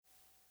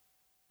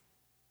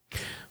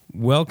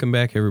Welcome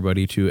back,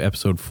 everybody, to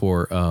episode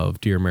 4 of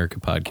Dear America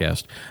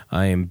Podcast.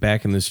 I am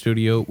back in the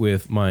studio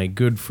with my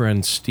good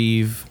friend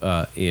Steve.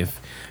 If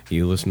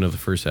you listened to the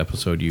first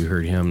episode, you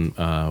heard him.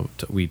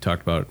 We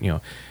talked about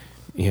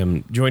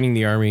him joining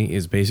the Army,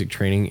 his basic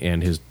training,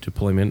 and his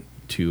deployment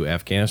to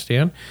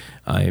Afghanistan.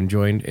 I am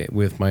joined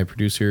with my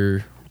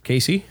producer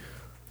Casey.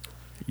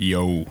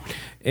 Yo.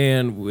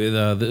 And with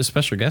the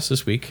special guest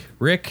this week,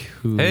 Rick,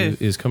 who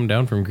is coming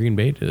down from Green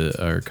Bay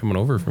coming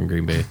over from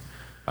Green Bay.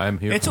 I'm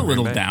here. It's a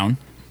little down.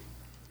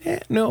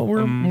 No,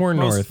 we're more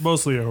north.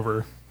 Mostly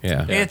over.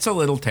 Yeah. It's a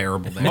little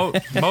terrible there.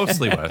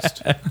 Mostly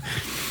west.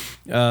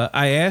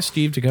 I asked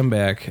Steve to come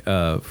back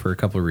for a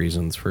couple of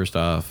reasons. First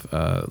off,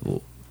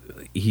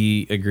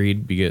 he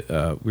agreed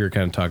because we were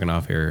kind of talking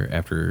off air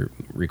after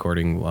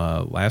recording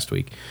last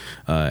week,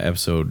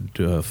 episode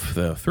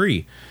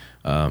 3.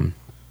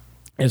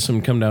 Has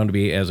some come down to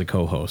be as a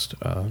co-host,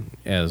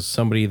 as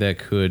somebody that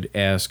could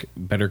ask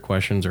better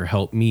questions or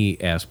help me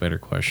ask better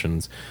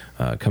questions,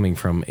 coming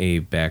from a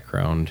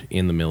background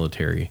in the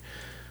military,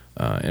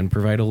 and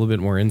provide a little bit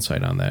more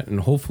insight on that. And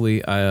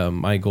hopefully,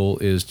 my goal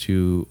is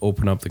to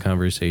open up the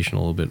conversation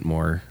a little bit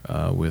more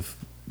with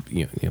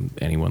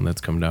anyone that's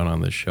come down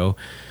on this show.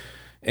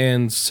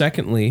 And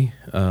secondly,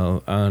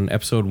 on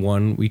episode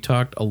 1, we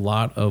talked a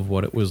lot of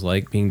what it was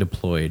like being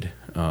deployed.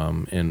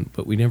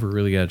 But we never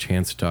really got a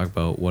chance to talk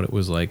about what it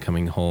was like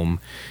coming home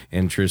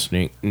and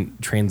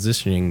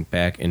transitioning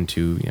back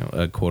into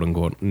a quote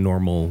unquote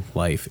normal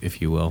life,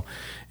 if you will,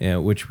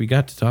 which we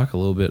got to talk a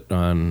little bit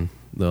on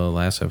the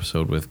last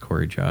episode with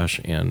Corey,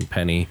 Josh, and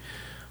Penny.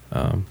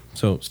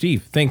 So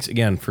Steve, thanks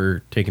again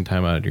for taking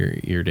time out of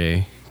your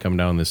day, coming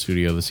down in the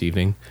studio this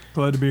evening.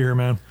 Glad to be here,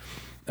 man.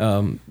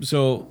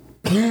 So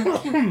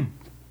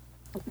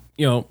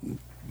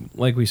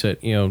like we said,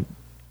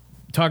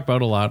 talk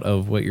about a lot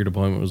of what your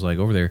deployment was like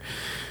over there.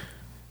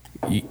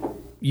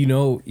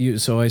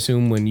 So I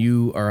assume when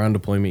you are on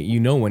deployment,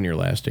 when your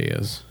last day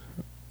is,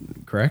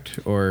 correct?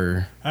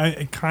 Or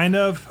I kind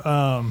of.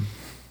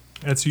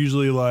 It's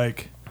usually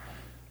like,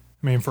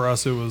 for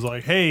us it was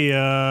like, hey,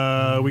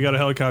 we got a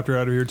helicopter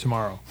out of here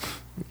tomorrow,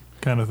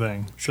 kind of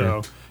thing.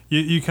 Sure. So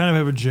you kind of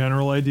have a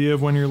general idea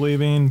of when you're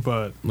leaving,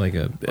 but like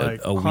a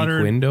week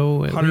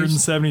window.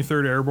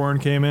 173rd Airborne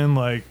came in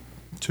like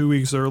 2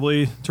 weeks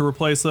early to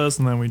replace us,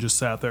 and then we just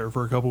sat there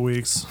for a couple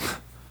weeks.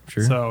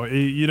 Sure. So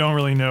you don't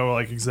really know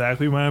like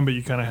exactly when, but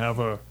you kind of have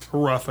a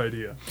rough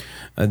idea.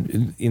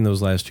 In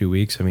those last 2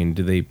 weeks, did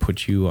they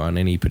put you on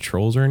any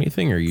patrols or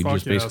anything, or you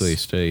just basically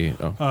stay?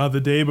 Oh. The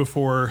day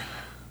before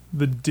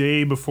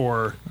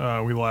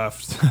we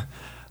left,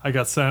 I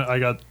got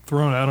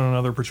thrown out on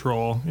another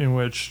patrol in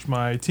which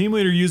my team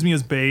leader used me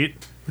as bait,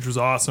 which was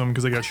awesome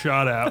because I got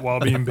shot at while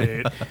being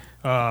bait.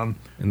 And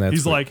that's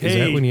he's like, hey, is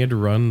that when you had to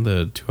run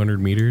the 200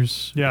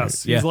 meters?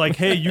 Yes. He's like,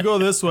 hey, you go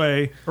this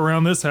way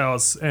around this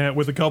house and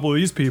with a couple of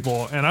these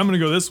people, and I'm going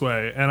to go this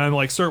way. And I'm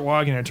like, start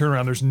walking, and I turn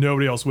around, there's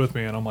nobody else with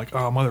me. And I'm like,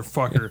 oh,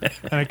 motherfucker.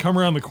 And I come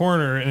around the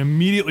corner and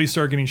immediately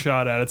start getting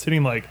shot at. It's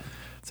hitting like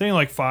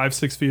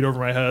 5-6 feet over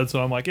my head.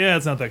 So I'm like, yeah,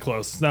 it's not that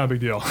close. It's not a big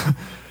deal.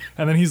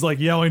 And then he's like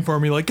yelling for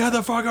me, like, get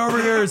the fuck over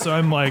here. So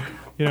I'm like,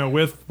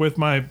 with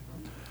my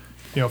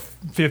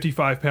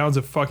 55 pounds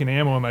of fucking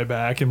ammo in my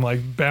back and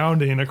like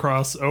bounding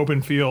across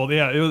open field.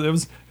 Yeah, it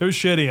was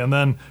shitty. And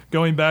then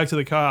going back to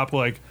the cop,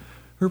 like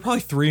we were probably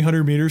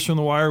 300 meters from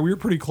the wire. We were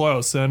pretty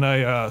close, and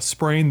I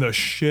sprained the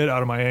shit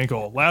out of my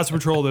ankle. Last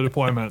patrol of the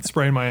deployment,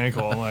 sprained my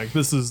ankle. I'm like,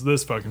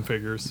 this fucking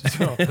figures.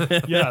 So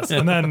yes,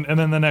 and then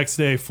the next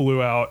day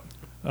flew out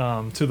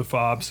to the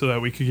FOB so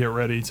that we could get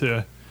ready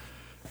to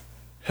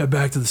head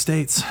back to the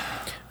States.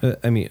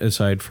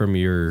 Aside from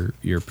your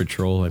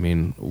patrol,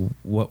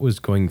 what was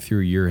going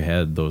through your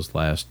head those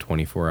last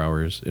 24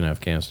 hours in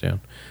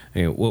Afghanistan?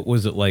 What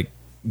was it like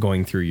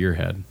going through your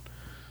head?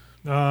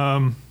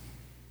 Or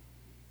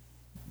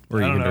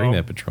even during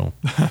that patrol?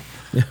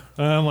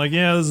 I'm like,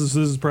 yeah, this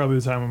is probably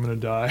the time I'm going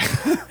to die.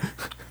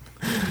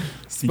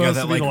 You got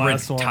that like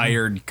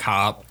retired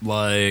cop,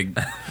 like,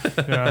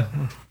 yeah.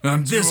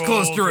 I'm this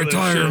close to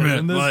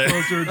retirement.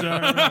 Close to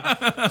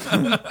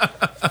retirement.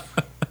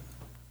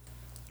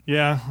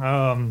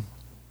 Yeah,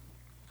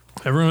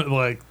 everyone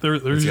like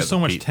there's just so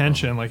much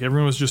tension. Like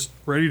everyone was just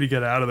ready to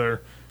get out of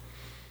there.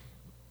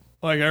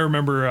 Like I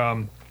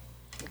remember,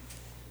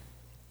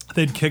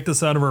 they'd kicked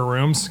us out of our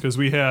rooms because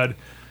we had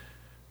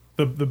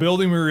the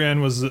building we were in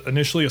was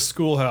initially a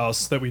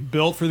schoolhouse that we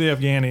built for the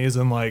Afghanis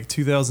in like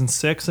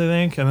 2006, I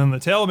think, and then the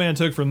Taliban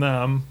took from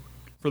them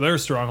for their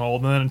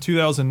stronghold, and then in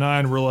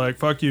 2009 we're like,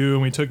 fuck you,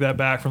 and we took that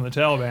back from the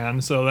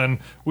Taliban. So then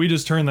we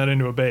just turned that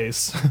into a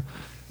base.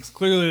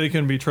 Clearly they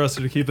couldn't be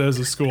trusted to keep that as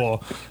a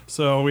school.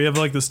 So we have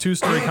like this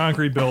 2-story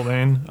concrete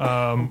building.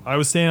 I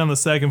was staying on the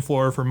second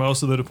floor for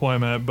most of the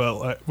deployment,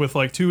 but with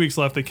like 2 weeks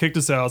left, they kicked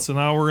us out. So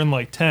now we're in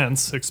like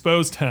tents,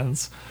 exposed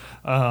tents,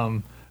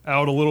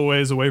 out a little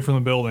ways away from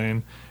the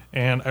building.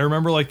 And I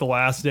remember like the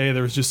last day,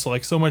 there was just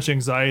like so much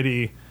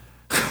anxiety,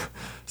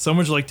 so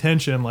much like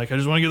tension. Like I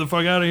just want to get the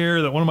fuck out of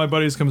here, that one of my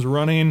buddies comes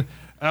running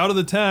out of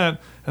the tent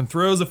and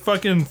throws a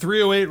fucking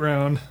 .308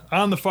 round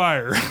on the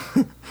fire.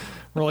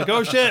 We're like,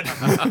 oh shit.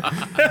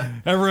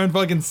 Everyone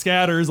fucking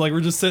scatters. Like,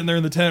 we're just sitting there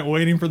in the tent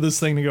waiting for this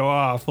thing to go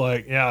off.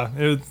 Like, yeah,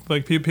 it's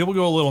like people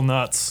go a little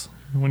nuts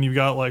when you've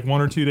got like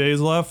 1 or 2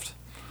 days left.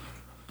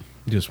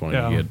 Just want to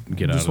get out of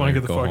there. Just want to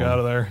get the fuck out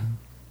of there.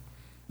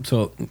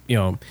 So,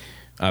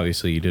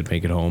 obviously you did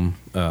make it home.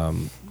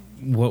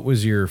 What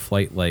was your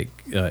flight like?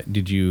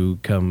 Did you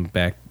come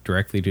back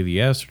directly to the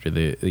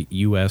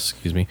U.S.,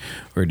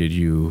 or did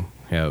you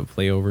have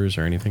layovers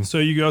or anything? So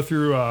you go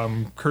through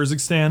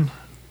Kyrgyzstan,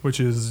 which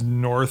is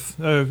north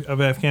of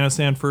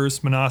Afghanistan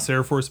first. Manas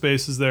Air Force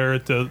Base is there.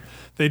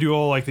 They do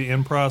all like the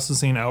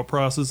in-processing,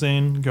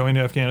 out-processing going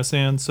to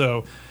Afghanistan.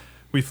 So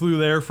we flew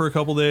there for a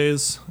couple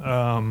days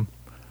and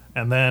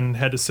then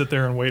had to sit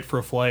there and wait for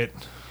a flight.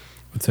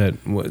 What's that?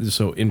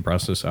 So in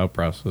process, out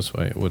process.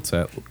 What's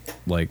that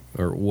like,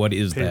 or what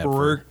is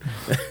paperwork?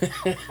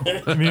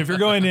 I mean, if you're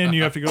going in,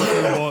 you have to go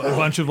through a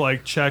bunch of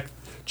like check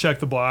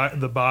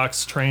the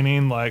box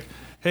training. Like,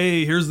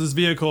 hey, here's this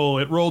vehicle.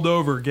 It rolled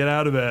over. Get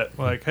out of it.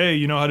 Like, hey,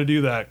 you know how to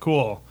do that.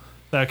 Cool.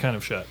 That kind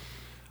of shit.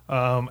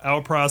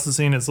 Out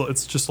processing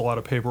it's just a lot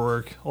of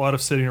paperwork, a lot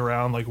of sitting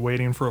around like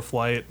waiting for a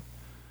flight,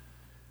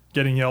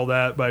 getting yelled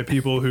at by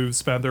people who've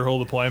spent their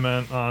whole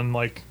deployment on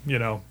like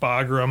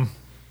Bagram.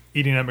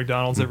 Eating at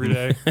McDonald's every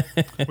day.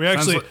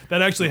 That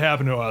actually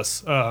happened to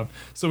us.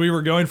 So we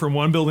were going from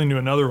one building to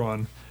another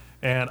one,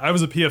 and I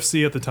was a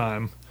PFC at the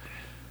time.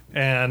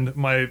 And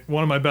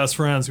one of my best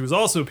friends, who was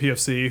also a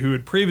PFC, who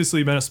had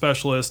previously been a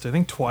specialist, I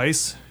think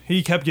twice,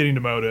 he kept getting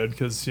demoted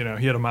because he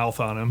had a mouth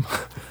on him.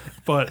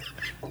 But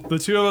the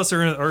two of us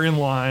are in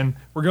line.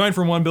 We're going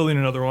from one building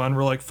to another one.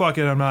 We're like, fuck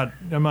it, I'm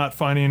not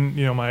finding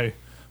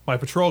my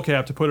patrol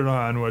cap to put it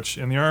on, which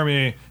in the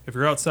Army, if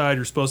you're outside,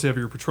 you're supposed to have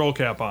your patrol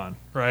cap on,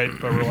 right?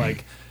 But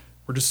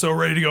we're just so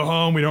ready to go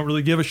home, we don't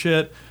really give a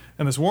shit.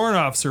 And this warrant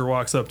officer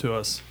walks up to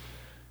us,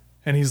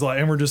 and he's like,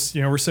 and we're just,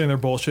 we're sitting there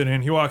bullshitting,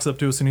 and he walks up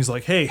to us and he's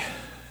like, hey,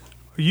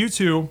 you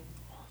two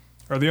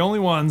are the only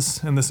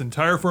ones in this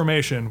entire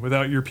formation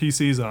without your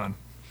PCs on.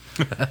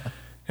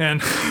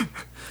 And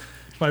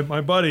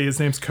my buddy, his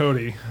name's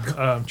Cody,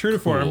 true to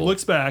form,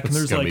 looks back and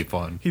there's like,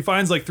 he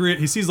finds like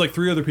he sees like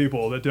 3 other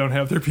people that don't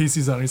have their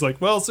PCs on. He's like,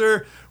 well,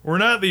 sir, we're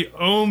not the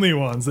only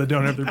ones that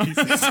don't have their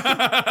PCs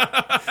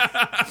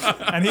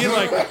on. And he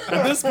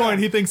at this point,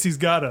 he thinks he's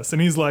got us.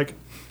 And he's like,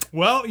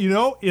 well,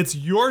 it's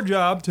your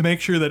job to make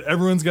sure that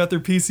everyone's got their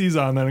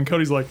PCs on then. And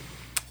Cody's like,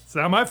 it's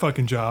not my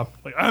fucking job.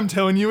 Like, I'm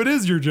telling you it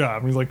is your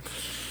job. And he's like,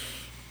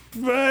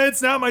 but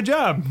it's not my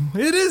job.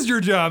 It is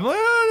your job. I'm like,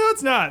 oh, no,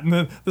 it's not. And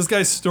then this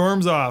guy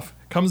storms off.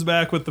 Comes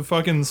back with the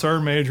fucking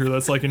sergeant major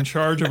that's like in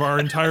charge of our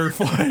entire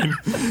flight.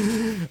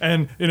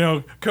 And,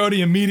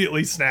 Cody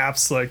immediately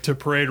snaps like to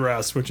parade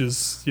rest, which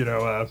is,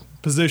 a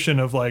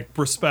position of like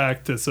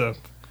respect. It's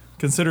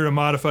considered a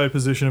modified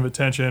position of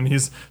attention.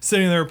 He's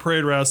sitting there at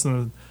parade rest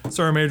and the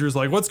sergeant major's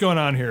like, what's going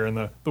on here? And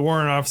the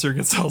warrant officer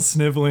gets all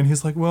sniveling.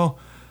 He's like, well,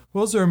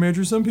 sergeant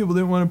major, some people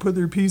didn't want to put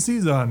their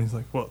PCs on. He's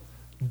like, well,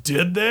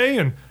 did they?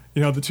 And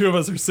the two of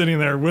us are sitting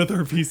there with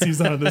our PCs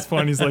on at this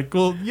point. He's like,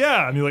 well,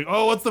 yeah. And he's like,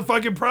 oh, what's the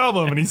fucking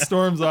problem? And he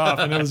storms off.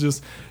 And it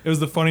was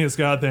the funniest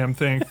goddamn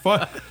thing.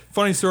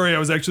 Funny story, I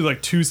was actually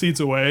like 2 seats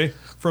away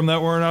from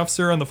that warrant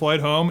officer on the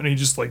flight home. And he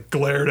just like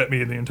glared at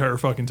me the entire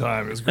fucking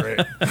time. It was great.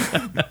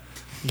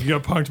 You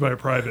got punked by a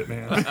private,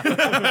 man.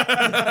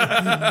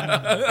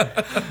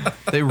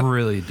 They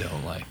really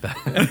don't like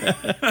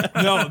that.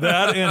 No,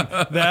 that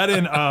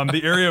and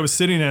the area I was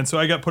sitting in. So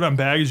I got put on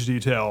baggage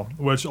detail,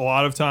 which a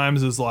lot of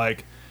times is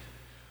like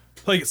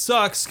it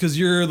sucks because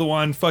you're the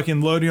one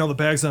fucking loading all the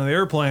bags on the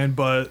airplane,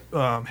 but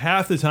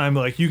half the time,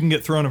 like, you can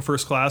get thrown in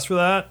first class for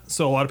that.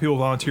 So a lot of people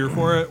volunteer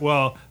for it.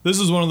 Well, this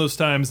was one of those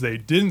times they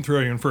didn't throw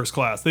you in first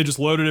class. They just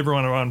loaded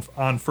everyone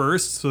on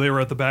first, so they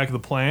were at the back of the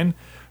plane.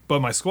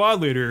 But my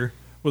squad leader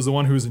was the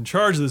one who was in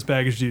charge of this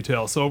baggage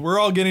detail. So we're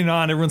all getting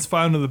on, everyone's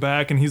filing to the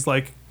back, and he's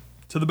like,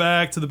 to the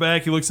back.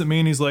 He looks at me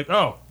and he's like,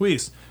 oh,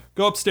 Weiss,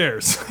 go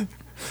upstairs.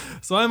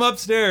 So I'm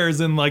upstairs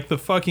in like the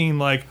fucking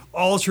like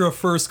ultra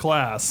first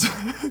class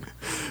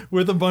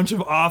with a bunch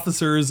of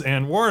officers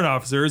and warrant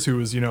officers who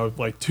was,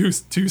 like two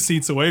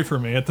seats away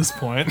from me at this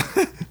point.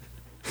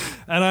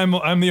 And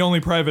I'm the only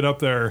private up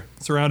there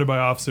surrounded by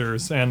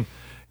officers. And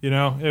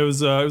it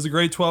was a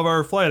great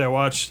 12-hour flight. I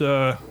watched,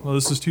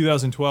 this was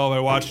 2012. I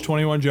watched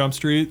 21 Jump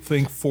Street,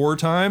 4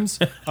 times.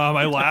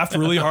 I laughed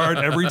really hard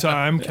every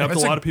time, kept a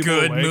lot of people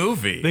awake. It's a good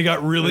movie. They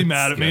got really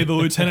mad at me. The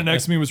lieutenant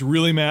next to me was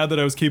really mad that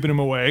I was keeping him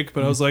awake,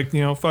 but I was like,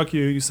 fuck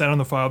you. You sat on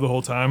the fob the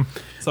whole time.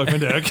 Suck my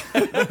dick.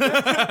 It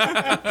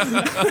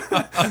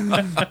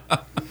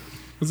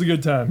was a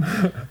good time.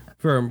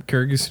 From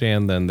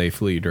Kyrgyzstan, then they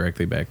flew you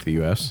directly back to the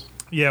U.S.?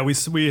 Yeah,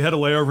 we had a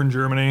layover in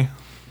Germany.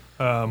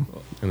 And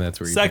that's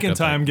where you second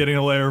time getting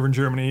a layover in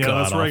Germany. Yeah,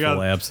 that's where I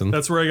got absinthe.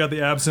 That's where I got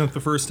the absinthe the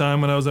first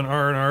time when I was in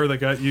R&R that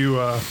got you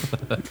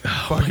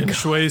fucking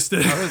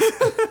wasted.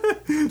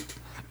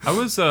 I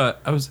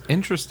was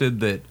interested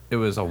that it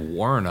was a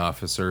warrant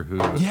officer who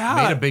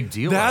made a big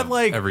deal out of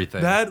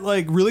everything. That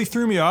really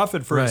threw me off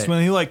at first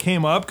when he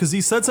came up because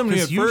he said something to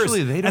me at first.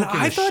 Usually they don't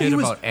give a shit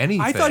about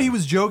anything. I thought he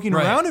was joking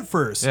around at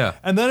first. Yeah.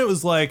 And then it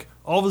was like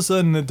all of a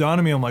sudden it dawned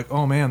on me. I'm like,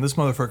 oh man, this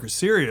motherfucker's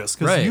serious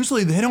because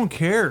usually they don't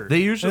care. They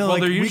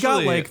usually we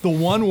got the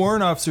one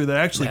warrant officer that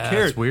actually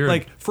cared. It's weird.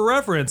 Like for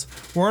reference,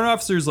 warrant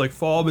officers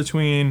fall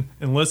between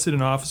enlisted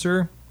and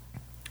officer.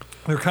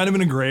 They're kind of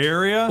in a gray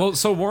area. Well,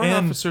 so warrant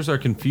officers are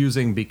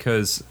confusing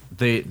because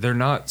they're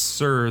not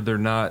sir, they're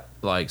not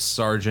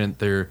sergeant,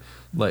 they're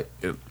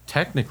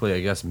technically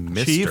I guess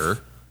Mr.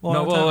 Chief? Or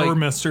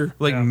Mr.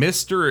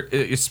 Mr.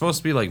 It's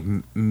supposed to be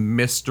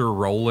Mr.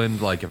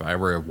 Roland, if I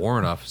were a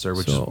warrant officer,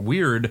 which is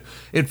weird.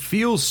 It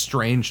feels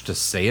strange to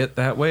say it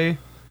that way.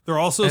 They're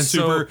also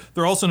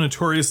they're also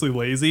notoriously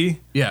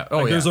lazy. Yeah.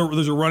 There's a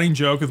running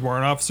joke with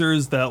warrant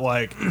officers that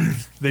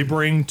they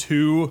bring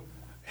 2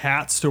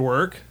 hats to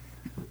work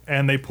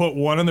and they put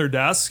one on their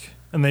desk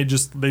and they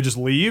just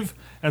leave.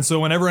 And so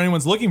whenever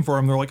anyone's looking for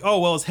him, they're like, "Oh,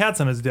 well, his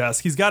hat's on his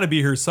desk. He's got to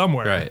be here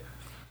somewhere." Right.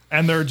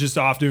 And they're just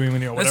off doing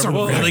whatever. That's a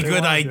really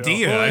good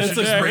idea. Well, it's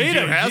a great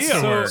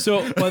idea.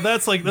 But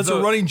that's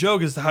a running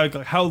joke as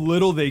to how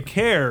little they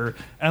care,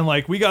 and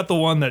we got the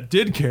one that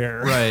did care.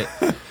 Right.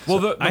 Well,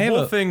 the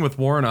whole thing with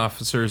warrant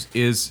officers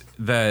is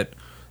that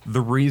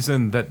the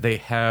reason that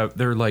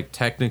they're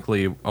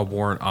technically a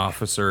warrant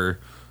officer,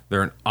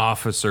 they're an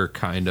officer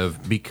kind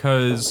of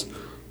because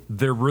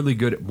they're really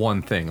good at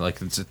one thing.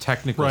 It's a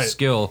technical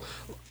skill.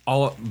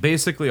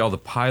 Basically all the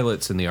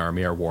pilots in the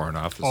Army are warrant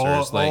officers.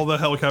 All the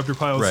helicopter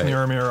pilots in the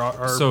Army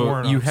are so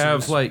warrant you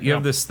officers. have you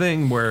have this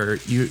thing where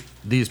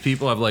these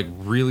people have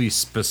really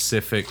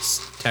specific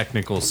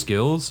technical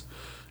skills,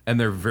 and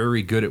they're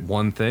very good at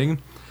one thing.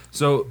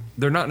 So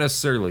they're not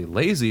necessarily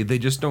lazy; they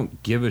just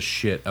don't give a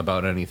shit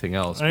about anything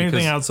else.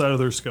 Anything outside of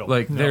their skill.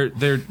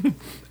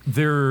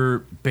 They're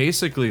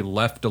basically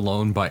left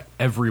alone by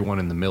everyone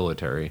in the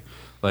military.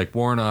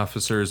 Warrant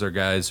officers are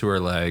guys who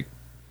are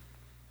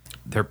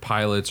they're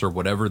pilots or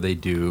whatever they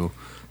do.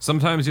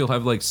 Sometimes you'll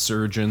have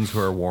surgeons who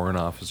are warrant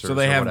officers. So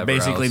they have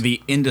basically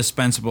the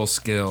indispensable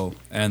skill,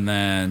 and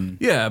then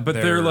but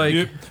they're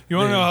you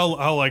want to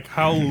know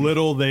how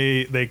little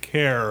they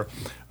care.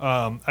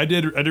 I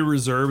did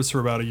reserves for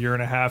about a year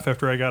and a half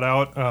after I got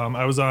out.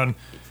 I was on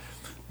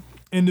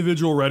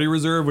individual ready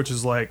reserve, which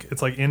is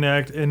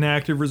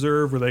inactive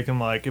reserve, where they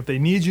can if they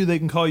need you, they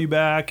can call you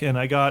back. And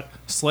I got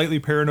slightly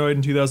paranoid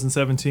in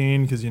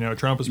 2017 because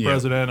Trump was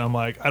president. I'm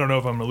I don't know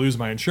if I'm gonna lose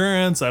my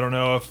insurance. I don't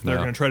know if they're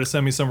gonna try to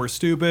send me somewhere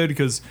stupid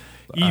because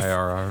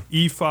IRR.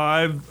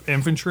 E5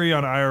 infantry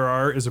on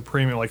IRR is a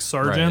premium.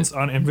 Sergeants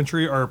on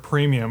infantry are a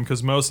premium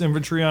because most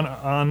infantry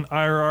on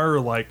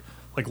IRR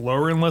are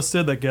lower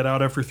enlisted that get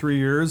out after 3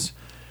 years.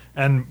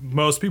 And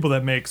most people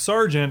that make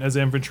sergeant as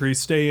infantry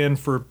stay in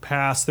for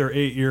past their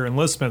 8-year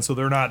enlistment, so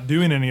they're not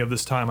doing any of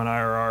this time on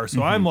IRR.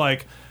 So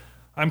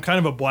I'm kind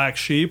of a black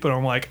sheep, and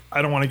I'm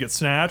I don't want to get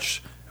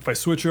snatched. If I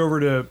switch over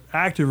to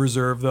active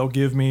reserve, they'll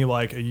give me a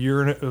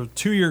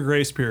 2-year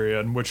grace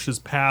period, which is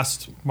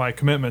past my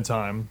commitment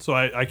time, so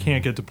I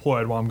can't get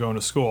deployed while I'm going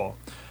to school.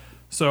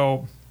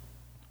 So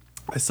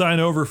I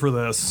sign over for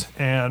this,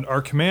 and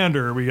our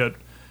commander, we got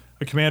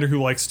a commander who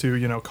likes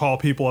to call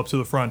people up to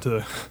the front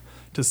to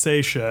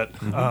say shit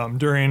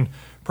during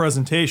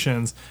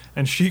presentations,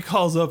 and she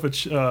calls up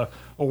a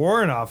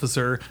warrant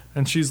officer,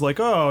 and she's like,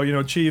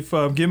 "Oh, Chief,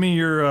 give me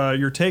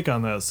your take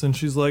on this." And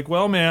she's like,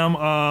 "Well,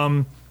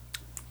 ma'am,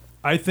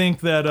 I think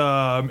that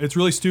it's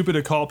really stupid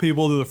to call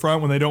people to the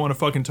front when they don't want to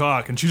fucking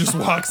talk." And she just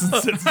walks and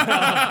sits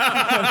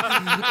down.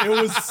 It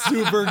was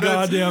super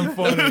goddamn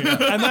funny,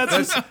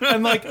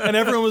 and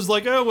everyone was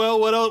like, "Oh well,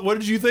 what else? What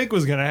did you think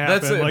was gonna happen?"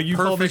 That's a you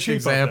perfect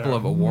example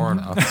of a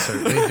warrant officer.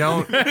 They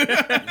don't.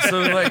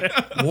 So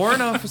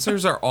warrant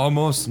officers are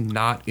almost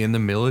not in the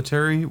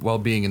military while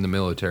being in the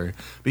military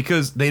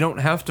because they don't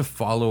have to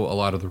follow a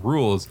lot of the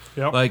rules.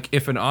 Yep.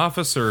 If an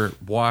officer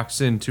walks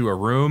into a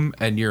room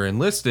and you're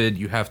enlisted,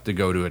 you have to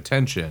go to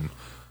attention.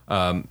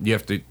 You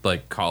have to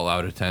call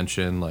out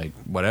attention,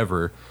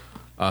 whatever.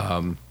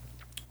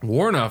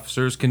 Warrant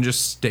officers can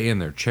just stay in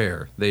their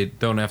chair. They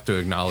don't have to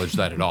acknowledge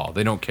that at all.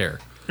 They don't care.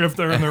 If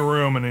they're in their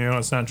room and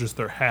it's not just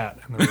their hat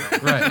in their room.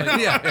 Right.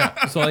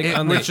 Yeah. So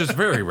which is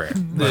very rare.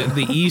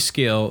 The E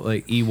scale,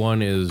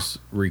 E1 is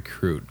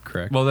recruit,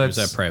 correct? Well, is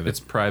that private?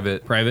 It's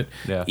private. Private.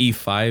 Yeah.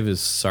 E5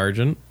 is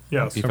sergeant.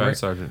 Yes. E5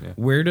 sergeant. Yeah.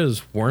 Where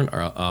does warrant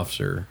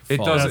officer fall?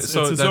 It does. It's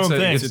its own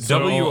thing. It's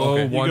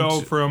WO1 you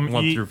go from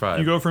 1 through 5.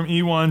 You go from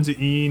E1 to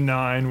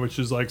E9, which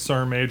is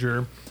sergeant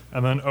major,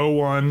 and then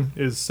O1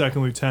 is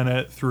second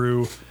lieutenant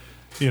through,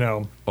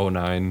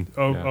 09.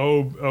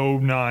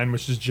 09,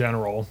 which is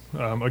general.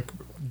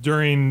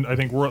 During, I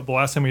think the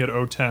last time we had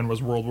O10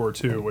 was World War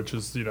II, which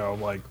is that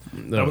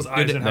was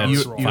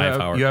Eisenhower's role.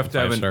 You have to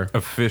have an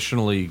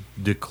officially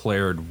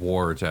declared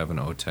war to have an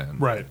O10.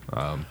 Right.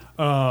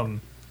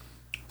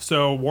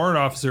 So warrant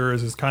officer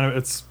is kind of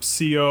it's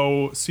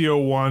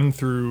CO1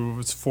 through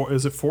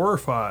is it 4 or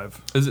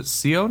 5? Is it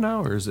CO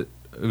now or is it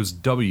it was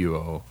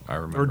WO. I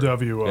remember. Or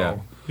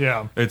WO.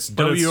 Yeah. It's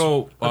But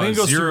WO. I think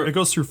it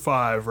goes through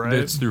 5, right?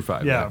 It's through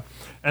 5. Yeah.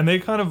 And they're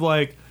kind of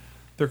like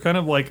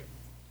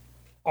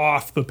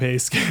off the pay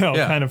scale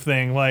kind of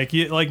thing. Like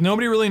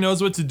nobody really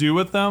knows what to do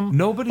with them.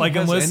 Nobody like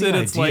has enlisted.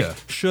 any It's idea. like,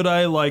 should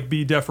I like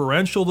be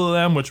deferential to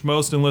them, which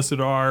most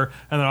enlisted are,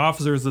 and then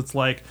officers, it's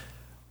like,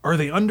 are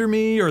they under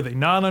me? Are they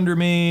not under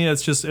me?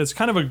 It's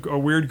kind of a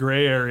weird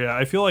gray area.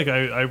 I feel like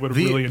I would have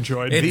really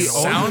enjoyed It being a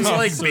sounds warrant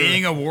like officer.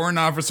 being a warrant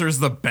officer is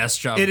the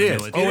best job It in the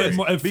is.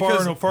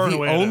 military. Oh, far and the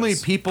away it only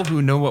is. people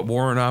who know what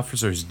warrant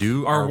officers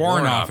do Are are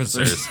warrant warrant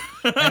officers.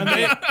 And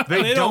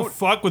they don't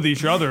fuck with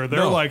each other. They're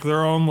No. like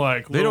their own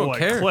like They little don't like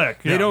care.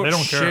 clique. They Yeah, don't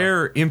care.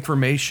 share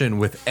information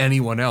with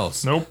anyone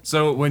else. Nope.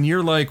 So when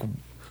you're like,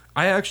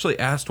 I actually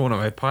asked one of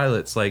my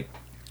pilots, like,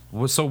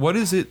 so what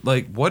is it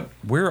like?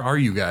 Where are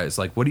you guys?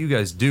 Like, what do you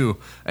guys do?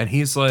 And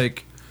he's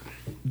like,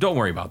 don't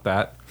worry about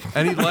that.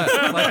 And he left.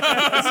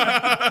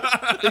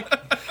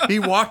 He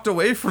walked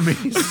away from me.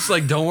 He's just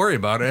like, don't worry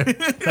about it.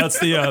 That's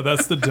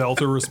the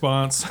Delta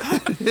response.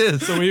 It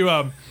is. So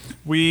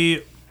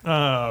we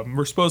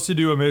were supposed to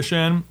do a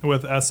mission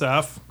with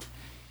SF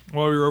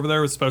while we were over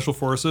there with Special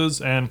Forces,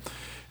 and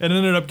it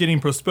ended up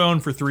getting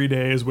postponed for 3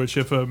 days. Which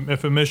if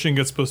a mission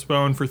gets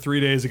postponed for 3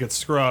 days, it gets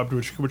scrubbed,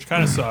 which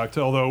kind of sucked.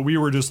 Although we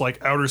were just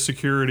like outer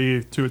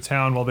security to a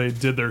town while they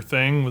did their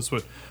thing was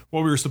what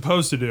we were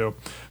supposed to do.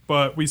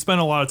 But we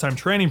spent a lot of time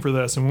training for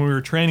this, and when we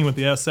were training with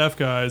the SF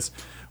guys,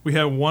 we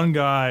had one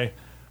guy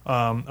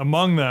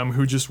among them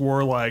who just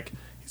wore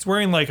he's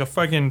wearing like a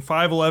fucking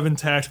 511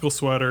 tactical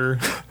sweater.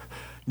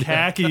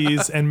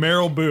 Khakis and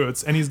Merrill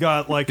boots, and he's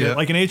got like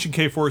an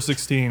H&K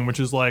 416, which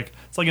is like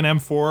it's like an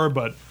M4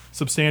 but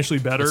substantially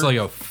better. It's like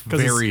a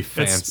 'Cause very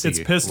fancy. It's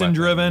piston weapon.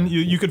 driven.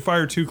 You could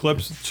fire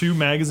 2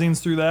 magazines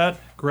through that,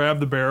 grab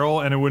the barrel,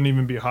 and it wouldn't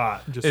even be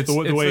hot. Just It's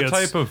the way the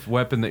type of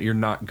weapon that you're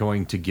not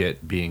going to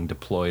get being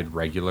deployed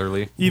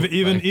regularly.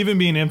 even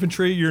being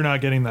infantry, you're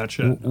not getting that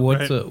shit.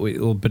 What's right? a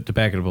little bit to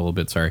back it up a little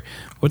bit? Sorry,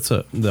 what's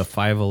the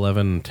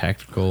 511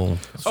 tactical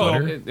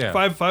sweater?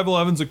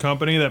 511's a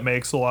company that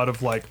makes a lot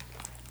of like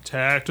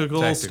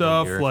tactical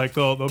stuff. gear. Like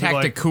they'll be like,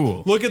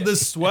 Tactical. look at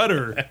this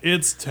sweater,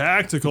 it's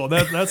tactical.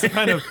 That's the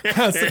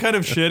kind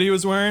of shit he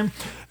was wearing.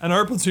 And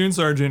our platoon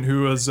sergeant,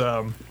 who was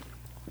a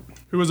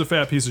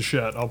fat piece of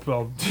shit,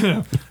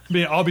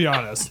 I'll be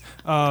honest.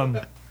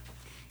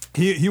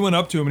 He went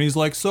up to him and he's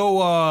like,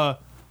 so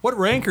what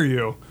rank are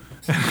you?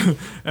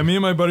 And me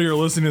and my buddy are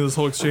listening to this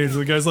whole exchange.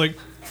 The guy's like,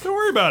 don't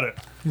worry about it.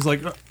 He's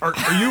like,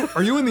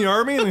 are you in the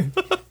army? And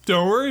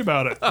don't worry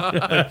about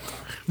it.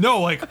 No,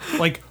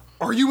 like,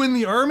 are you in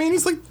the army? And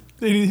he's like,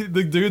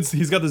 the dude's,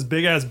 he's got this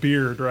big ass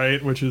beard,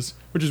 right? Which is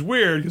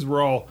weird because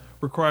we're all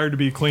required to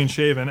be clean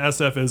shaven.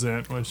 SF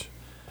isn't, which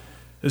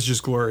is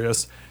just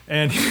glorious.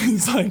 And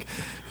he's like,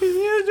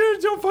 yeah, dude,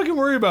 don't fucking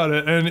worry about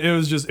it. And it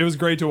was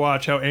great to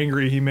watch how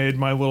angry he made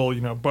my little,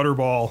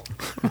 butterball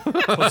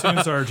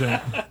platoon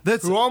sergeant,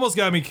 who almost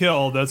got me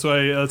killed. That's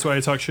why I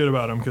talk shit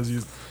about him, because he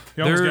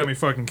almost got me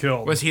fucking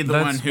killed. Was he the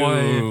one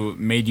who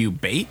made you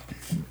bait?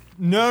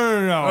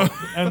 No.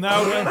 And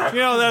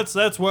that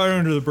that's water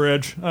under the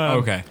bridge.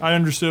 Okay. I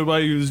understood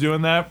why he was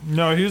doing that.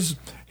 No,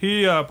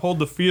 he pulled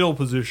the fetal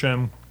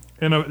position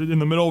in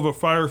the middle of a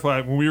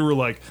firefight when we were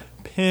like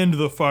pinned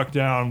the fuck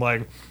down,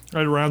 like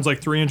right around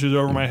like 3 inches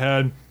over my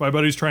head. My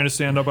buddy's trying to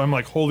stand up. I'm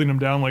like holding him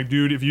down, like,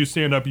 dude, if you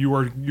stand up, you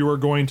are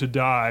going to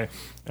die.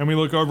 And we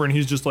look over and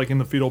he's just like in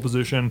the fetal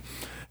position.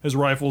 His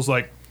rifle's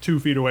like 2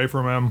 feet away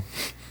from him.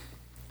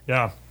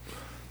 Yeah.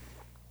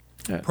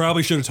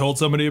 Probably should have told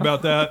somebody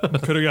about that.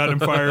 Could have gotten him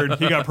fired.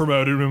 He got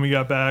promoted when we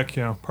got back.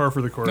 Par for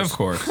the course. Of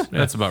course.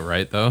 That's about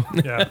right, though.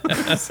 Yeah.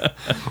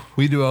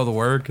 We do all the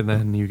work and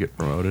then you get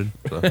promoted.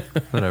 So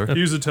whatever. He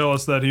used to tell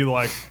us that he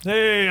like,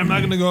 hey, I'm not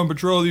going to go on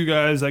patrol with you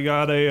guys. I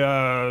got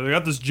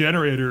this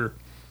generator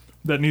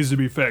that needs to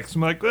be fixed.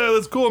 I'm like, well,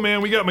 that's cool,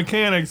 man. We got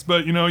mechanics,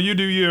 but you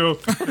do you.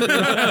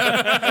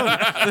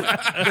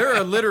 There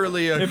are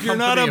literally a If you're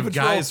not company on of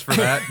patrol- guys for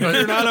that.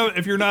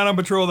 If you're not on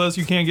patrol with us,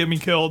 you can't get me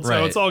killed. So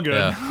Right, it's all good.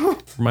 yeah.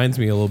 Reminds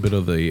me a little bit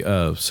of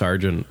the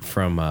sergeant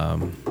from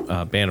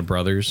Band of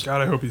Brothers.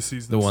 God, I hope he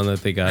sees this. The one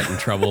that they got in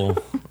trouble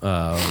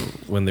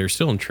when they're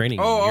still in training.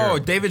 in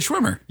Europe. David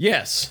Schwimmer.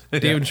 Yes,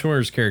 David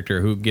Schwimmer's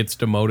character, who gets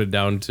demoted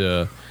down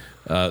to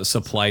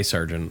supply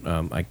sergeant.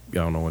 I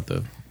don't know what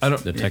the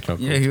technical.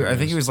 Yeah, I term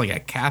think he is. was like a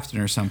captain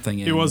or something.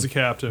 He was a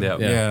captain. Yeah.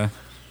 Yeah.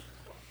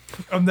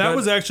 That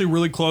was actually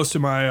really close to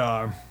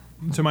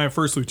my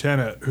first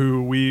lieutenant,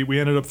 who we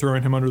ended up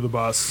throwing him under the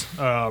bus.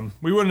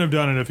 We wouldn't have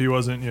done it if he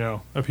wasn't,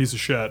 a piece of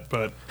shit.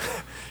 But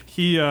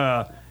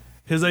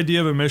his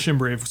idea of a mission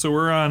brief. So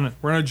we're on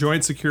a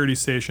joint security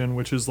station,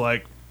 which is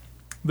like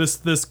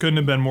this couldn't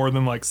have been more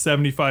than like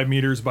 75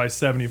 meters by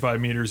 75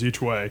 meters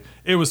each way.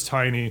 It was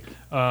tiny.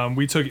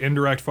 We took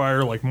indirect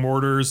fire, like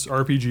mortars,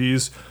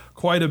 RPGs,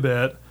 quite a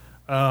bit.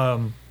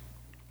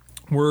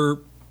 We're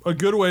a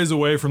good ways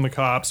away from the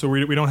cops, so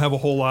we don't have a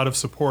whole lot of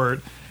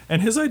support.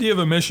 And his idea of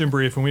a mission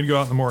brief when we'd go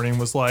out in the morning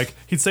was like,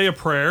 he'd say a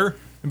prayer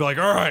and be like,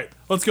 all right,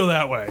 let's go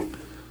that way.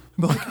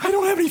 But like, I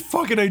don't have any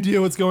fucking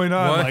idea what's going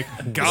on. What?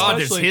 Like,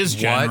 God is his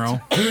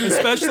general.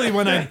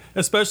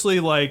 Especially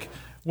like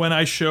when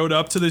I showed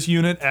up to this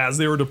unit as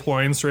they were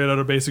deploying straight out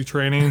of basic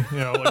training. You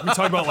know, like we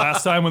talked about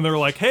last time when they were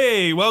like,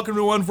 "Hey, welcome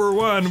to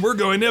 141. We're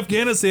going to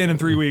Afghanistan in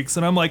 3 weeks,"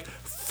 and I'm like,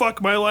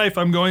 "Fuck my life.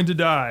 I'm going to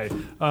die."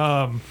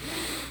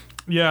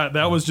 Yeah,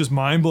 that was just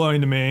mind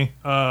blowing to me.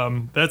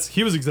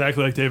 He was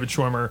exactly like David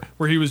Schwimmer,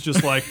 where he was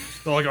just like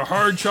a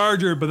hard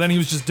charger, but then he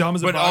was just dumb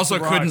as a But box also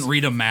of rocks. couldn't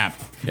read a map.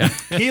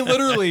 He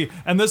literally,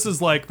 and this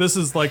is like the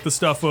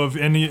stuff of,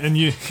 and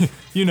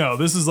you know,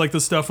 this is like the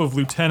stuff of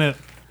Lieutenant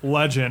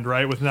Legend,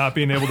 right? With not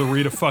being able to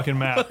read a fucking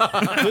map.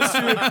 This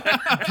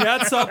dude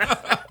gets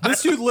up.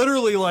 This dude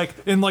literally, like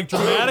in like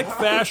dramatic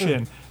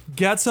fashion,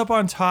 gets up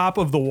on top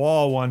of the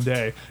wall one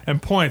day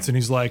and points, and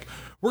he's like,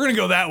 "We're gonna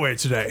go that way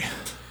today."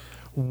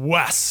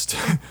 West.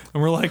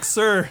 And we're like,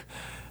 "Sir,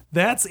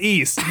 that's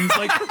east." And he's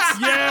like,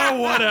 "Yeah,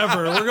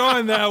 whatever. We're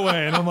going that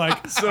way." And I'm like,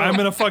 "I'm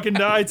gonna fucking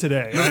die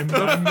today. I'm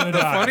gonna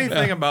die." Funny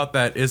thing about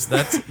that is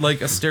that's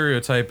like a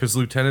stereotype because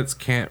lieutenants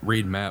can't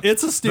read maps.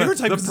 It's a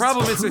stereotype. The 'cause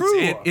problem it's is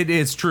true. it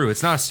is true.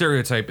 It's not a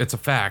stereotype. It's a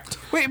fact.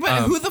 Wait, but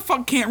who the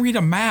fuck can't read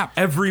a map?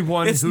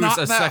 Everyone It's who's not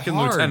a that second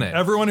hard. lieutenant.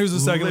 Everyone who's a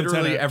second Literally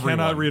lieutenant everyone.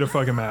 cannot read a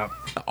fucking map.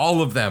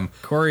 All of them.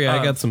 Corey,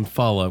 I got some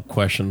follow-up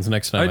questions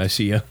next time I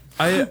see you.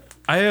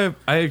 I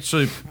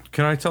actually,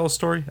 can I tell a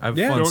story? I have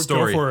a fun Go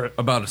story for it.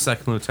 about a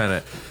second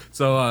lieutenant.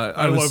 So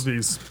I love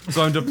these.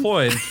 So I'm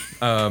deployed.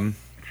 Run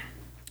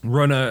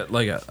I'm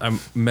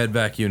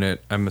medvac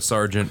unit. I'm a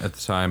sergeant at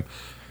the time,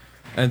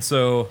 and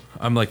so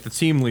I'm like the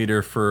team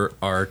leader for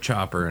our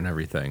chopper and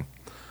everything.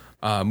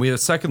 We have a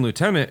second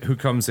lieutenant who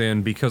comes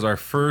in because our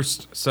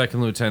first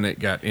second lieutenant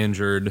got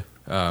injured.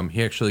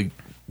 He actually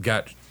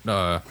got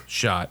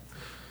shot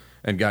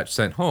and got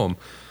sent home.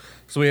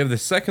 So we have the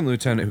second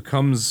lieutenant who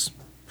comes.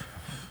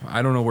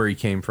 I don't know where he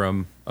came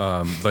from,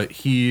 but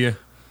he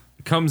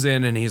comes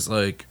in and he's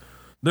like,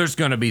 "There's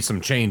gonna be some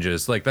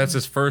changes." Like that's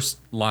his first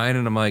line,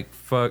 and I'm like,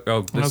 "Fuck!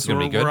 Oh, this is gonna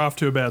be good. We're off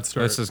to a bad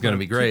start. This is gonna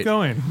be great. Keep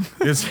going.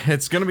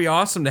 It's gonna be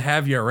awesome to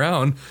have you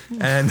around."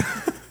 And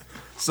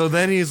so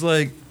then he's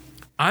like,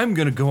 "I'm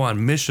gonna go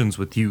on missions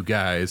with you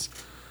guys,"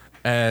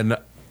 and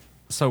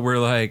so we're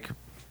like,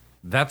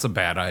 "That's a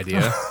bad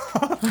idea,"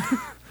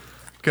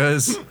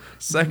 because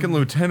second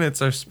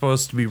lieutenants are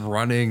supposed to be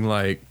running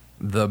like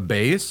the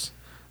base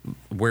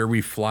where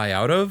we fly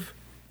out of.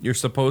 You're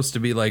supposed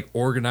to be like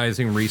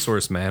organizing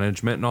resource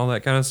management and all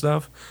that kind of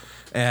stuff.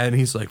 And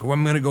he's like, "Well,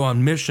 I'm going to go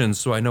on missions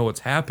so I know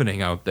what's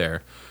happening out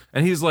there."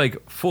 And he's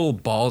like full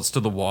balls to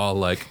the wall.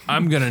 Like,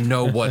 "I'm going to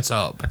know what's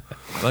up.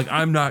 Like,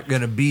 I'm not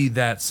going to be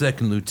that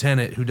second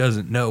lieutenant who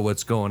doesn't know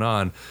what's going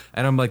on."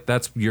 And I'm like,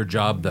 "That's your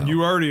job though."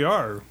 You already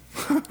are.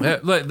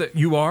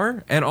 You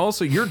are. And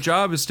also your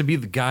job is to be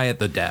the guy at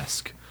the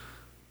desk.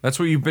 That's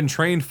what you've been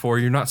trained for.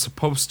 You're not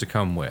supposed to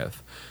come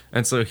with.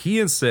 And so he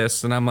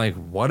insists, and I'm like,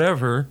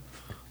 "Whatever.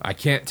 I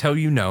can't tell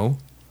you no,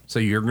 so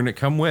you're going to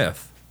come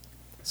with."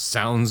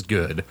 Sounds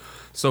good.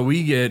 So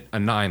we get a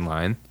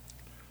 9-line,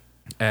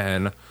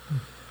 and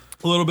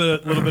A little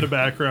bit of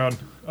background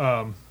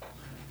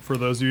for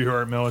those of you who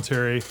aren't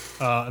military.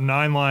 A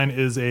 9-line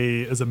is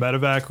a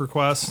medevac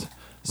request.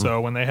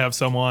 So when they have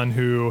someone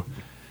who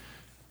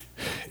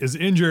is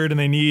injured and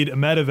they need a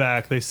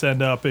medevac, they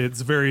send up.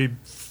 It's a very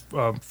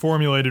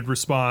formulated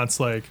response,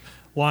 like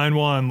line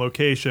 1,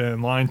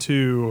 location, line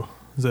 2,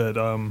 is it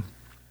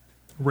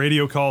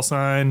radio call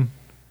sign,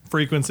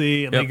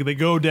 frequency, and they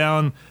go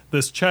down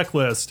this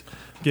checklist,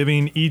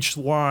 giving each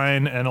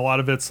line, and a lot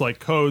of it's like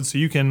codes, so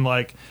you can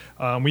like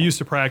we used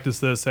to practice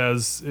this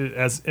as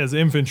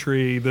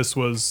infantry. This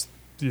was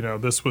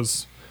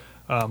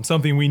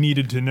something we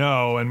needed to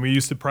know, and we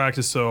used to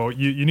practice. So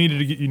you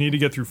need to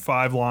get through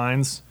 5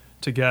 lines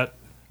to get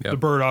the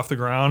bird off the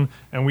ground.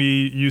 And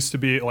we used to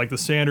be like, the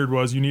standard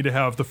was you need to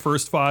have the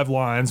first 5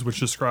 lines, which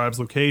describes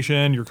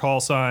location, your call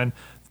sign,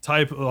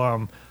 type,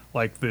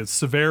 like the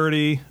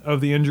severity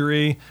of the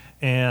injury,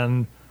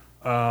 and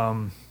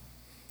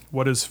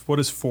what is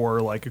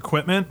for like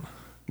equipment.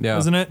 yeah,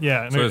 Isn't it?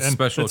 Yeah. So it's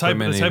special the type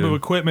of equipment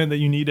equipment that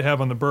you need to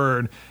have on the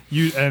bird.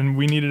 And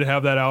we needed to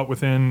have that out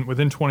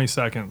within 20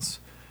 seconds.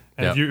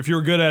 And if you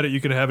were good at it,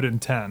 you could have it in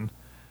 10.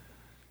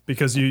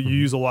 Because you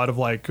use a lot of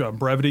like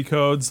brevity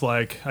codes.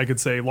 Like I could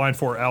say line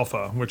 4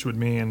 alpha, which would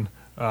mean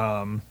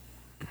I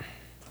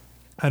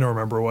don't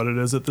remember what it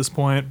is at this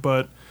point,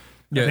 but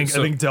I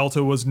think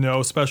Delta was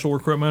no special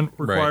equipment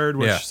required,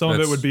 which some of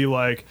it would be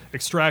like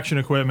extraction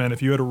equipment.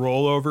 If you had a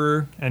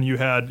rollover and you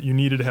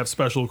needed to have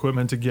special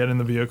equipment to get in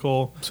the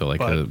vehicle. So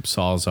like a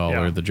Sawzall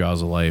or the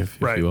Jaws of Life,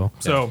 if you will.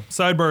 So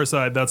sidebar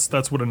aside,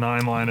 that's what a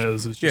 9-line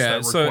is. It's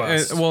just that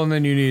request. And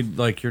then you need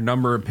like your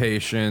number of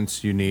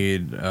patients, you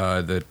need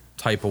the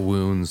type of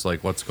wounds,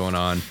 like what's going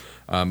on.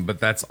 But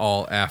that's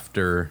all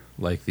after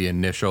like the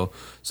initial.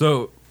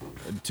 So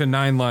to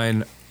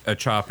 9-line a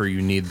chopper,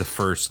 you need the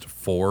first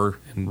 4,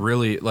 and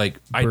really like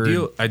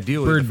ideally bird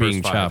the first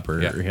being 5.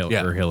 chopper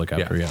or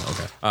helicopter.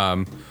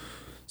 Okay.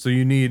 So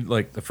you need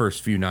like the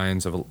first few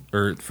lines of a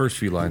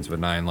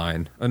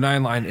 9-line. A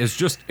 9-line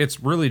is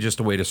it's really just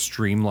a way to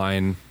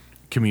streamline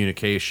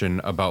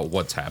communication about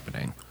what's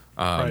happening.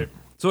 Right.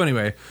 So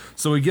anyway,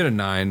 so we get a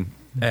 9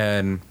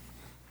 and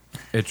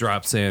it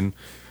drops in.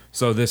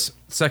 So this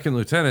second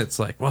lieutenant's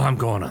like, well, I'm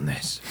going on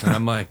this. And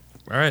I'm like,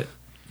 all right,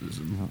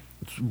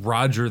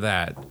 roger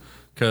that.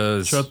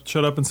 Because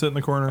shut up and sit in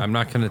the corner. I'm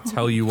not going to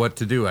tell you what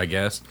to do, I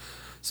guess.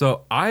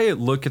 So I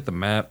look at the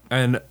map.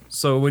 And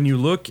so when you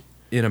look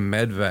in a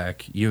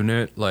medvac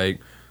unit, like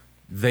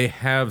they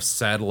have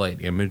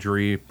satellite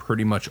imagery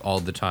pretty much all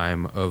the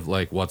time of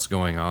like what's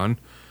going on.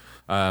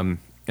 And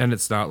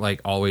it's not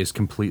like always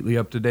completely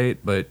up to date,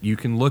 but you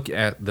can look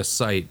at the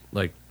site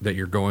like that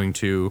you're going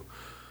to,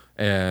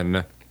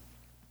 and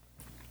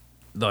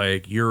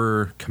like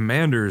your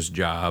commander's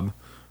job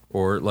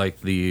or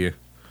like the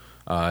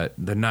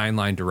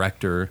 9-line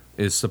director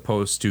is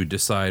supposed to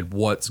decide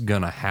what's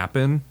gonna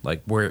happen,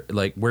 like where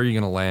you're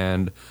gonna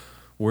land,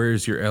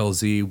 where's your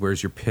LZ,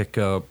 where's your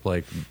pickup,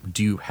 like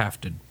do you have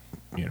to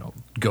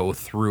go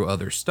through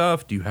other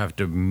stuff, do you have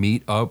to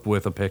meet up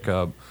with a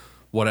pickup,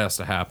 what has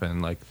to happen,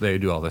 like they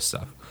do all this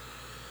stuff.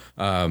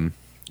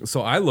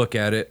 So I look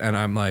at it and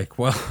I'm like,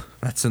 well,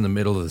 that's in the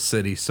middle of the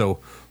city, so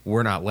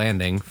we're not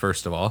landing,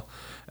 first of all,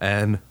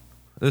 and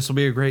this will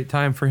be a great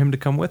time for him to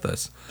come with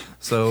us.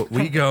 So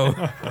we go,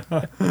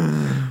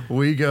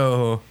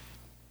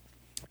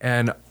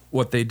 and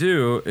what they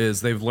do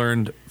is they've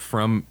learned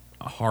from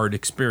a hard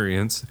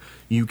experience,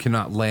 you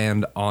cannot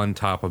land on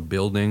top of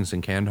buildings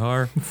in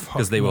Kandahar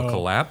because they will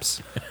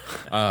collapse.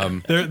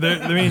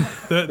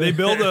 They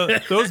build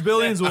those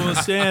buildings will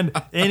withstand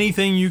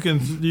anything you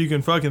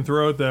can fucking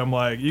throw at them.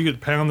 Like you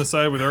could pound the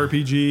side with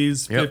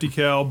RPGs, 50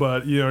 cal,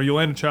 but you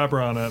land a chopper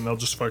on it and they'll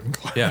just fucking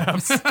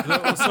collapse.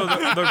 Yeah. So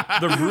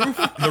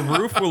the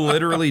roof will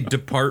literally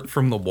depart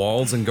from the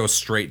walls and go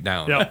straight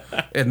down.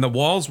 Yep. And the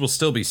walls will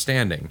still be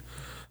standing.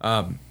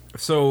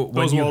 So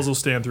those walls will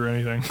stand through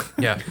anything.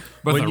 Yeah,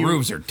 but the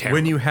roofs are terrible.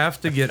 When you have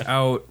to get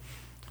out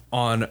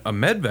on a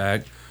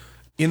medvac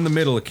in the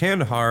middle of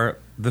Kandahar,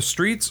 the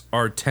streets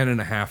are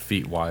 10.5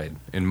 feet wide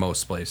in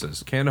most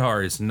places.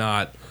 Kandahar is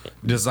not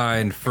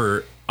designed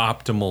for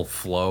optimal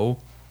flow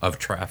of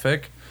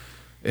traffic.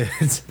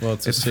 It's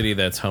a city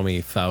that's how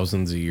many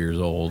thousands of years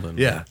old.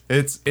 And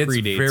it's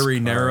very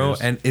narrow,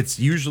 cars. and it's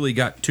usually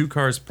got 2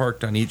 cars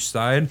parked on each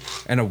side,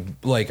 and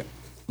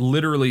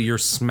literally you're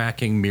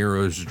smacking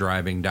mirrors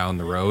driving down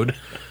the road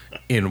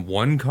in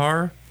one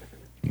car.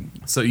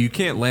 So you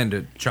can't land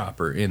a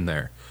chopper in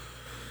there.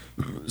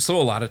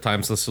 So a lot of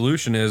times the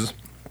solution is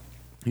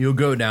you'll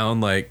go down,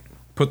 like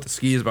put the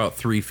skis about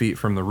 3 feet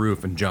from the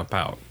roof and jump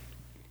out.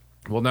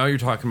 Well, now you're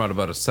talking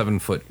about a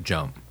 7-foot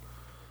jump.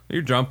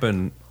 You're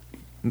jumping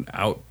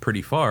out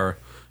pretty far.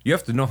 You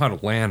have to know how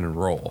to land and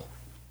roll.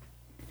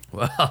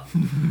 Well,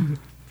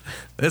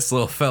 this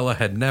little fella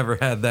had never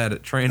had that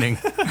at training.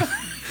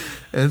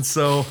 And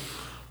so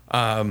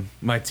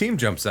my team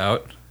jumps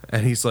out,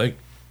 and he's like,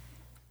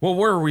 well,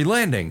 where are we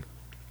landing?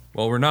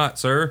 Well, we're not,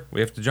 sir. We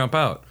have to jump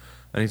out.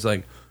 And he's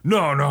like,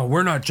 no,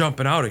 we're not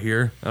jumping out of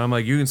here. And I'm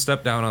like, you can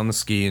step down on the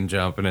ski and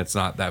jump, and it's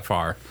not that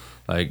far.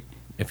 Like,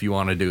 if you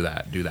want to do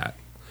that, do that.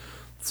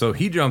 So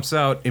he jumps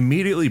out,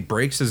 immediately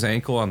breaks his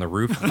ankle on the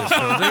roof of this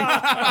building.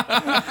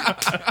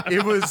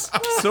 It was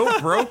so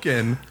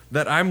broken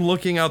that I'm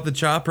looking out the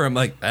chopper. I'm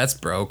like, that's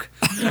broke.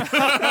 And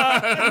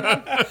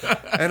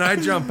I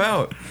jump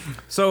out.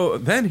 So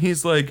then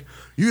he's like,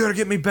 you got to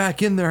get me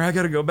back in there. I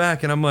got to go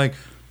back. And I'm like,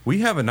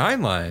 we have a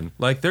 9-line.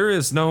 Like, there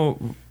is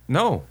no.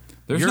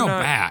 There's no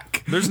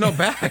back. There's no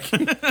back.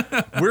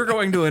 We're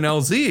going to an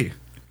LZ.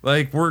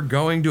 Like, we're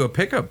going to a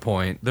pickup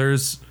point.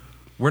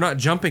 We're not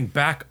jumping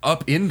back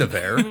up into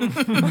there.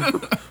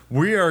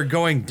 We are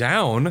going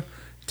down,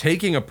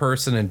 taking a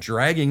person and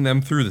dragging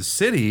them through the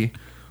city,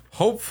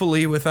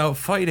 hopefully without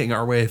fighting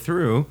our way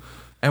through,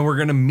 and we're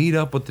going to meet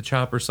up with the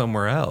chopper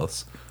somewhere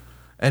else.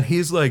 And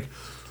he's like,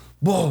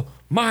 whoa,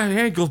 my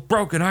ankle's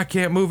broken. I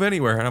can't move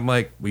anywhere. And I'm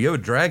like, well, you have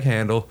a drag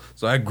handle.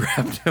 So I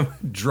grabbed him,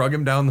 drug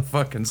him down the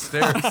fucking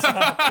stairs.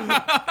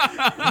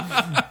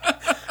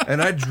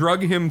 And I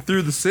drug him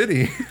through the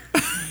city.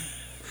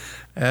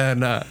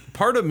 And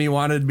part of me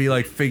wanted to be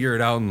like, figure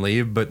it out and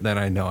leave, but then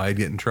I know I'd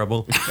get in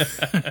trouble.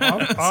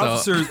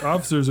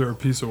 Officers are a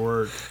piece of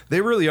work.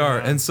 They really are.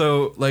 Yeah. And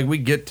so, like, we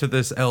get to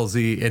this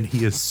LZ, and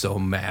he is so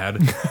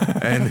mad,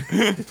 and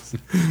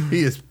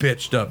he is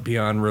pitched up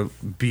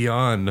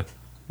beyond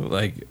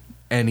like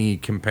any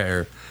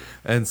compare.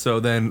 And so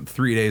then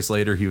 3 days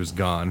later, he was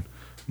gone.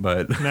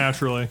 But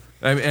naturally,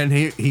 and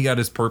he got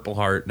his Purple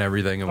Heart and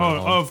everything. And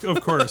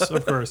of course.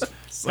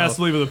 So, has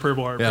to leave with a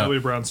Purple Heart, probably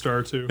a Brown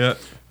Star too. Yeah.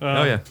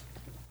 Yeah.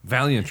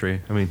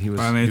 Valiantry. I mean,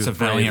 it's a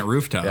valiant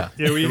rooftop.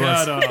 Yeah,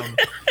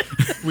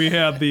 we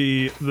had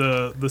the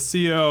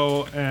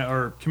CO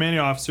or commanding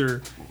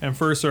officer and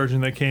first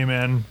sergeant that came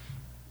in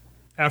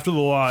after the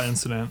law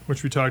incident,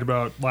 which we talked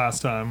about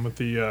last time with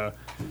the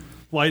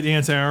light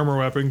anti-armor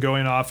weapon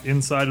going off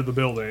inside of the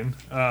building.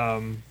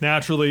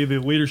 Naturally, the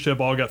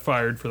leadership all got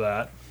fired for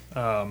that.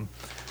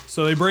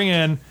 So they bring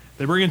in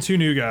 2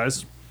 new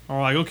guys. I'm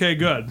like, okay,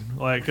 good.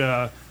 Like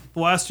the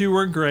last 2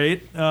 weren't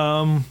great.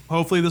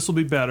 Hopefully this will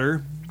be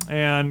better.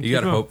 And you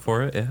got to hope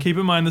for it. Yeah. Keep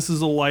in mind, this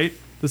is a light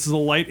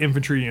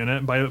infantry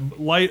unit. By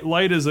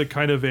light is a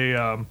kind of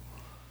a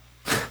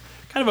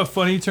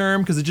funny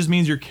term because it just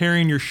means you're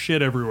carrying your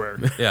shit everywhere.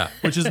 Yeah,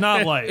 which is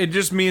not light. It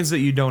just means that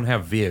you don't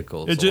have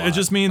vehicles. It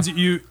just means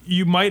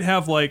you might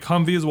have like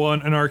Humvees. Well,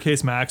 in our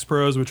case, Max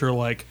Pros, which are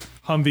like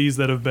Humvees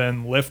that have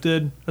been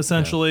lifted.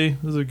 Essentially,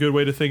 This is a good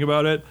way to think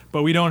about it.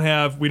 But we don't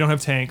have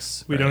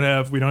tanks. We don't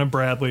have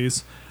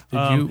Bradleys.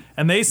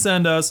 And they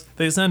send us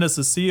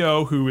a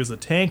CO who is a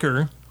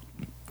tanker,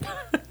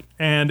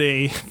 and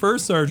a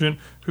first sergeant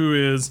who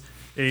is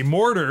a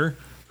mortar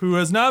who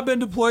has not been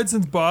deployed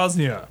since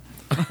Bosnia.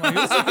 Like,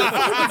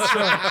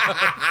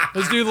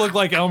 this dude looked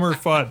like Elmer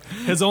Fudd.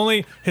 His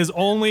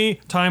only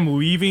time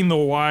leaving the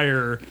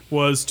wire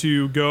was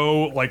to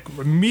go like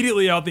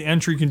immediately out the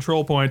entry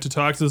control point to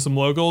talk to some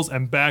locals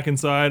and back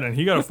inside, and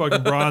he got a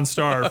fucking Bronze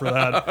Star for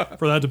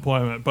that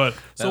deployment. But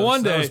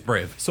one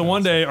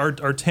day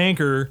our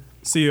tanker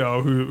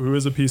CO, who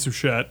is a piece of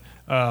shit,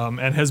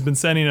 and has been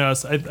sending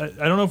us. I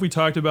don't know if we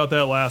talked about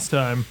that last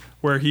time,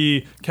 where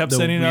he kept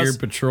sending us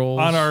patrols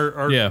on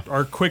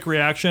our quick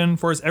reaction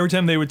force. Every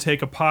time they would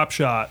take a pop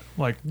shot,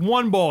 like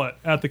one bullet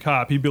at the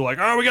cop, he'd be like,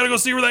 "Oh, we gotta go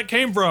see where that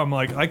came from."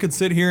 Like, I could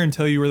sit here and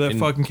tell you where that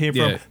fucking came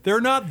from.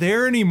 They're not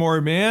there anymore,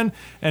 man.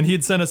 And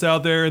he'd send us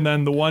out there, and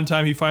then the one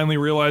time he finally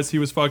realized he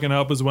was fucking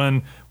up was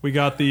when we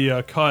got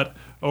the cut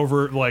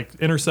over, like,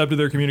 intercepted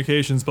their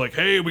communications, like,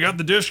 "Hey, we got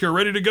the Dishka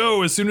ready to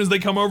go as soon as they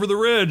come over the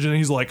ridge." And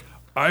he's like,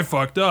 "I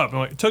fucked up." And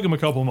like, it took him a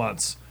couple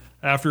months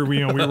after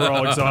we were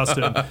all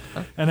exhausted,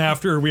 and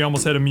after we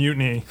almost had a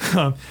mutiny.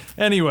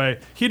 Anyway,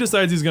 he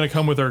decides he's going to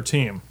come with our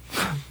team,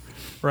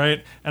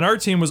 right? And our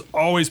team was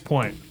always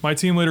point. My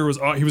team leader was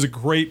a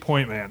great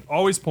point man,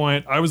 always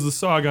point. I was the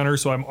saw gunner,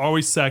 so I'm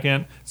always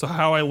second. So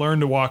how I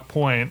learned to walk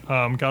point,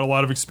 got a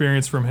lot of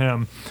experience from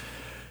him.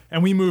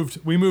 And we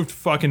moved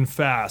fucking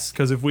fast,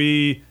 because if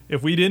we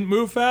didn't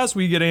move fast,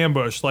 we get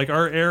ambushed. Like,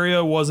 our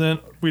area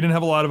we didn't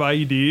have a lot of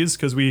IEDs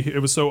because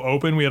it was so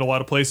open. We had a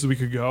lot of places we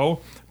could go,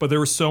 but there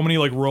were so many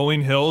like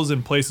rolling hills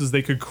and places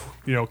they could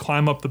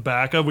climb up the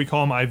back of. We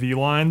call them IV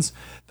lines,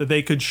 that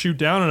they could shoot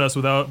down at us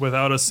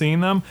without us seeing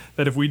them.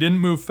 That if we didn't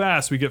move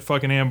fast, we get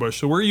fucking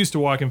ambushed. So we're used to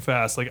walking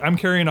fast. Like, I'm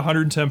carrying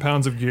 110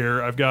 pounds of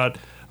gear. I've got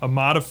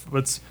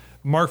it's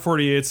Mark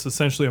 48's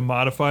essentially a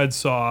modified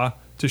saw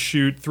to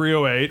shoot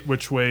 .308,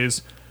 which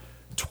weighs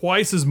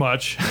twice as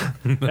much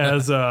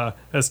as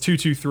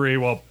 .223,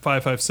 well,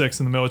 5.56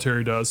 in the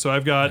military does. So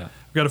I've got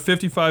a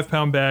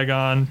 55-pound bag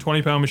on,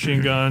 20-pound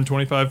machine gun,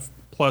 25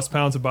 plus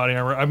pounds of body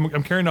armor.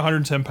 I'm carrying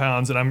 110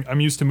 pounds, and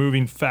I'm used to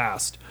moving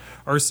fast.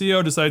 Our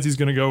CO decides he's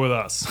going to go with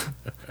us,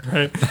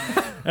 right?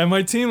 And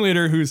my team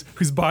leader, who's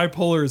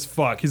bipolar as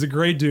fuck, he's a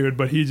great dude,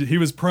 but he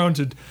was prone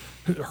to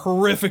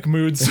horrific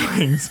mood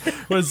swings.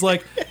 Was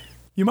like,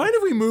 "You mind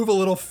if we move a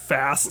little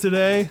fast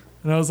today?"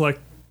 And I was like,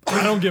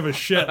 "I don't give a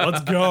shit.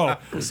 Let's go."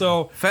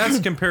 So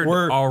fast compared to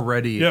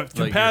already. Yeah,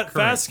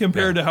 fast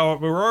compared to how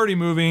we're already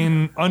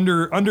moving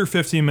under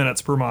 15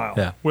 minutes per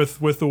mile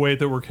with the weight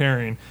that we're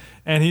carrying.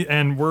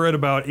 And we're at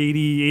about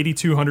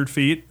 8,200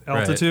 feet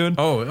altitude.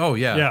 Right. Oh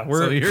yeah. Yeah,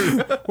 we're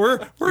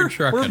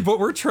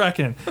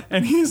trekking.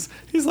 And he's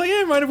like,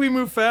 "Hey, mind if we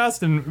move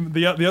fast?" And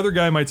the other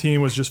guy on my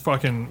team was just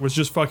fucking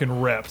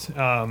ripped.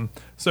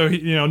 So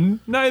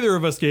neither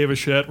of us gave a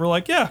shit. We're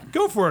like, "Yeah,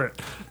 go for it."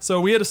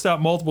 So we had to stop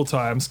multiple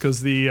times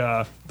because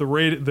the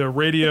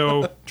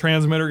radio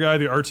transmitter guy,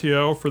 the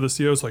RTO for the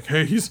CO, is like,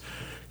 "Hey, he's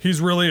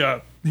really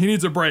he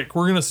needs a break.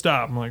 We're gonna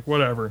stop." I'm like,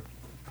 "Whatever."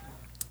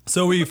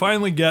 So we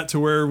finally get to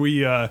where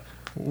we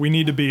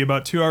need to be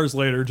about 2 hours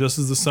later, just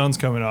as the sun's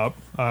coming up.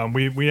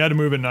 We had to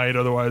move at night,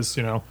 otherwise,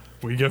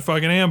 we get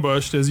fucking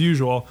ambushed as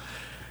usual.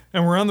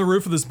 And we're on the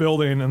roof of this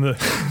building, and the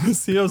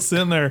CO's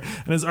sitting there,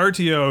 and his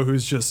RTO,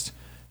 he's just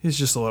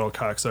a little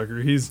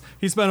cocksucker.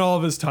 He spent all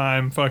of his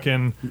time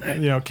fucking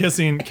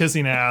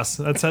kissing ass.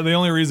 That's the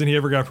only reason he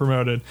ever got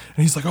promoted.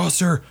 And he's like, "Oh,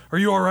 sir, are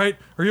you all right?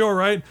 Are you all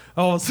right?"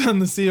 All of a sudden,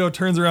 the CO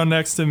turns around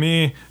next to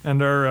me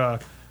and our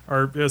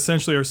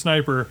essentially our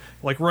sniper,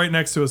 like right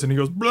next to us, and he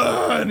goes,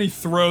 "Blah!" and he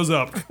throws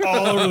up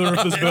all over the roof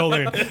of this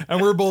building. And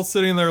we're both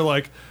sitting there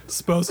like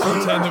supposed to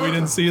pretend that we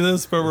didn't see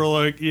this, but we're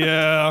like,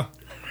 "Yeah,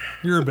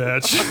 you're a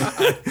bitch."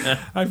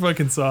 I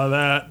fucking saw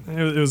that.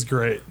 It was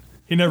great.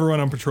 He never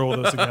went on patrol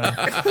with us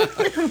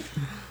again.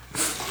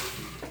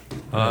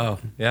 Oh,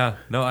 yeah.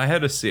 No, I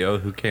had a CO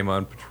who came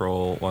on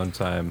patrol one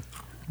time,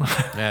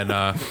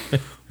 and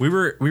we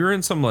were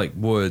in some like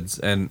woods,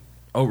 and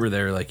over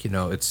there, like,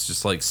 it's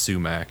just like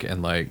sumac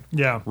and like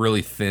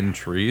really thin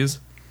trees,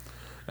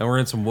 and we're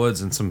in some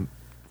woods, and some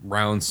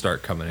rounds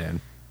start coming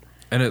in,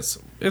 and it's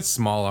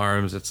small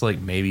arms. It's like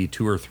maybe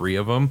 2 or 3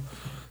 of them.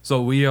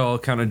 So we all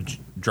kind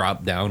of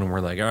drop down, and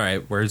we're like, "All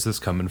right, where's this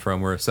coming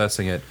from?" We're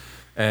assessing it,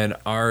 and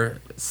our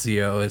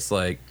CO is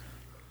like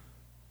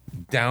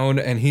down,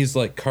 and he's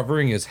like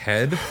covering his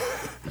head,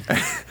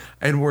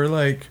 and we're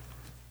like,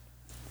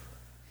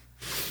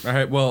 "All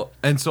right, well,"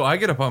 and so I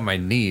get up on my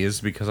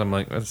knees because I'm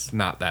like, "It's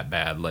not that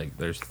bad. Like,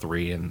 there's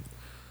 3, and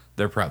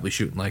they're probably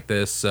shooting like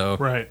this, so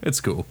right. It's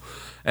cool."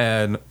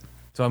 And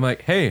so I'm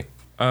like, "Hey,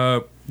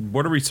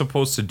 what are we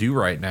supposed to do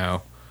right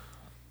now?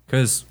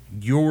 Because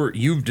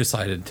you've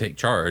decided to take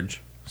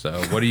charge.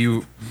 So what do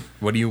you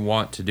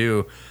want to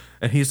do?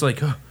 And he's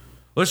like, oh,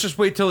 let's just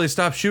wait till they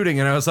stop shooting.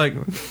 And I was like,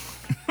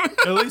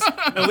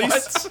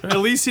 at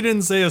least he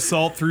didn't say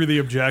assault through the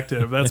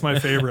objective. That's my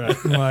favorite.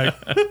 I'm like,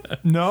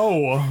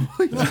 no.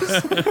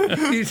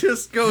 he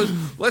just goes,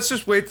 let's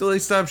just wait till they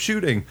stop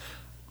shooting.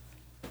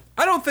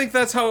 I don't think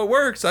that's how it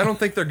works. I don't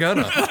think they're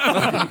gonna.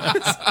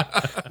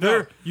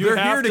 they're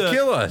here to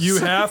kill us. You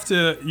have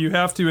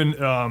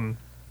to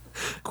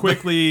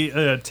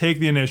quickly take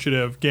the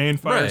initiative, gain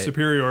fire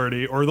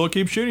superiority, or they'll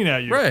keep shooting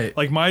at you. Right.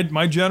 Like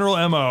my general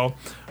MO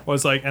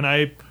was like, and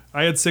I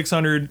had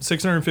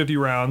 650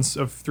 rounds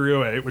of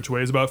 308, which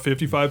weighs about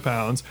 55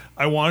 pounds.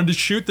 I wanted to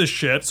shoot this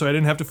shit so I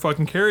didn't have to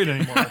fucking carry it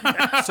anymore.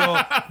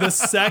 So the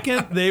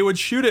second they would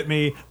shoot at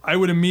me, I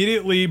would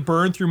immediately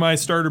burn through my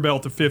starter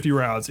belt to 50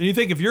 rounds. And you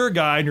think if you're a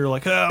guy and you're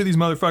like, oh, these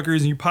motherfuckers,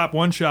 and you pop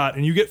one shot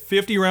and you get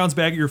 50 rounds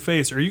back at your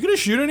face, are you going to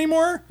shoot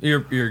anymore?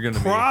 You're going to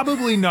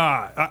Probably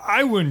not.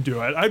 I wouldn't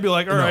do it. I'd be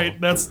like, all right,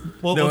 let's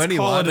call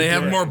it. They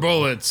have more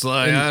bullets.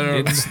 Like, I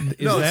don't.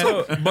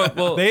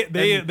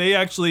 They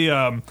actually,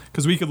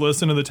 because we could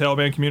listen to the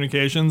Taliban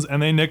communications,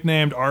 and they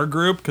nicknamed our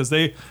group because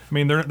they're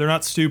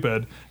not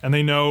stupid, and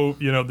they know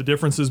the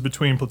differences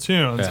between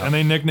platoons, and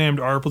they nicknamed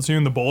our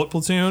platoon the Bullet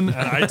Platoon,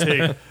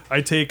 and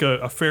I take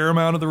a fair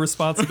amount of the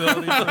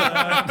responsibility for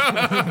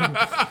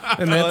that.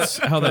 And that's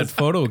how that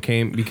photo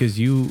came, because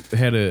you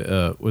had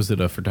was it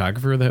a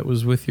photographer that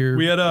was with your?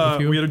 We had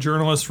a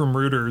journalist from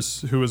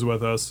Reuters who was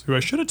with us, who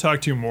I should have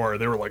talked to more.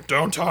 They were like,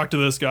 "Don't talk to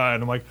this guy,"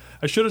 and I'm like,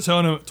 I should have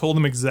told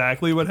him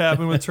exactly what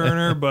happened with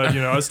Turner, but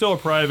I was still a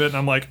private, and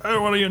I'm like, I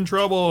don't want to get in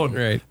trouble.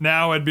 And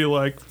now I'd be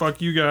like,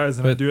 fuck you guys,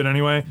 and I'd do it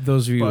anyway.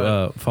 Those of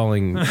you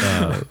following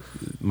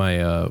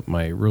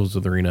my Rules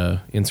of the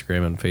Arena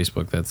Instagram and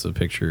Facebook, that's a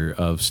picture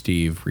of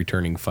Steve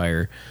returning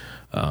fire.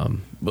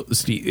 But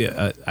Steve,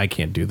 I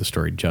can't do the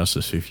story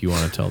justice if you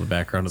want to tell the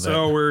background of that.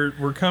 So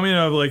we're coming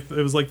out of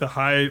it was like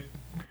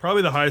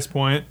probably the highest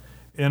point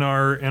in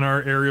our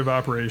area of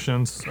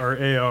operations, our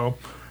AO.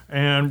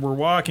 And we're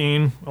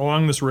walking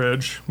along this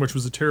ridge, which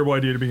was a terrible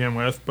idea to begin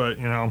with, but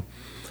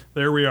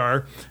there we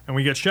are, and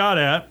we get shot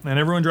at, and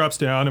everyone drops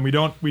down, and we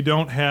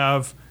don't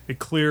have a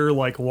clear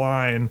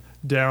line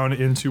down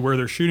into where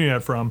they're shooting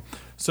at from.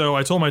 So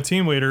I told my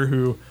team leader,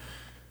 who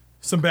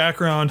some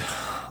background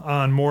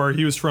on more,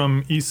 he was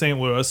from East St.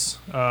 Louis.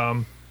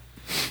 I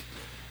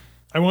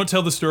won't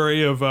tell the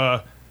story of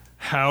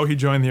how he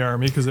joined the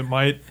Army, because it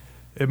might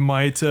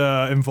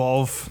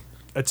involve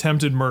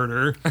attempted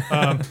murder.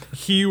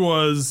 He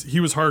was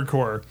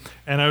hardcore,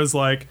 and I was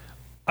like,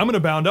 I'm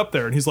gonna bound up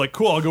there, and he's like,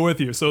 cool, I'll go with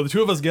you. So the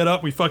two of us get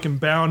up, we fucking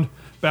bound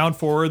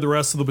forward. The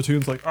rest of the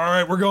platoon's like, all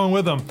right, we're going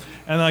with them.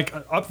 And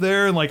up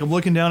there, and I'm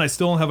looking down, I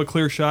still don't have a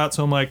clear shot,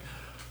 so I'm like,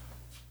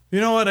 you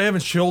know what, I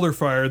haven't shoulder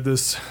fired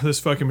this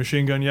fucking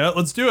machine gun yet,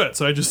 let's do it.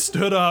 So I just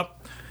stood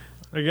up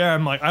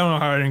again, I don't know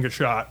how I didn't get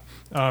shot.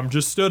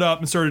 Just stood up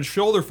and started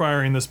shoulder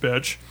firing this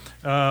bitch.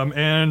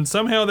 And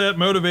somehow that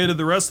motivated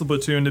the rest of the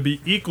platoon to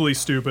be equally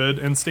stupid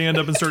and stand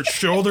up and start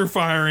shoulder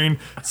firing,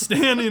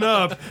 standing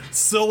up,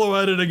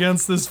 silhouetted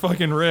against this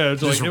fucking ridge.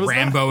 Just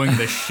Ramboing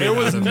the shit. It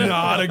was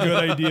not a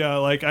good idea.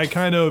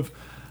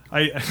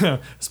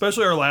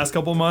 Especially our last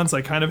couple months,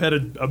 I kind of had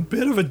a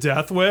bit of a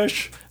death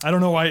wish. I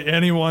don't know why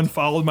anyone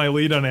followed my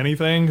lead on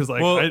anything, because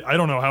I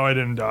don't know how I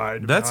didn't die.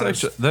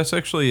 That's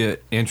actually an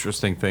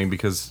interesting thing,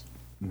 because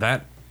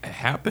that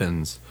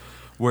happens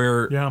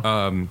where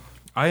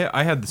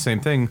I had the same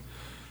thing.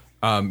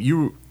 I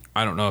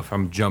don't know if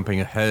I'm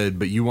jumping ahead,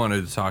 but you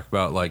wanted to talk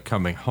about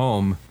coming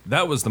home.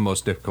 That was the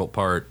most difficult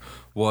part,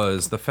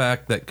 was the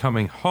fact that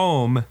coming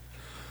home,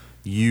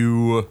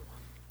 you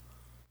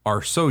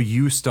are so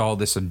used to all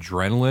this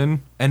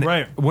adrenaline, and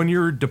when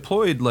you're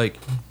deployed,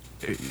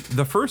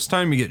 the first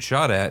time you get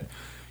shot at,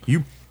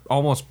 you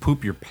almost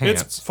poop your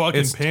pants. It's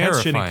fucking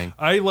pants terrifying.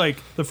 Shitting.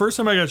 The first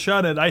time I got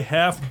shot at, I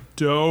half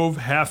dove,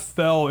 half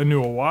fell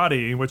into a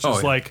wadi, which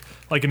is like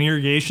an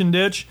irrigation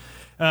ditch.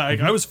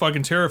 I was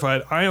fucking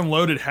terrified. I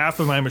unloaded half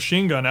of my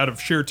machine gun out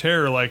of sheer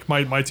terror.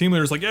 My team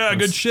leader's like, yeah,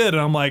 good shit.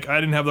 And I'm like, I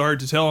didn't have the heart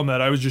to tell him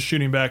that. I was just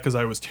shooting back because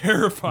I was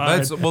terrified.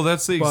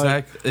 That's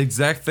the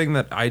exact thing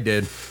that I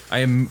did.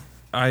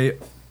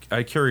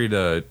 I carried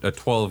a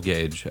 12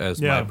 gauge as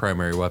my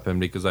primary weapon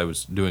because I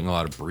was doing a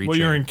lot of breaching. Well,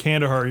 you're in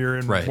Kandahar. You're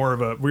in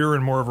we were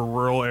in more of a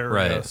rural area.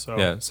 Right. So.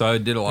 Yeah. So I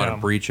did a lot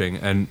of breaching,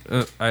 and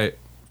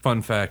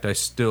fun fact, I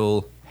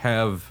still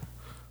have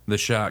the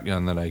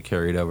shotgun that I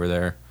carried over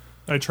there.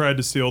 I tried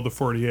to steal the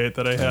 48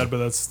 that I had, but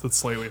that's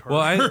slightly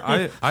harder.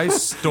 Well, I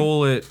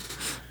stole it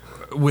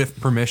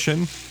with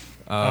permission.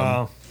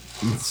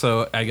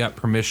 So I got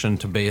permission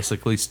to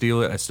basically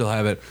steal it. I still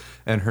have it,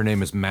 and her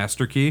name is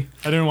Master Key.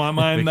 I didn't want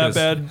mine that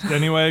bad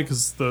anyway,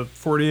 because the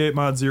 48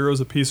 Mod 0 is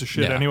a piece of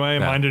shit anyway.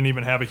 Mine didn't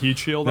even have a heat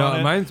shield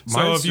on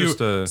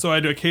it. So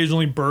I'd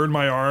occasionally burn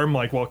my arm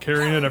while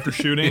carrying it after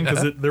shooting,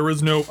 because there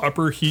was no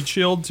upper heat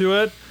shield to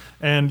it,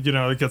 and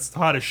it gets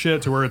hot as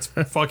shit to where it's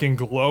fucking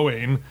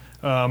glowing.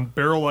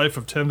 Barrel life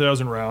of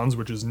 10,000 rounds,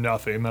 which is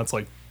nothing. That's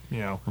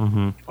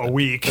a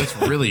week. It's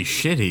really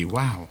shitty.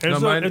 Wow.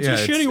 It's a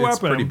shitty weapon. It's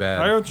pretty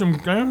bad. I have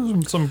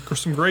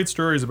some great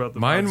stories about the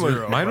mine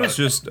was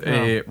just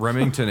a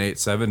Remington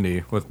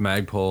 870 with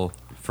Magpul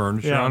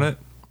furniture on it.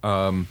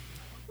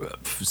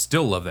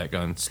 Still love that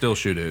gun. Still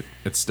shoot it.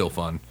 It's still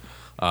fun.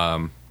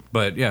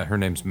 But yeah, her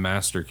name's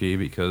Master Key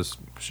because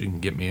she can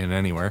get me in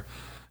anywhere.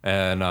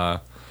 And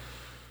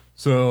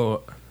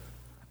so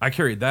I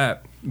carried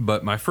that.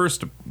 But my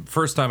first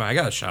time I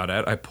got shot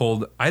at,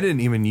 I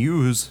didn't even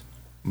use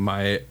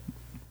my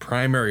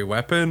primary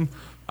weapon.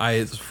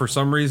 I, for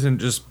some reason,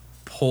 just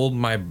pulled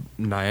my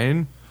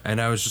 9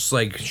 and I was just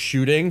like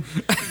shooting.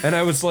 And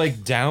I was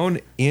like down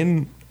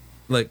in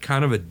like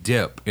kind of a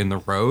dip in the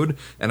road,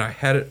 and I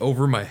had it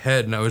over my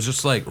head, and I was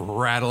just like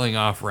rattling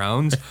off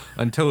rounds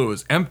until it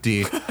was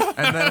empty.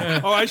 And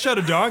then I shot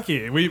a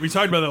donkey. We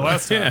talked about that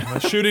last time. I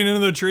was shooting into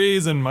the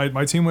trees, and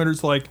my team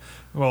leader's like,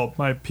 well,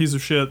 my piece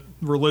of shit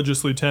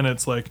religious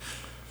lieutenant's like,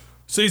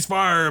 cease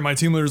fire. And my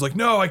team leader's like,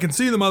 no, I can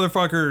see the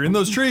motherfucker in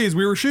those trees.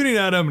 We were shooting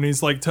at him. And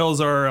he's like, tells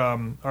our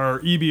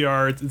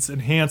EBR, it's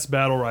enhanced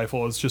battle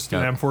rifle. It's just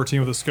an M14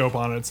 with a scope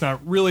on it. It's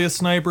not really a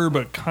sniper,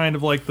 but kind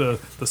of like the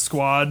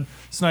squad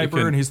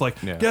sniper. And he's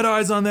like, get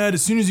eyes on that.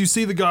 As soon as you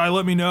see the guy,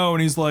 let me know.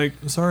 And he's like,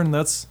 Sergeant,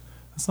 that's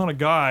not a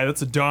guy.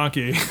 That's a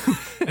donkey.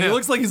 And he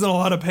looks like he's in a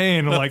lot of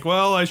pain. I'm like,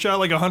 well, I shot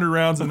like 100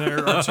 rounds in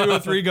there. Our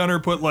 203 gunner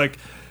put like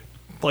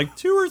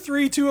 2 or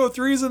 3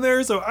 203s in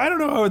there, so I don't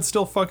know how it's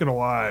still fucking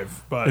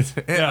alive. But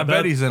I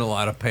bet he's in a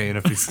lot of pain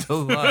if he's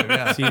still alive.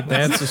 Yeah. See,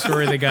 that's the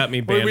story that got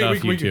me banned off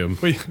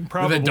YouTube. We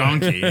probably with a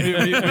donkey.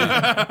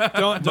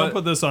 Don't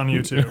put this on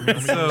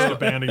YouTube. So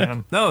banned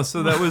again. No,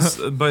 so that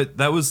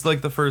was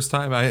like the first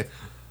time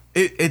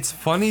it's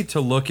funny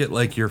to look at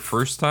like your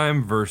first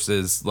time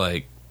versus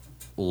like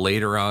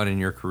later on in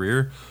your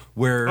career.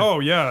 Where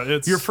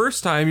it's your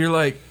first time you're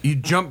like you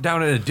jump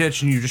down in a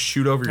ditch and you just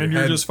shoot over your head and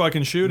you're just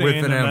fucking shooting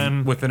with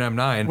an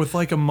M9. With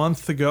like a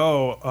month to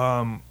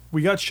go,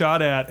 we got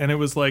shot at, and it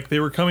was like they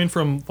were coming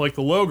from like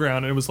the low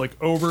ground, and it was like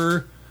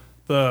over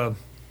the.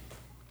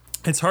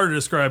 It's hard to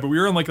describe, but we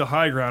were on like the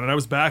high ground, and I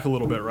was back a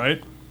little bit,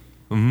 right?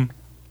 Mm-hmm.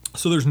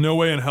 So there's no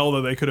way in hell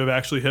that they could have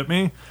actually hit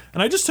me,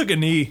 and I just took a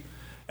knee.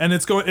 And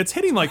it's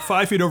hitting like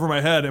 5 feet over my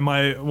head, and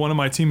one of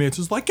my teammates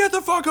was like, "Get the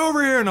fuck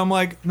over here!" And I'm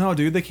like, "No,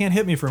 dude, they can't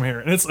hit me from here."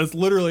 And it's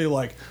literally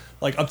like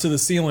up to the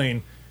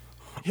ceiling,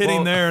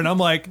 hitting there. And I'm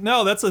like,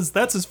 "No, that's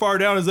as far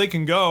down as they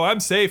can go.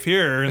 I'm safe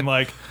here." And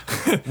like,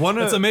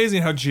 it's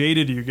amazing how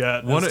jaded you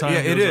get.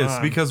 It is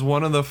because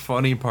one of the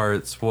funny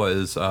parts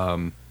was,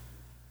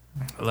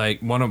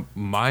 like one of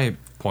my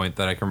point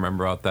that I can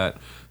remember about that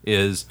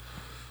is,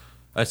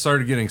 I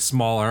started getting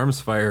small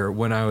arms fire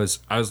when I was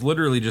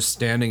literally just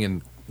standing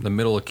in the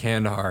middle of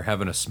Kandahar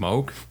having a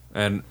smoke,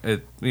 and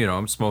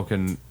I'm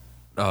smoking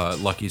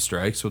Lucky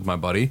Strikes with my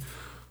buddy,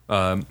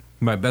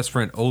 my best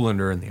friend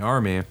Olander in the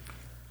army.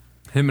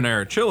 Him and I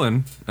are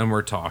chilling, and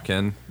we're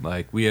talking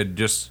like we had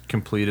just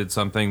completed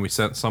something. We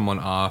sent someone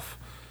off,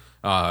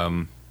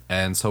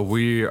 and so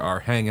we are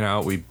hanging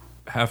out. We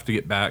have to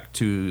get back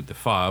to the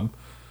fob,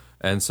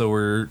 and so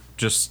we're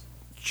just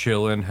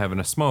chilling, having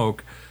a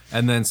smoke,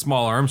 and then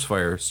small arms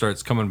fire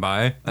starts coming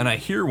by, and I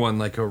hear one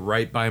like go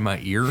right by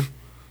my ear.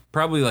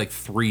 Probably like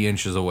 3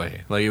 inches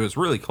away. Like it was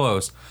really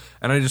close.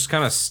 And I just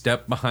kind of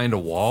stepped behind a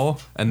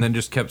wall and then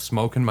just kept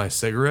smoking my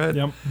cigarette.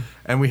 Yep.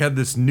 And we had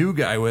this new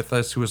guy with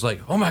us who was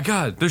like, "Oh my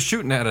God, they're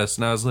shooting at us."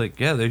 And I was like,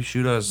 "Yeah, they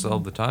shoot us all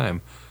the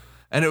time."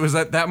 And it was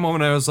at that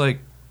moment I was like,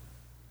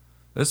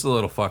 this is a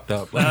little fucked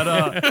up.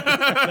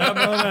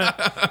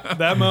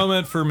 That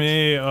moment for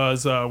me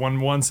was when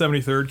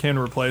 173rd came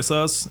to replace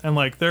us, and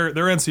like their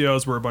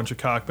NCOs were a bunch of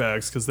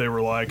cockbags because they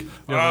were like,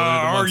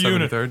 our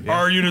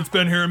unit's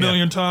been here a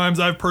million times.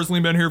 I've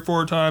personally been here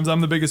 4 times. I'm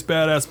the biggest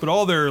badass. But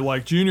all their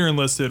like junior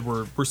enlisted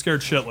were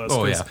scared shitless.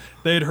 Oh yeah.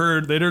 They'd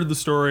heard the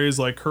stories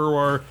like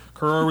Kurwar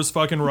was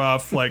fucking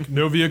rough. Like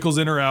no vehicles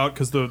in or out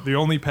because the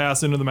only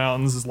pass into the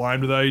mountains is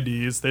lined with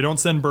IEDs. They don't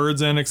send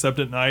birds in except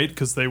at night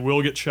because they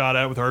will get shot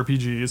at with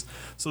RPGs.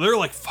 So they're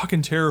like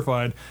fucking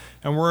terrified.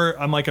 And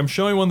I'm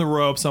showing one of the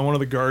ropes on one of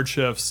the guard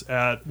shifts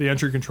at the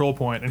entry control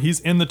point, and he's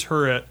in the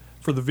turret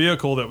for the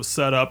vehicle that was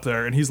set up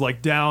there, and he's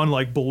like down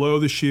like below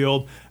the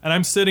shield, and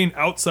I'm sitting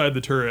outside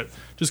the turret,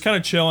 just kind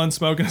of chilling,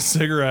 smoking a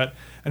cigarette,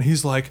 and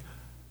he's like,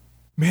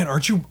 "Man,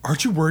 aren't you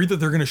worried that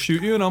they're gonna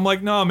shoot you?" And I'm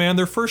like, "No, man,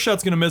 their first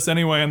shot's gonna miss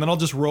anyway, and then I'll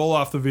just roll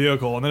off the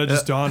vehicle." And then it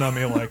just dawned on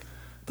me like,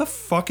 the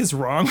fuck is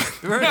wrong?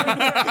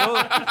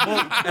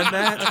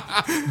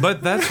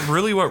 But that's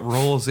really what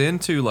rolls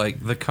into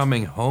like the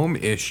coming home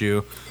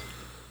issue.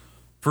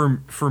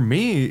 For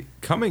me,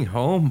 coming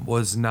home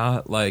was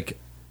not like,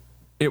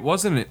 it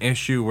wasn't an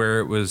issue where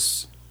it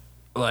was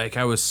like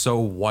I was so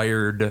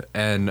wired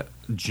and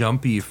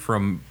jumpy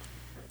from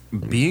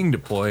being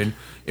deployed.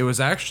 It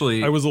was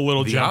actually I was a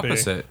little jumpy.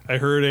 Opposite. I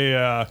heard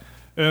it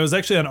was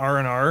actually an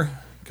R&R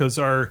because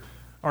our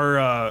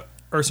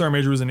sergeant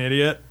major was an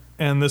idiot,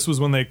 and this was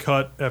when they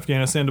cut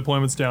Afghanistan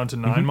deployments down to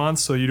 9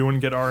 months, so you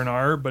wouldn't get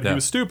R&R. But he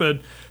was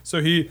stupid, so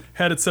he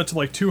had it set to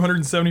like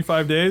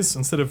 275 days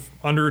instead of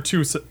under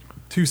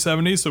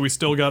 270. So we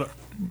still got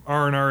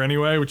R&R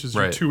anyway, which is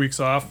your 2 weeks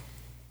off.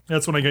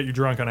 That's when I get you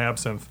drunk on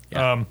absinthe.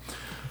 Yeah.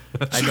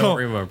 I don't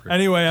remember.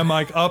 Anyway, I'm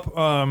like up.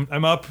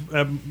 I'm up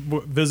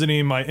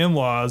visiting my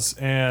in-laws,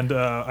 and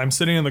I'm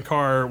sitting in the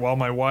car while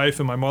my wife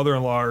and my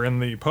mother-in-law are in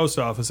the post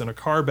office, and a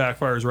car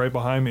backfires right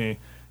behind me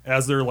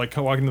as they're like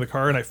walking to the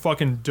car, and I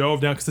fucking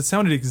dove down because it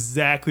sounded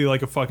exactly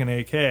like a fucking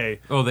AK.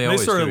 Oh, they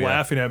always started do,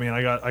 laughing at me, and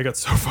I got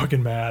so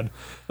fucking mad.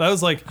 That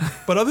was like,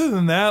 but other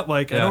than that,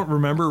 like I don't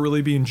remember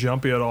really being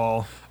jumpy at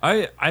all.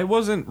 I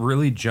wasn't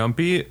really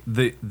jumpy.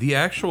 The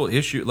actual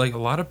issue, like a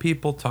lot of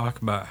people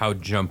talk about how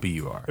jumpy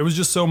you are. It was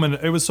just so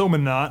it was so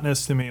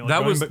monotonous to me. Like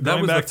that was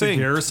back the thing.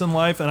 to garrison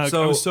life, and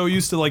I was so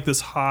used to like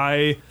this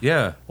high,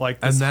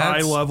 like this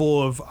high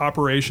level of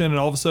operation, and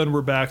all of a sudden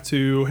we're back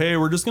to, hey,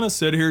 we're just gonna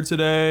sit here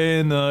today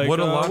and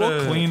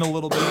we'll clean a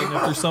little bit, and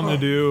if there's something to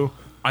do.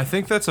 I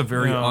think that's a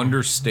very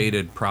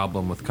understated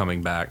problem with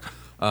coming back.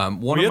 We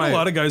had a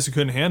lot of guys who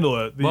couldn't handle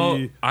it.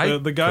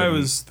 The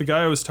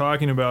guy I was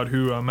talking about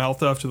who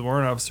mouthed off to the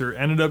warrant officer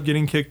ended up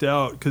getting kicked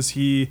out because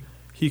he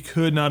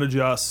could not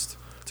adjust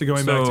to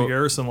going back to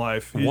garrison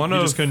life. He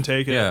just couldn't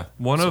take it. Yeah,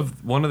 one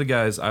of the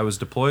guys I was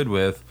deployed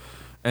with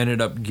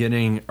ended up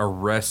getting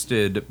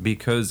arrested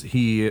because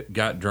he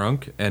got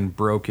drunk and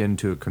broke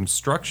into a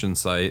construction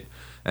site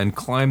and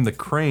climbed the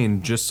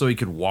crane just so he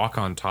could walk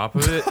on top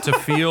of it to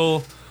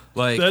feel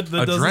like that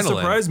adrenaline. Doesn't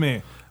surprise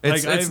me.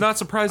 It's not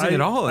surprising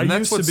at all, and I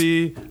that's used to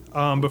be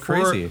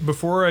crazy.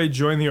 Before I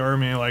joined the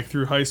Army, like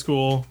through high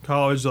school,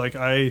 college. Like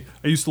I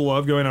used to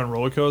love going on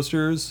roller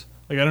coasters.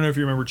 Like I don't know if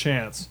you remember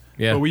Chance,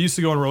 but we used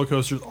to go on roller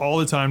coasters all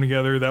the time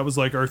together. That was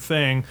like our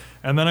thing.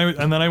 And then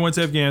I went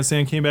to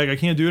Afghanistan, came back. I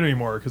can't do it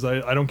anymore because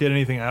I don't get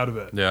anything out of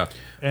it. Yeah,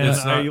 and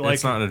it's not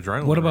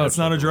adrenaline. What about it's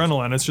not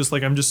adrenaline? It's just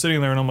like I'm just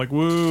sitting there and I'm like,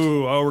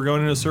 woo! Oh, we're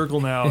going in a circle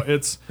now.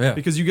 It's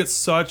because you get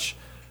such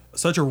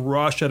a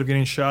rush out of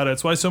getting shot at.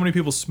 It's why so many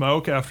people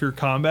smoke after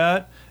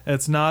combat. And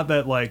it's not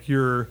that like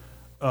you're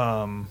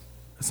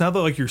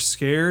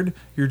scared.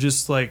 You're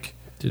just like,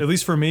 at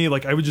least for me,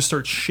 like I would just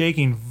start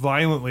shaking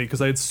violently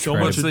because I had so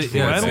much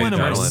adrenaline in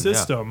my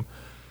system.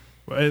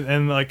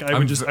 And like I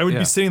would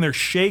be sitting there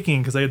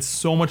shaking because I had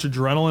so much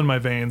adrenaline in my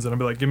veins, and I'd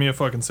be like, give me a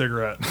fucking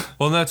cigarette.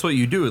 Well, and that's what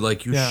you do.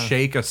 Like you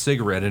shake a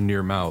cigarette into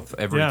your mouth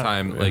every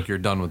time like you're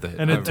done with it.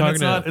 And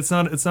it's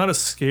not a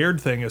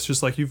scared thing. It's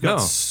just like you've got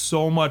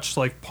so much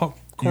like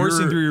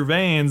coursing through your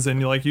veins,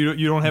 and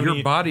you don't have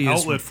any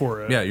outlet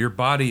for it. Yeah, your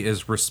body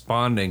is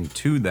responding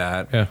to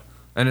that. Yeah,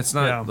 and it's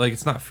not like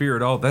it's not fear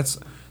at all. That's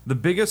the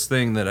biggest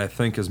thing that I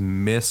think is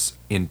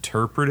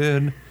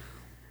misinterpreted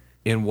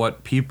in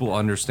what people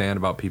understand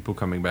about people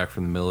coming back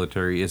from the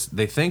military is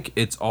they think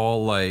it's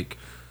all like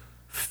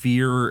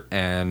fear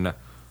and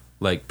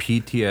like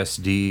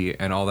PTSD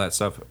and all that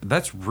stuff.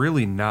 That's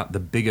really not the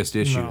biggest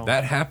issue. No.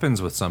 That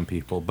happens with some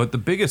people, but the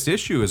biggest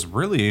issue is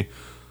really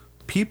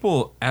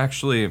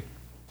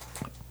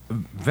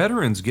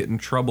veterans get in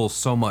trouble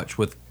so much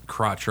with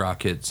crotch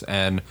rockets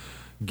and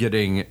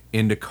getting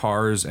into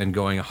cars and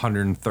going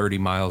 130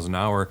 miles an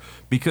hour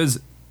because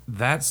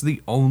that's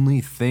the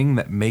only thing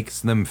that makes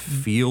them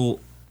feel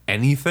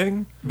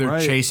anything. They're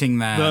chasing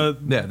that.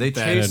 They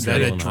chase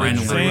that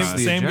adrenaline.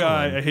 Same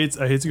guy. I hate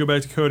to go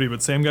back to Cody,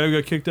 but same guy who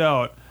got kicked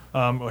out.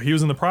 He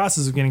was in the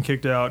process of getting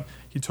kicked out.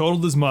 He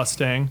totaled his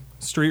Mustang,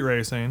 street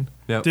racing.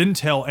 Yep. Didn't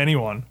tell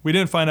anyone. We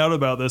didn't find out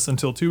about this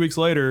until 2 weeks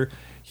later.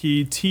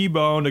 He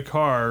T-boned a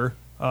car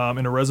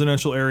in a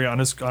residential area on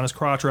his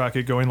crotch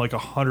rocket going like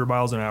 100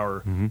 miles an hour.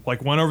 Mm-hmm.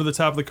 Like went over the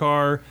top of the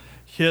car,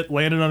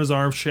 landed on his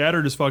arm,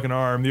 shattered his fucking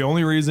arm. The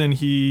only reason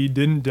he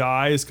didn't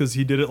die is because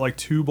he did it like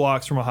 2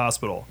 blocks from a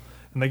hospital.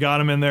 And they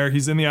got him in there.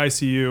 He's in the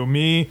ICU.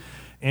 Me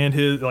and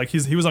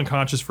he was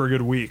unconscious for a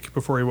good week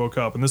before he woke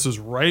up. And this was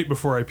right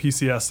before I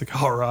PCS'd to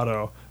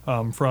Colorado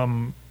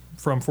from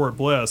Fort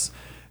Bliss.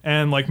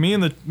 And like me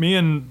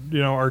and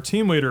our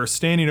team leader are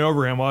standing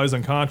over him while he's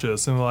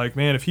unconscious, and like,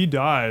 man, if he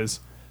dies,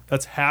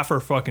 that's half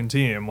our fucking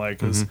team. Like,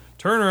 'cause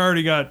Turner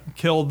already got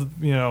killed,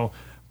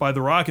 by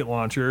the rocket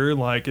launcher.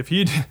 Like, if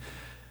he,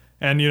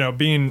 and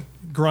being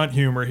grunt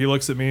humor, he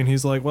looks at me and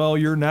he's like, "Well,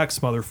 you're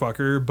next,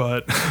 motherfucker."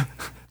 But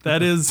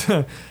that is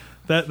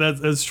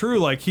that's true.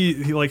 Like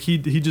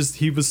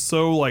he was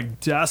so like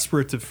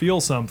desperate to feel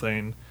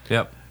something.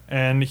 Yep.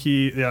 And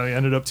he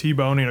ended up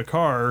T-boning a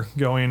car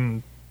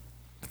going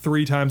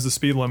 3 times the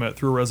speed limit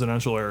through a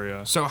residential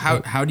area. So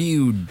how do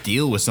you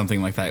deal with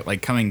something like that?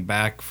 Like coming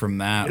back from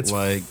that, it's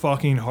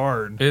fucking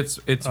hard. It's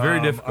very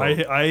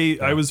difficult.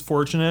 I was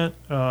fortunate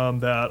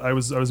that I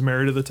was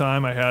married at the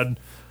time. I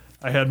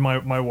had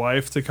my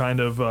wife to kind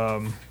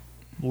of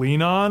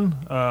lean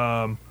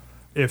on.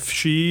 If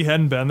she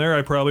hadn't been there,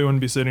 I probably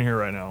wouldn't be sitting here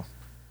right now,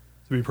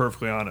 to be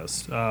perfectly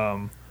honest.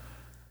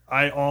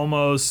 I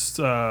almost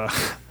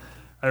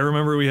I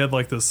remember we had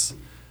like this.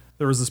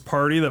 There was this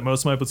party that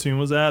most of my platoon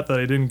was at that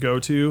I didn't go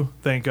to,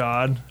 thank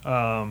God,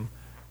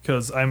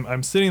 because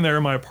I'm sitting there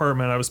in my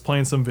apartment. I was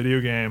playing some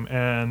video game,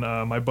 and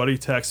my buddy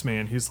texts me,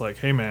 and he's like,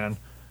 "Hey man,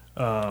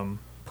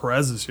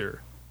 Perez is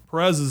here.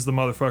 Perez is the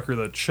motherfucker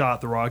that shot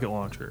the rocket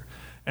launcher."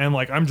 And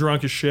like I'm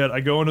drunk as shit. I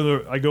go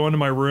into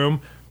my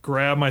room.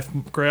 grab my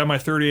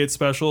 38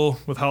 special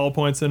with hollow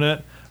points in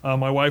it.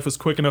 My wife was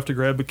quick enough to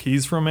grab the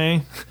keys from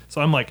me,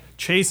 so I'm like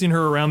chasing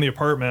her around the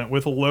apartment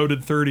with a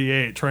loaded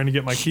 38, trying to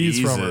get my keys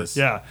from her.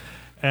 Yeah,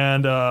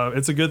 and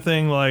it's a good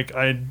thing like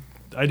I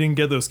didn't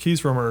get those keys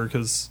from her,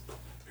 because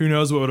who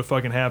knows what would have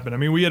fucking happened. I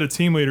mean, we had a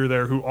team leader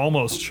there who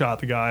almost shot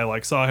the guy.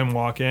 Like, saw him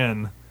walk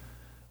in,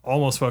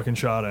 almost fucking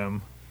shot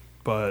him.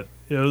 But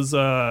it was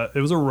a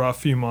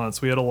rough few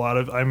months. We had a lot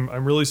of.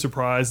 I'm really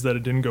surprised that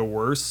it didn't go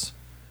worse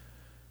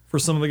for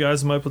some of the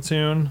guys in my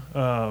platoon.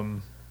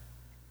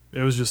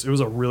 It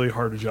was a really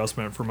hard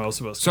adjustment for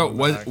most of us. So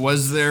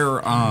was there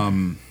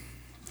an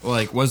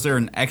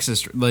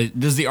exit? Like,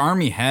 does the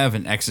Army have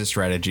an exit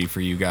strategy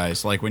for you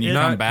guys? Like, when you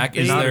come back,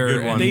 is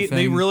there anything?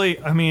 They really.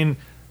 I mean,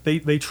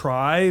 they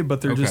try,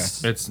 but they're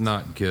just. It's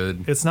not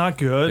good. It's not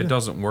good. It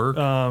doesn't work.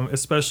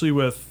 Especially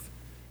with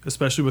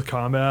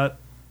combat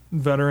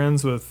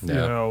veterans, with you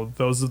know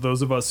those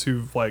of us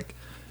who've like,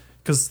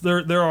 because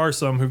there are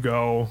some who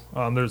go,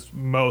 there's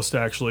most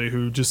actually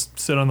who just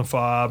sit on the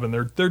fob and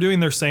they're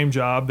doing their same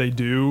job they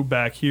do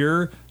back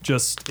here,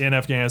 just in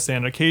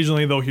Afghanistan.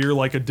 Occasionally they'll hear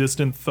like a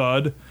distant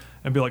thud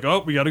and be like, oh,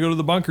 we got to go to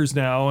the bunkers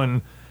now,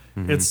 and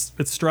it's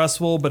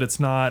stressful, but it's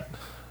not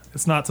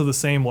to the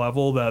same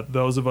level that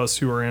those of us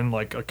who are in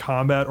like a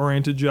combat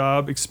oriented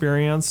job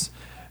experience,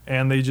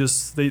 and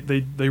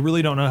they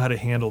really don't know how to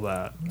handle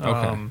that.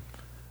 Okay.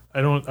 I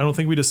don't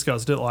think we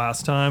discussed it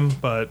last time,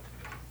 but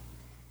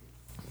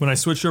when I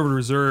switched over to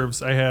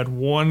reserves, I had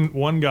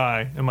one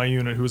guy in my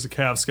unit who was a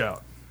Cav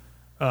Scout,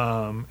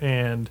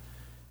 and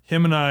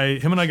him and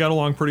I got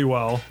along pretty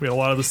well. We had a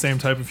lot of the same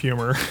type of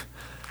humor,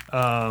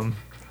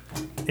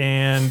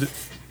 and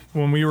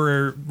when we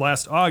were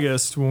last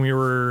August, when we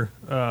were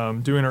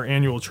doing our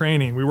annual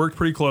training, we worked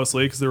pretty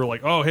closely, because they were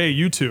like, "Oh, hey,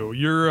 you two,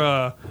 you're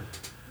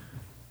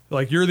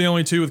the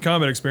only two with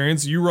combat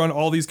experience. You run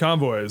all these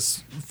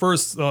convoys.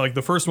 First,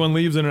 the first one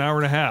leaves in an hour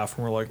and a half."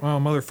 And we're like, "Oh,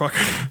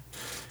 motherfucker."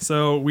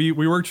 So we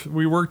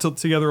worked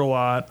together a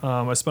lot.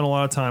 I spent a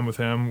lot of time with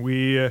him.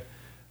 We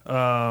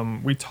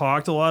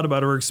talked a lot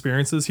about our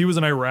experiences. He was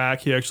in Iraq.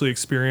 He actually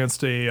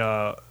experienced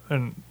an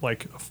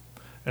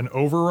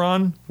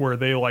overrun where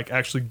they like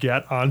actually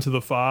get onto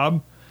the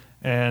fob,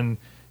 and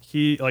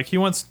he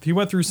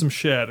went through some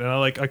shit, and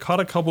I caught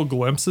a couple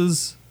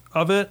glimpses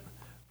of it,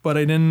 but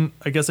I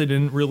guess I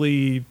didn't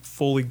really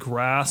fully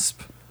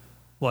grasp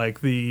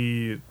like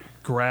the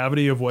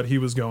gravity of what he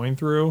was going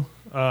through.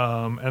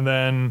 And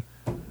then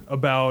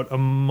about a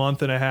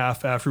month and a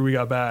half after we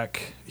got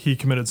back, he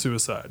committed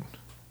suicide.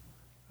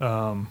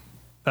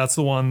 That's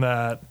the one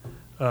that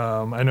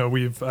I know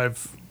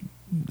I've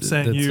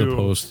sent That's you the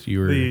post you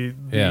were,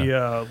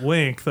 the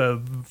link, the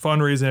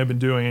fundraising I've been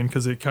doing,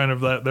 because it kind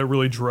of that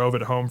really drove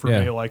it home for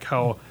me, like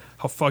how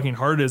fucking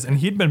hard it is. And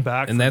he'd been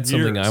back, and for that's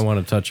years. something I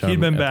want to touch on. He'd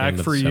been back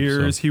for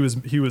years. He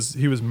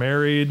was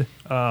married.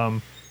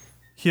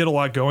 He had a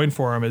lot going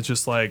for him. It's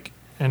just like,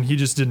 and he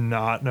just did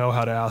not know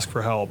how to ask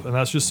for help. And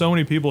that's just so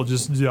many people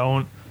just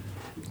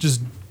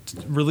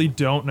really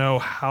don't know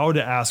how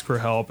to ask for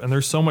help. And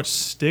there's so much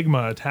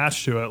stigma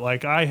attached to it.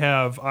 Like I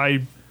am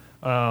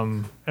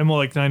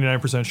like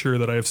 99% sure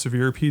that I have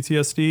severe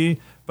PTSD,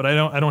 but I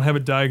don't have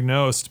it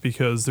diagnosed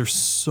because there's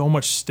so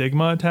much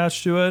stigma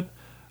attached to it.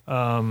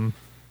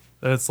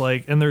 It's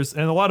like, and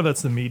a lot of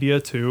that's the media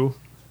too.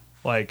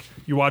 Like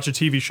you watch a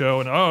TV show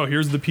and, oh,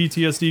 here's the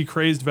PTSD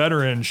crazed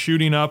veteran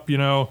shooting up,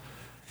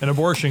 an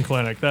abortion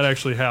clinic. That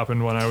actually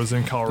happened when I was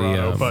in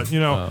Colorado, but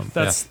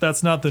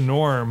that's not the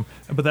norm.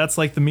 But that's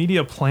like the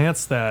media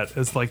plants that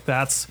as like,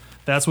 that's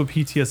what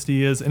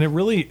PTSD is. And it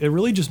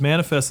really just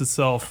manifests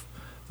itself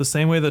the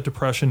same way that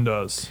depression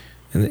does.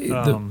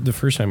 And the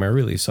first time I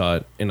really saw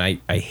it, and I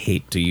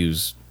hate to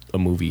use a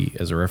movie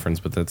as a reference,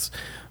 but that's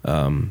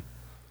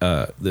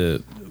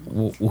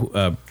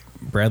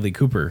Bradley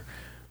Cooper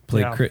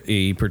played.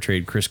 He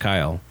portrayed Chris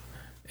Kyle,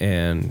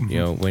 and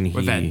when he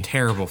with that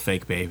terrible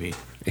fake baby.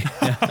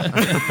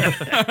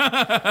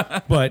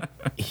 But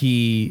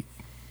he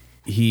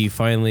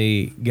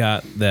finally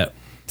got that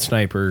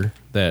sniper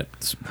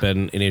that's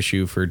been an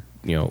issue for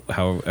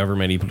however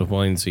many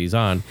deployments he's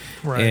on,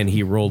 right. And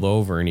he rolled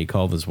over and he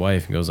called his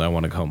wife and goes, "I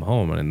want to come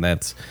home," and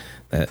that's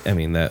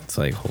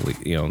like holy,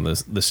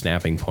 the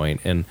snapping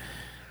point. And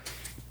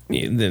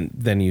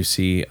then you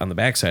see on the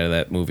backside of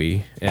that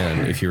movie,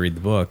 and if you read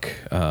the book,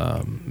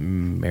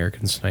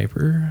 American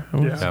Sniper, I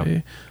want to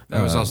say.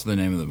 That was also the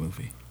name of the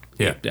movie.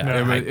 Yeah,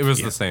 it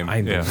was the same. I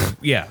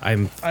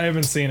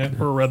haven't seen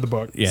it or read the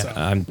book. Yeah, so.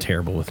 I'm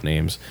terrible with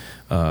names,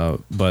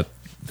 but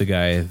the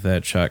guy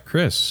that shot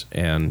Chris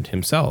and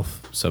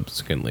himself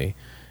subsequently,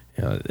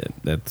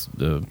 that's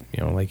the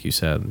like you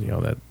said,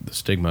 that the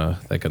stigma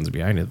that comes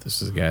behind it.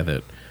 This is a guy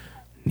that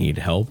need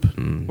help.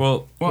 And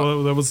well,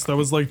 that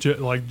was like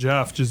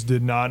Jeff just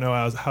did not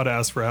know how to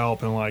ask for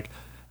help, and like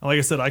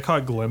I said, I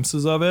caught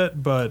glimpses of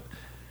it, but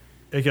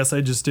I guess I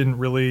just didn't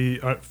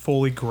really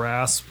fully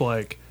grasp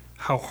like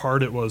how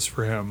hard it was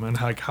for him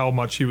and like how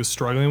much he was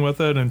struggling with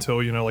it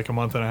until like a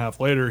month and a half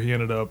later he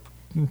ended up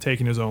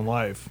taking his own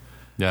life.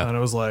 Yeah, and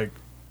it was like,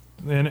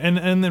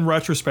 and in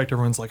retrospect,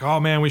 everyone's like, oh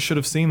man, we should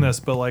have seen this,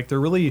 but like there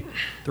really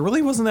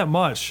wasn't that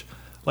much.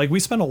 Like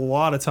we spent a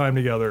lot of time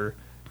together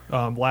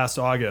last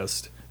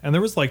August, and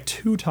there was like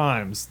 2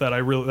 times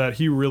that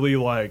he really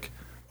like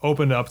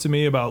opened up to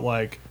me about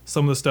like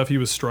some of the stuff he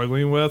was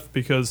struggling with,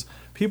 because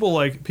people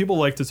like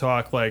to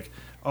talk like,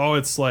 oh,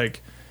 it's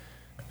like,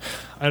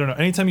 I don't know,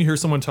 anytime you hear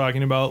someone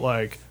talking about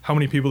like how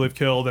many people they've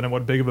killed and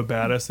what big of a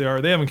badass they are,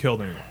 they haven't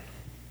killed anyone.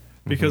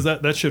 Because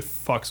that shit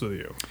fucks with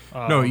you.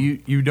 No,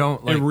 you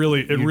don't. Like, it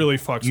really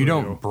fucks with you. You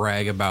don't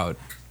brag about,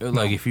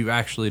 like, if you've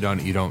actually done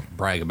it, you don't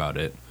brag about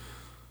it.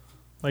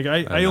 Like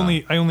I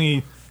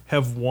only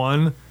have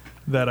one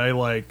that I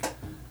like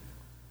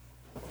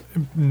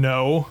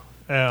know,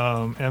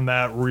 and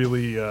that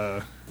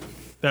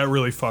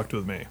really fucked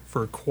with me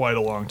for quite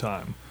a long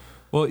time.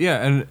 Well,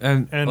 yeah,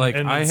 and like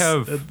I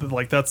have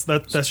like that's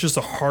just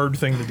a hard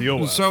thing to deal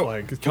with. So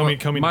like coming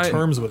to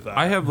terms with that.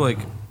 I have like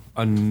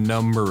a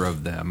number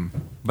of them,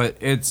 but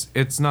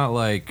it's not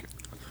like.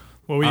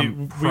 Well,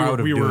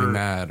 we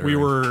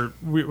were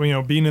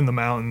being in the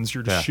mountains.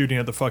 You're just shooting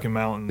at the fucking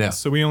mountains. Yeah.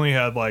 So we only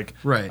had like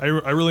right.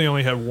 I really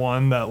only had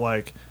one that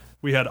like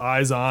we had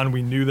eyes on.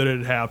 We knew that it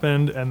had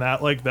happened, and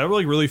that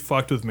really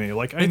fucked with me.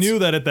 Like I knew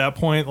that at that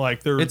point,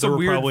 like there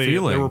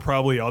were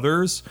probably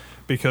others,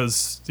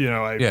 because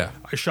I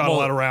shot a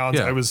lot of rounds.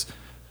 Yeah. I was.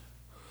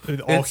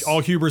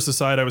 All hubris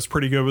aside, I was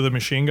pretty good with a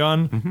machine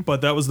gun,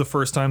 but that was the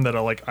first time that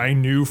I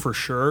knew for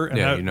sure,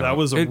 and that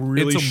was a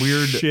really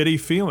weird, shitty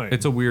feeling.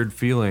 It's a weird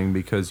feeling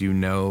because you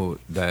know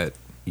that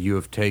you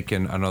have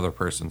taken another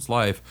person's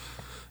life.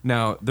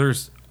 Now,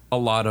 there's a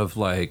lot of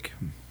like,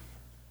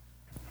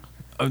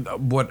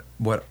 what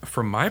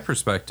from my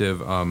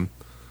perspective,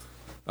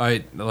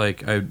 I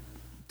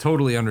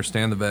totally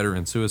understand the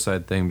veteran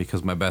suicide thing,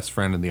 because my best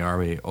friend in the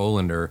Army,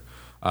 Olander,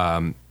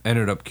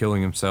 ended up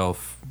killing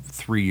himself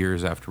 3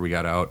 years after we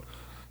got out,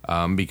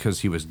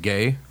 because he was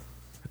gay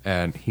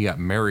and he got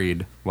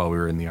married while we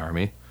were in the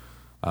Army.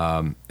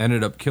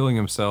 Ended up killing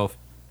himself,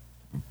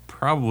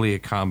 probably a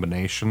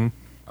combination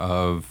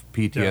of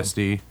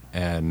PTSD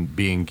and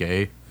being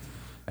gay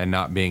and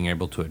not being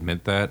able to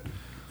admit that.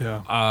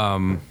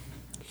 Yeah.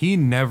 He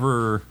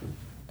never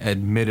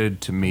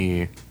admitted to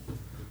me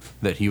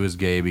that he was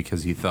gay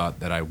because he thought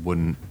that I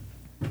wouldn't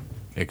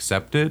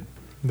accept it.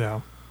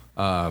 Yeah.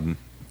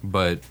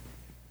 But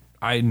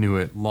I knew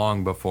it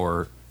long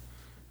before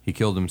he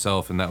killed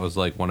himself, and that was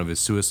like one of his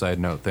suicide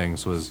note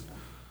things, was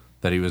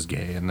that he was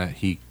gay and that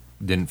he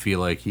didn't feel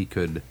like he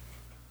could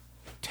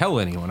tell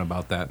anyone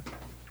about that.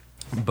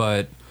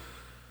 But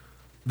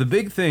the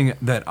big thing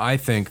that I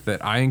think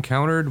that I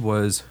encountered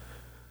was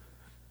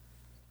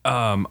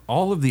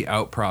all of the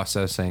out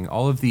processing,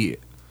 all of the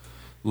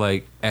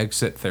like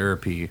exit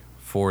therapy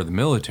for the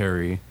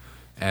military,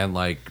 and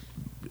like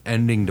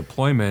ending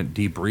deployment,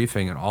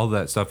 debriefing, and all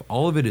that stuff.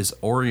 All of it is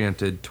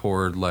oriented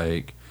toward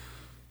like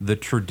the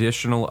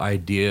traditional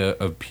idea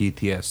of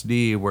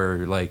PTSD,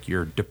 where like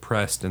you're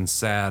depressed and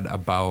sad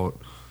about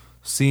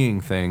seeing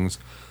things.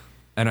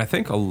 And I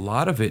think a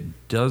lot of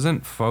it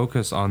doesn't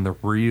focus on the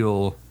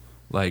real,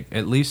 like,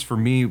 at least for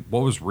me,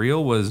 what was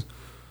real was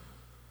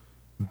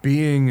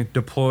being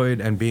deployed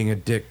and being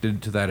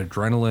addicted to that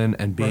adrenaline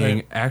and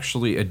being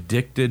actually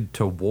addicted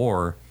to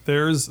war.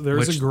 There's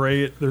a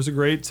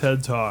great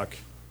TED Talk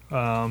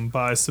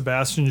by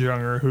Sebastian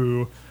Junger,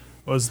 who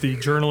was the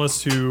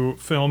journalist who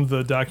filmed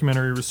the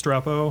documentary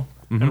Restrepo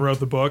and wrote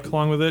the book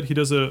along with it. He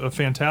does a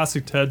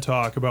fantastic TED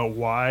Talk about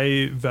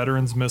why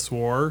veterans miss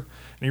war,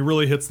 and he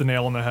really hits the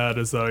nail on the head.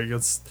 Is that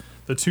it's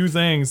the two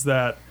things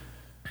that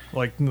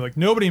like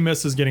nobody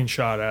misses getting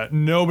shot at,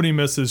 nobody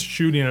misses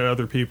shooting at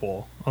other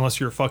people unless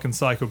you're a fucking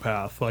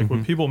psychopath. Like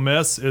what people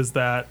miss is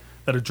that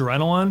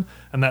adrenaline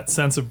and that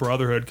sense of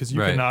brotherhood, because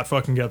you cannot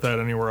fucking get that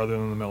anywhere other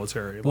than the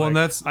military. Well,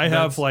 like, I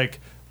have like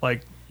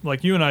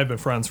you and I have been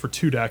friends for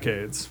 2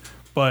 decades,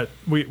 but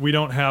we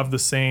don't have the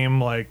same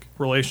like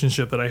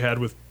relationship that I had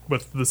with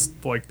this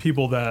like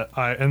people that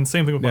and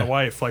same thing with my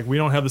wife. Like we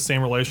don't have the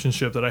same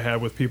relationship that I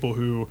had with people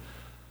who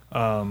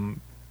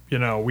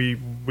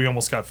we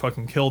almost got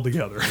fucking killed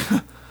together.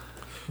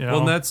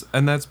 Well,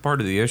 and that's part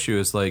of the issue,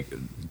 is like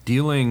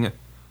dealing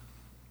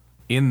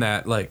in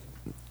that, like,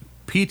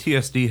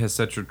 PTSD has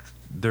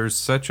there's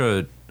such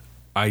a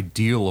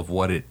ideal of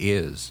what it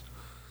is.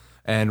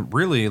 And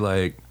really,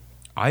 like,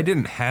 I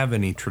didn't have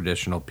any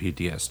traditional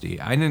PTSD.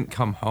 I didn't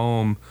come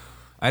home.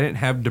 I didn't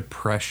have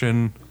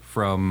depression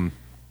from,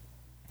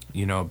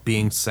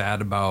 being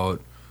sad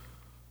about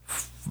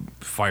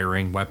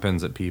firing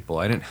weapons at people.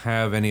 I didn't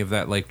have any of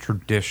that, like,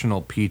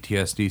 traditional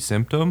PTSD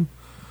symptom.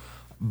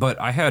 But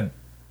I had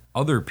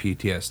other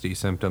PTSD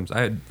symptoms.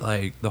 I had,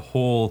 like, the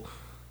whole,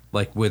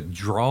 like,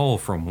 withdrawal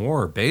from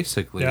war,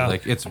 basically. Yeah.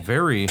 Like, it's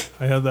very...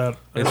 I had that.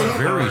 It's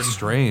very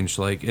strange.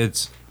 Like,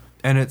 it's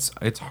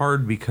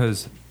hard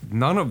because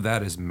none of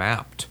that is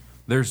mapped.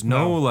 There's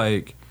no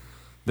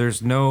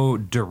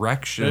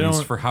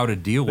directions for how to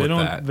deal with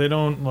that.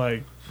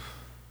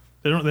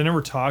 They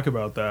never talk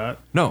about that.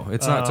 No,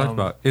 it's not talked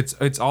about.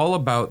 It's all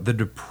about the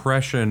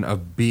depression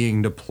of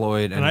being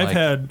deployed. And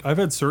I've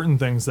had certain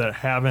things that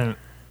haven't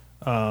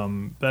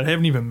that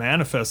haven't even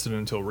manifested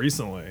until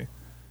recently.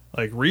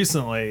 Like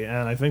recently,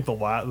 and I think the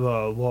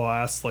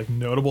last like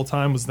notable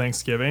time was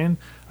Thanksgiving.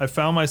 I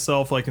found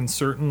myself like in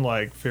certain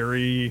like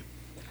very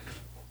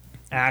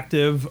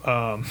active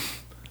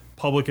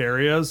public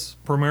areas,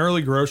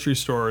 primarily grocery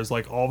stores.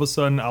 Like all of a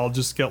sudden, I'll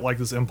just get like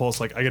this impulse,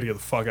 like I got to get the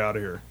fuck out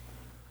of here.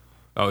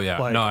 Oh yeah,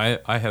 Like, no,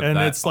 I have And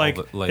that. it's like,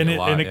 like and a it,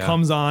 lot, and it yeah.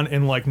 comes on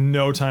in like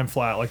no time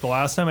flat. Like the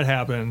last time it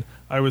happened,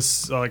 I was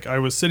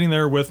sitting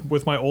there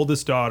with my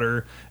oldest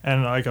daughter,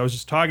 and like I was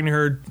just talking to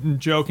her,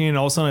 joking, and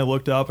all of a sudden I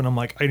looked up and I'm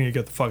like, I need to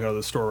get the fuck out of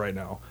the store right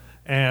now.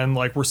 And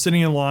like we're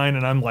sitting in line,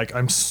 and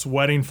I'm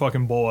sweating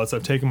fucking bullets.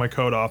 I've taken my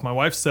coat off. My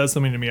wife says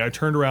something to me. I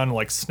turned around and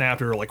like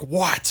snapped at her, like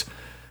what?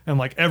 And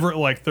like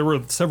there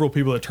were several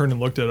people that turned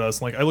and looked at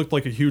us. Like I looked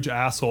like a huge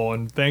asshole,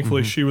 and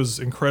thankfully she was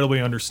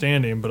incredibly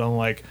understanding. But I'm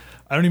like,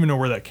 I don't even know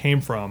where that came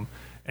from.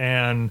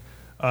 And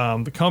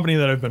the company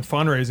that I've been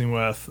fundraising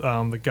with,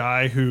 the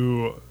guy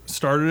who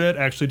started it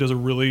actually does a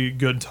really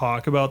good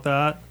talk about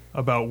that,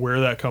 about where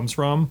that comes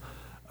from.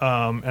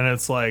 And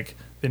it's like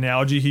the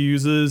analogy he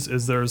uses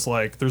is there's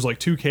like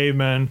two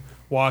cavemen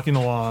walking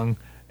along,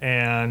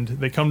 and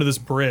they come to this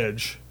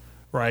bridge,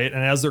 right?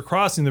 And as they're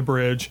crossing the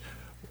bridge,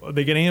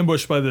 they get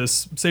ambushed by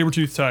this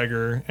saber-toothed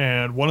tiger,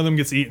 and one of them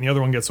gets eaten, the other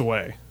one gets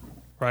away,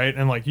 right?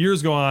 And like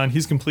years go on,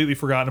 he's completely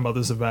forgotten about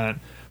this event,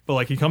 but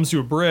like he comes to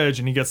a bridge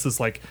and he gets this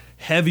like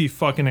heavy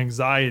fucking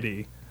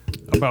anxiety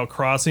about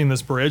crossing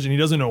this bridge, and he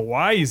doesn't know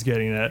why he's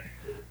getting it,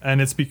 and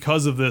it's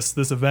because of this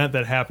event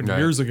that happened Right.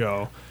 years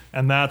ago.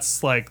 And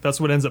that's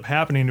what ends up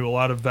happening to a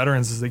lot of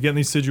veterans is they get in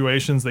these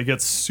situations, they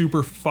get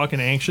super fucking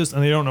anxious,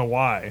 and they don't know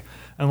why.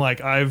 And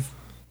like and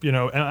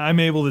I'm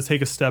able to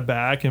take a step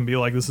back and be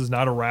like, this is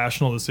not a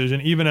rational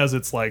decision, even as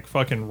it's like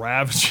fucking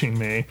ravaging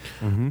me.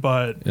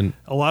 But And-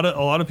 a lot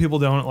of people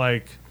don't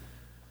like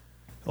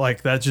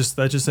that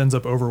just ends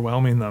up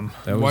overwhelming them.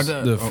 That was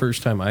What, the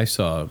first time I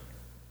saw,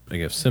 I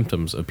guess,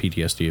 symptoms of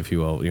PTSD, if you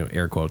will,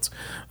 air quotes.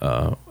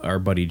 Our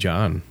buddy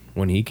John,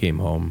 when he came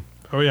home,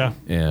 Oh yeah.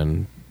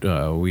 and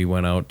we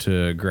went out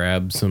to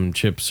grab some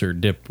chips or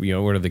dip,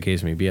 whatever the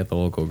case may be, at the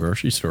local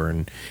grocery store,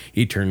 and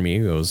he turned to me,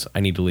 he goes,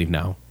 "I need to leave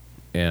now."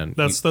 And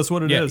That's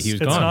what it is. He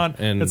was it's gone. not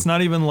and it's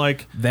not even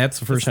like that's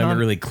the first it's time not- it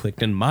really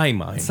clicked in my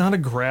mind. it's not a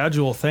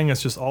gradual thing.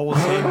 It's just all of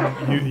a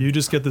sudden you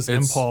just get this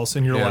It's- impulse,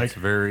 and you're yeah, like, it's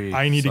very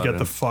I need to get sudden.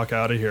 the fuck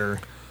out of here.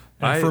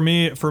 And I-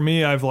 for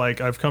me,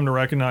 I've come to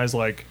recognize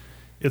like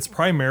it's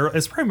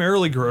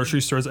primarily grocery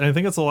stores, and I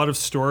think it's a lot of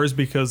stores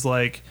because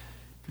like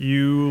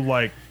you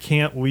like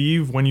can't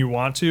leave when you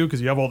want to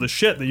because you have all this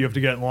shit that you have to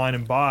get in line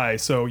and buy,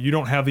 so you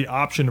don't have the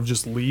option of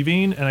just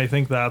leaving, and I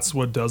think that's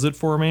what does it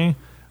for me.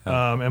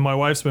 And my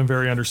wife's been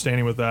very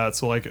understanding with that,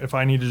 so like if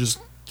I need to just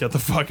get the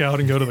fuck out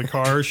and go to the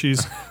car,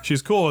 she's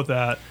cool with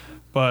that.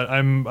 But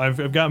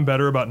I've gotten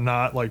better about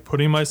not like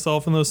putting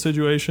myself in those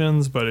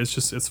situations, but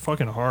it's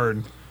fucking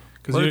hard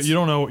Well, because you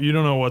don't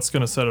know what's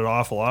gonna set it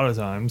off a lot of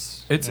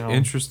times. It's you know?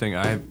 interesting.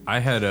 I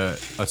had a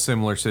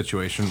similar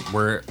situation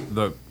where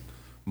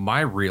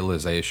my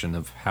realization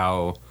of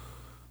how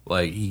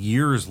like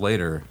years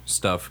later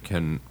stuff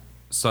can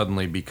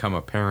suddenly become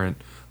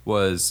apparent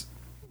was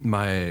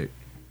my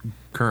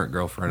current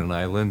girlfriend and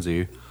I,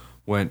 Lindsay,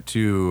 went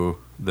to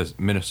the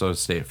Minnesota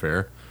State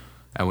Fair,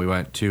 and we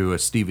went to a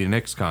Stevie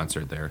Nicks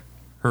concert there.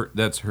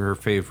 That's her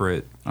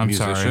favorite I'm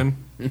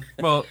musician.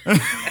 Well,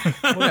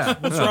 yeah,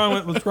 What's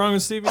wrong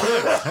with Stevie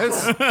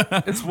Nicks?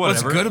 it's whatever.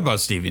 What's good about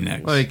Stevie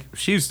Nicks? Like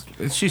she's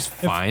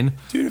fine.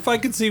 Dude, if I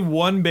could see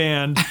one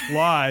band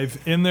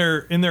live in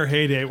their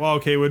heyday, well,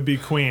 okay, it would be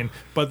Queen,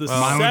 but the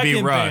mine would be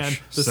second Rush, band,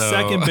 the so-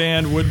 second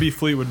band would be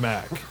Fleetwood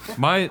Mac.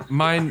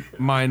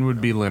 Mine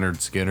would be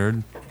Leonard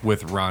Skinner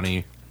with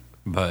Ronnie,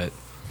 but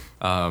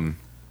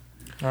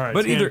All right,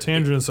 But either-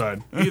 tangent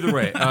aside. either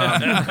way.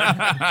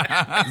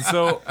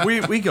 So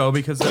we go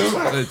because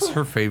it's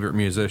her favorite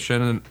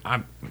musician, and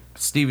I'm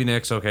Stevie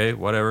Nicks. Okay,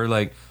 whatever.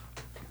 Like,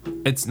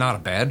 it's not a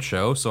bad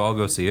show, so I'll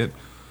go see it.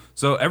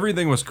 So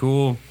everything was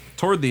cool.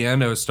 Toward the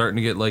end, I was starting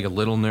to get like a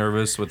little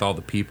nervous with all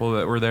the people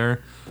that were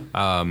there.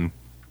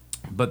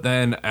 But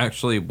then,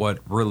 actually, what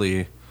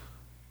really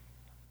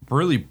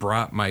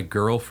brought my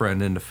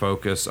girlfriend into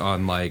focus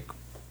on like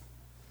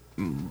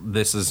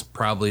this is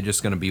probably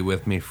just going to be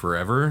with me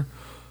forever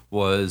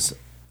was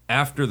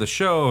after the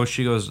show,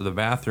 she goes to the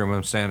bathroom.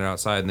 I'm standing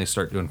outside and they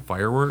start doing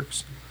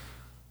fireworks.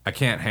 I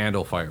can't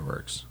handle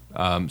fireworks.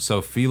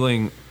 So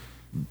feeling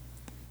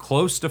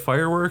close to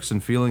fireworks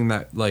and feeling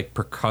that like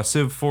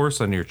percussive force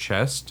on your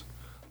chest,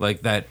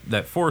 like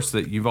that force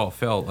that you've all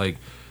felt, like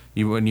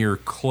when you're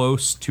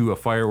close to a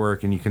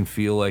firework and you can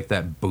feel like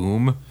that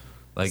boom,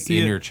 like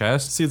in your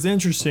chest. See, it's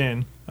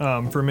interesting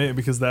for me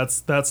because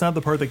that's not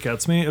the part that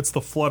gets me. It's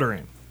the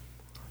fluttering.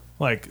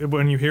 Like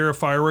when you hear a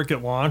firework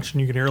get launched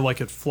and you can hear like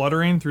it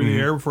fluttering through the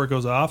air before it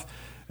goes off,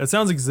 it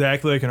sounds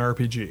exactly like an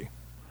RPG,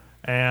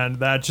 and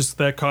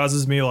that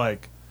causes me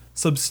like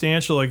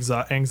substantial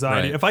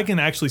anxiety. Right. If I can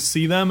actually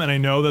see them and I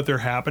know that they're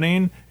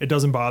happening, it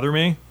doesn't bother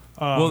me.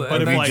 Well, but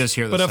and if you like, just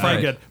hear the but if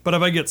I sound. get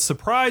I get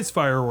surprise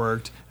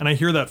fireworked and I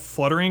hear that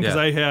fluttering because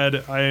Yeah.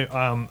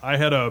 I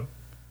had a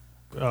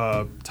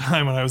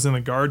time when I was in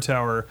the guard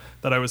tower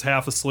that I was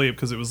half asleep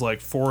because it was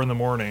like 4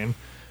 a.m.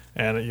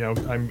 And, you know,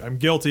 I'm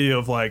guilty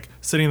of like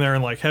sitting there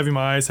and like having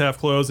my eyes half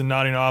closed and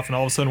nodding off. And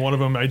all of a sudden one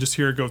of them, I just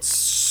hear it go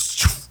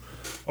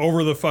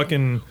over the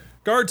fucking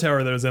guard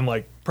tower that I was in,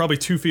 like probably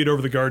 2 feet over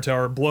the guard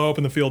tower, blow up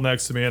in the field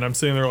next to me. And I'm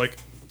sitting there like,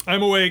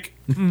 I'm awake.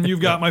 You've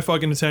got my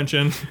fucking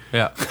attention.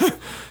 Yeah.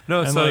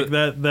 No, And so like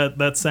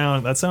that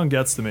sound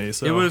gets to me.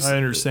 So it was, I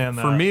understand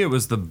that. For me, it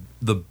was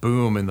the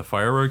boom in the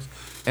fireworks.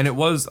 And it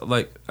was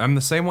like, I'm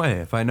the same way.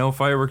 If I know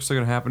fireworks are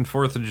going to happen,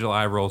 4th of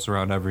July rolls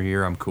around every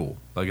year, I'm cool.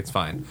 Like, it's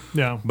fine.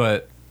 Yeah.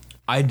 But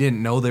I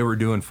didn't know they were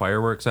doing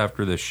fireworks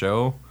after this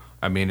show.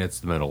 I mean, it's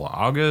the middle of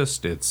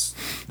August. It's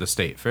the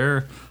state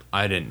fair.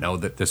 I didn't know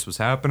that this was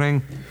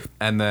happening.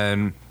 And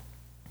then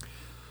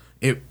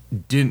it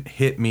didn't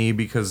hit me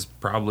because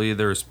probably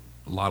there's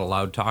a lot of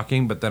loud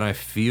talking. But then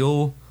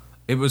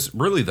it was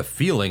really the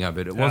feeling of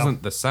it. It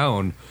wasn't the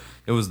sound.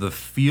 It was the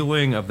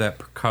feeling of that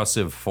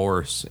percussive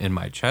force in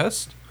my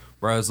chest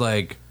where I was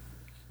like,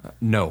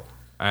 no,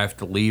 I have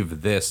to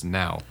leave this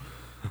now.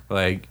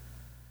 Like,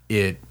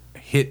 it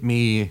hit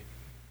me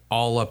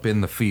all up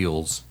in the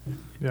feels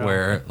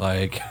where,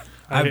 like,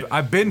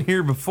 I've been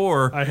here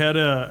before. I had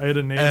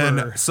a neighbor.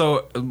 And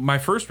so my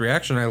first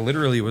reaction, I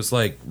literally was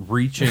like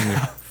reaching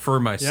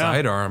for my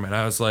sidearm, and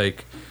I was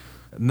like,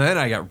 and then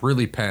I got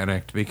really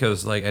panicked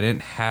because like I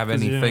didn't have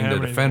anything to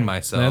defend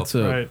myself. That's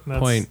a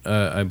point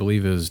I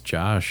believe is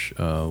Josh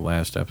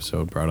last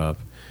episode brought up.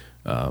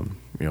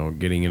 You know,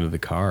 getting into the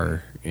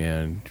car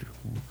and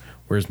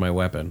where's my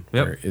weapon?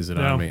 Yep. Where is it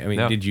on me? I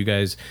mean, did you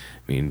guys?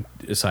 I mean,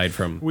 aside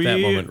from that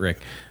moment,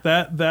 Rick,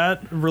 that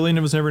really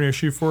was never an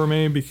issue for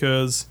me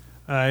because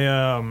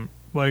I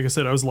like I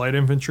said, I was light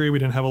infantry. We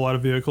didn't have a lot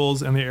of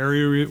vehicles, and the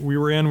area we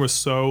were in was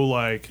so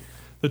like.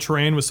 The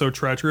terrain was so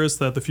treacherous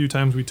that the few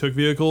times we took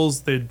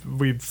vehicles,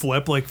 we'd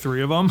flip like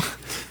 3 of them.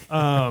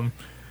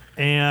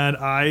 And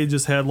I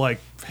just had like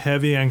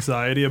heavy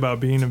anxiety about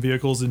being in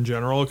vehicles in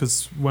general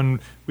because when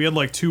we had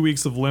like 2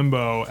 weeks of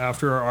limbo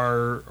after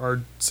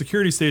our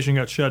security station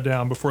got shut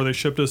down before they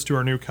shipped us to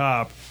our new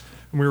cop,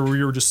 and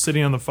we were just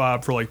sitting on the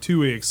fob for like 2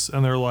 weeks,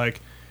 and they're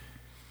like,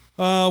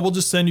 we'll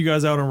just send you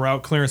guys out on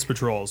route clearance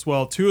patrols.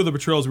 Well, 2 of the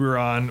patrols we were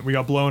on, we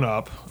got blown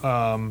up.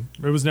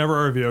 It was never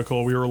our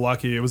vehicle. We were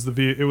lucky. It was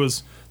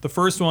the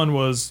first one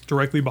was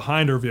directly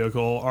behind our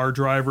vehicle. Our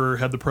driver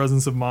had the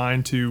presence of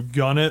mind to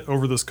gun it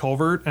over this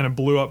culvert, and it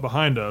blew up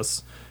behind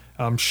us.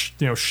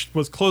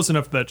 Was close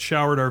enough that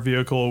showered our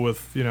vehicle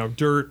with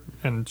dirt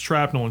and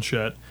shrapnel and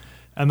shit.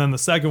 And then the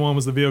second one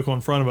was the vehicle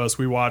in front of us.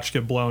 We watched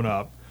get blown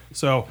up.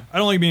 So I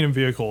don't like being in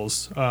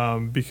vehicles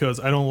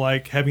because I don't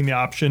like having the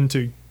option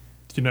to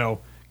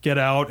get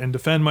out and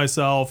defend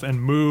myself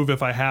and move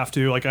if I have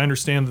to. Like, I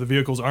understand that the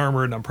vehicle's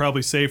armored and I'm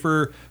probably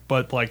safer,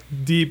 but like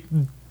deep,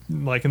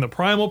 like in the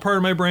primal part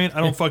of my brain,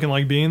 I don't fucking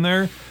like being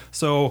there.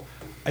 So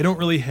I don't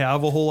really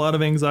have a whole lot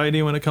of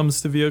anxiety when it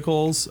comes to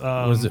vehicles.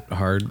 Was it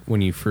hard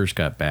when you first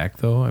got back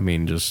though? I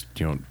mean, just,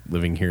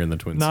 living here in the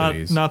Twin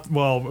Cities.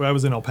 Well, I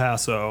was in El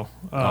Paso.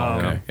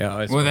 Okay.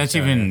 Yeah. Well, that's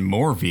even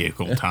more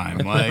vehicle time.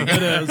 Like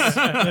It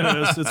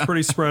is. It's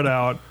pretty spread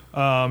out.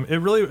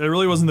 It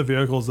really wasn't the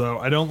vehicles though.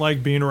 I don't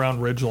like being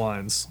around ridge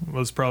lines.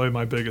 Was probably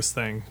my biggest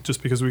thing,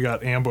 just because we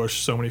got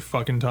ambushed so many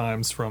fucking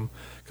times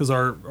because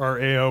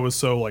our AO was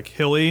so like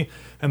hilly,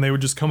 and they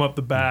would just come up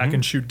the back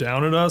and shoot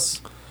down at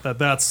us.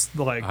 That's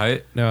like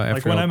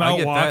when I'm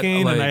out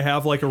walking and I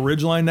have like a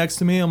ridge line next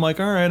to me, I'm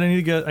like, all right, I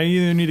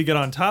either need to get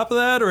on top of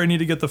that or I need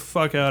to get the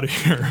fuck out of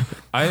here.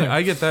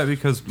 I get that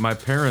because my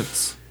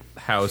parents'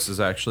 house is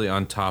actually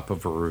on top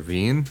of a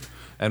ravine.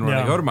 And when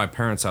I go to my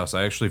parents' house,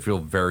 I actually feel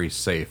very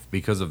safe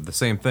because of the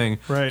same thing.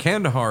 Right.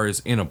 Kandahar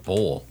is in a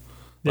bowl.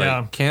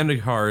 Like,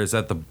 Kandahar is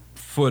at the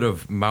foot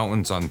of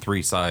mountains on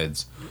 3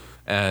 sides.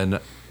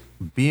 And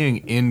being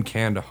in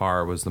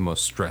Kandahar was the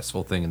most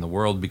stressful thing in the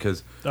world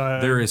because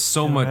there is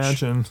so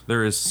much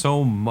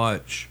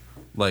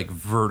like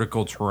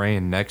vertical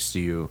terrain next to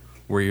you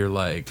where you're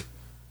like,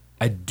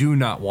 I do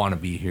not want to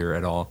be here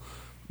at all.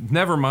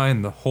 Never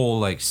mind the whole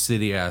like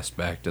city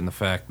aspect and the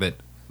fact that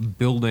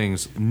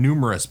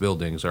numerous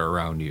buildings are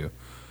around you.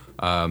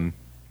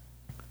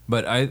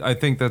 But I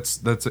think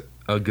that's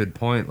a good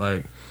point.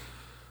 Like,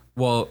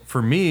 well,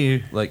 for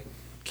me, like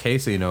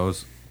Casey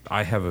knows,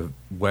 I have a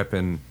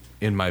weapon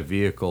in my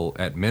vehicle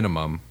at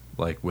minimum,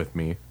 like with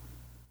me,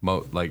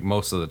 like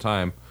most of the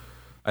time.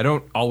 I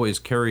don't always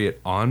carry it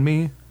on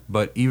me,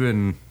 but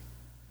even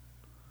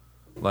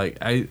like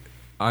I'm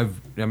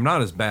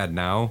not as bad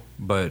now,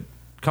 but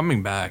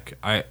coming back,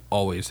 I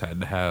always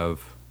had to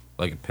have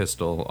like a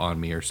pistol on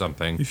me or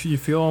something. You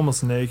feel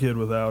almost naked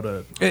without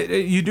it.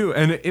 You do,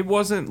 and it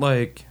wasn't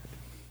like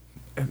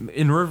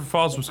in River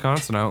Falls,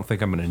 Wisconsin. I don't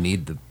think I'm gonna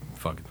need the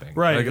fucking thing.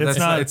 Right. Like, it's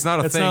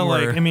not a thing. Not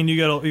where, like, I mean, you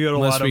get a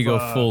unless lot of. we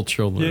go full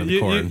children of the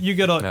corn. You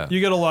get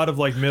a lot of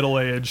like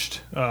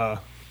middle-aged.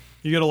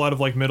 You get a lot of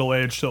like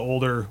middle-aged to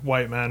older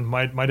white men.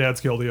 My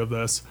dad's guilty of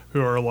this,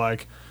 who are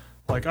like,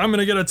 like I'm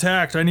gonna get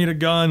attacked, I need a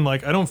gun.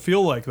 Like I don't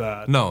feel like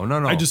that. No.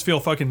 I just feel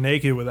fucking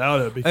naked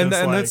without it because and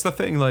like, that's the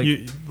thing. Like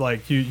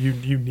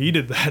you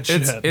needed that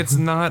shit. it's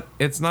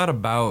not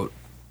about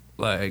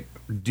like,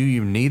 do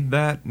you need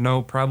that?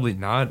 No, probably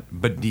not.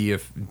 But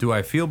do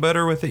I feel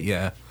better with it?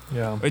 Yeah.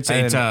 Yeah.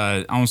 It's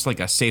almost like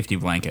a safety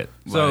blanket.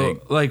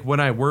 So like when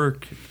I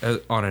work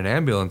on an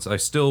ambulance, I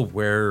still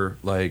wear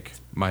like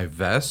my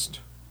vest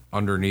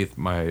underneath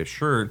my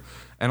shirt.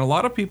 And a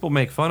lot of people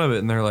make fun of it,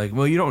 and they're like,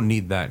 well, you don't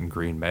need that in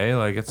Green Bay.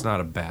 Like, it's not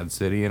a bad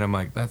city. And I'm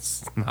like,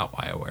 that's not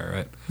why I wear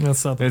it.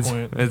 That's not the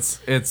point.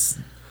 It's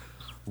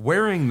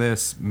wearing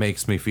this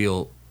makes me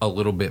feel a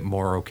little bit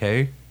more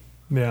okay.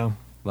 Yeah.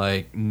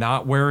 Like,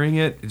 not wearing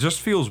it just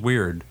feels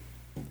weird.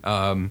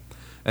 And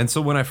so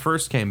when I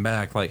first came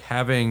back, like,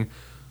 having,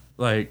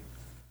 like,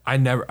 I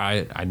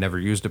never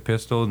used a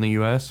pistol in the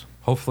U.S.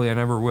 Hopefully I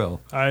never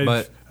will.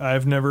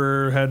 I've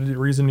never had a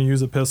reason to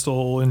use a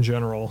pistol in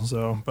general,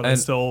 so I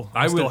still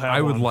have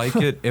I would one. like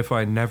it if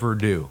I never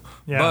do.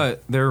 Yeah.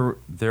 But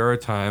there are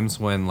times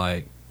when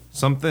like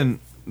something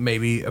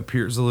maybe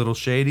appears a little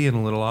shady and a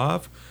little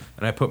off,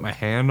 and I put my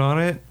hand on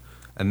it,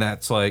 and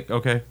that's like,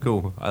 okay,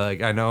 cool.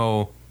 I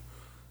know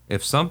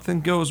if something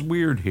goes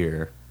weird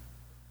here,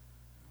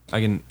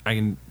 I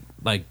can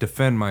like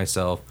defend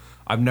myself.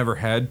 I've never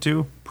had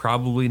to,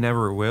 probably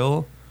never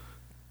will,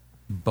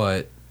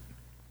 but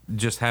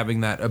just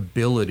having that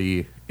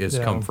ability is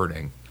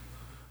comforting,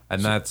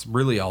 and that's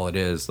really all it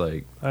is.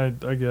 Like I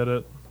get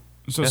it.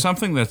 So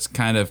something that's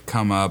kind of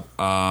come up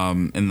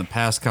in the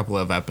past couple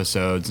of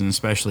episodes, and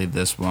especially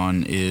this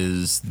one,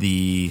 is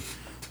the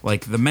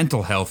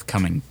mental health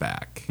coming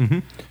back. Mm-hmm.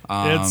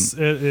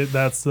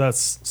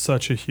 That's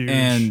such a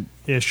huge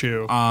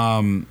issue.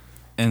 And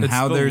it's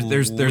how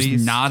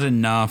there's not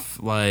enough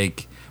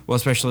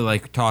especially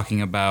like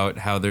talking about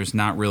how there's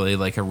not really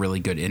like a really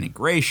good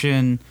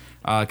integration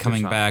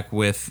coming back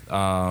with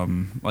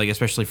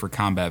especially for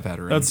combat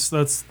veterans.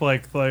 That's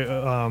like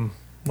I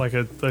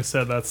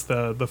said, that's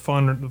the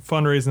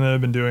fundraising that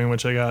I've been doing,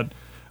 which I got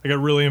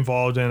really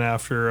involved in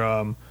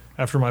after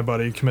my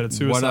buddy committed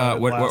suicide.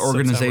 What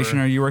organization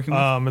September. are you working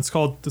with? It's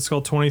called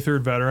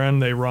 23rd Veteran.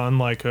 They run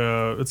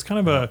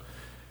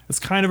it's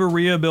kind of a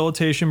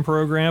rehabilitation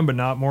program, but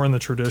not more in the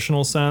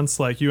traditional sense.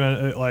 Like you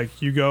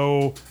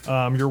go,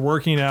 you're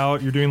working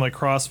out, you're doing like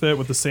CrossFit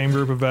with the same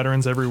group of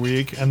veterans every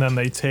week, and then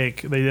they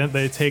take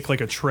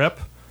like a trip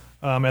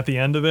at the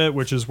end of it,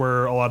 which is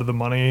where a lot of the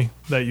money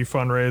that you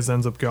fundraise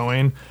ends up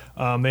going.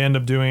 They end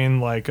up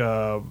doing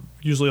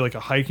usually like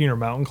a hiking or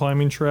mountain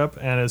climbing trip,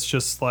 and it's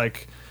just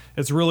like.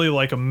 It's really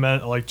like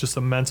just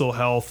a mental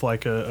health,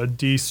 like a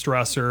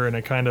de-stressor, and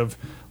it kind of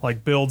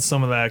like builds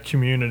some of that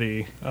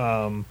community.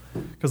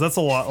 Because that's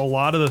a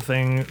lot of the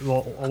thing.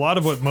 A lot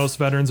of what most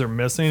veterans are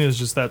missing is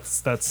just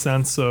that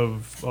sense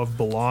of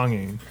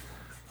belonging.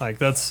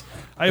 Like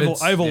I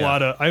have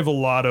a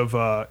lot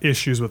of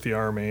issues with the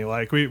Army.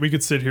 Like we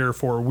could sit here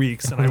for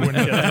weeks and I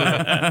wouldn't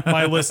get through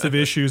my list of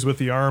issues with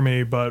the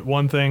Army. But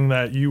one thing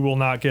that you will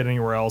not get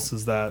anywhere else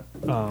is that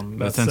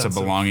sense of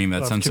belonging,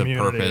 that sense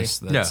community. of purpose,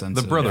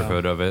 the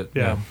brotherhood of it.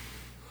 Yeah.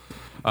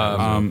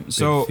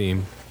 So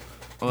theme.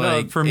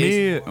 Like for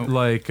me,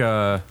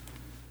 the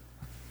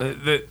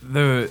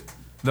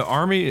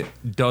Army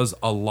does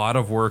a lot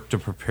of work to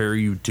prepare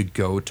you to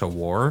go to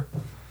war,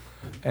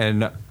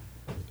 and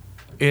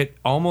it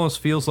almost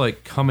feels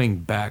like coming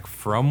back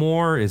from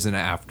war is an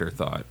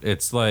afterthought.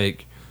 It's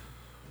like,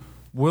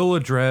 we'll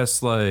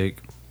address,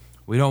 like,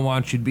 we don't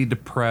want you to be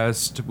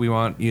depressed. We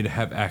want you to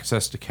have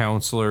access to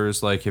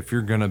counselors, like, if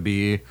you're going to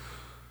be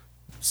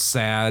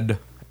sad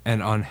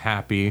and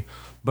unhappy.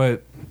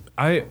 But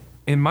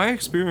in my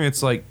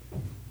experience, like,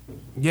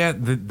 yeah,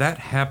 that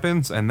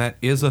happens and that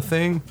is a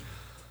thing,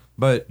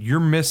 but you're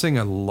missing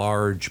a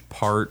large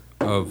part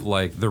of,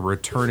 like, the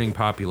returning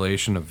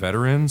population of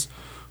veterans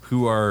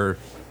who are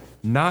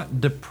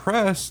not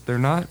depressed, they're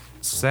not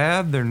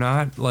sad, they're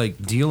not like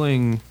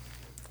dealing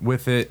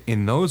with it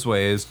in those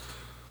ways.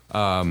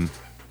 The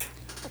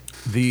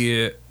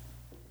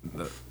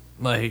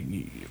like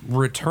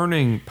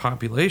returning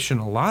population,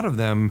 a lot of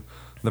them,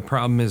 the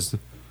problem is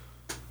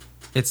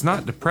it's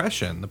not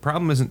depression. The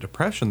problem isn't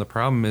depression. The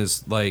problem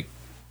is like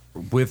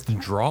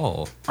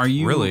withdrawal. Are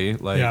you really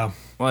like Yeah.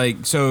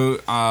 like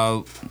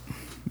so?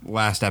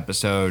 Last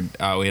episode,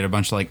 we had a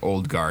bunch of like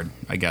old guard,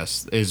 I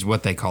guess, is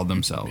what they called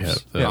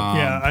themselves. Yeah,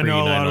 I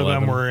know a lot of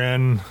them were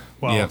in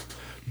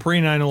pre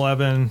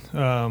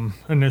 9/11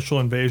 initial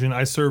invasion.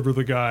 I served with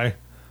a guy,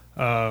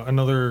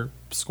 another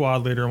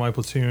squad leader in my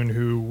platoon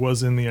who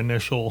was in the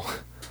initial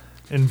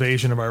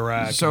invasion of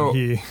Iraq. So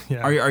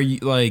are you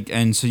like,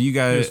 and so you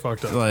guys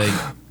fucked up. like,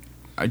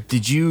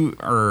 did you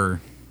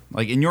or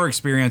like in your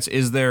experience,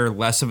 is there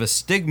less of a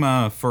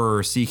stigma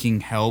for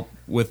seeking help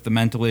with the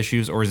mental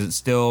issues, or is it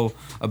still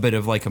a bit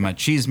of like a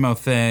machismo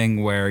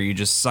thing where you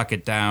just suck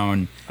it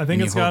down? I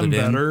think it's gotten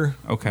better.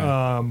 Okay.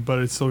 But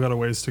it's still got a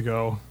ways to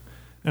go.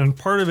 And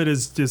part of it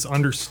is just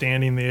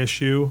understanding the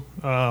issue.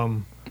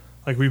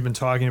 Like we've been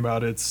talking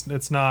about,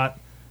 it's not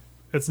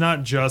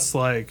just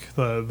like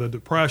the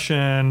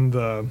depression,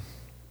 the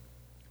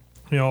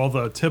all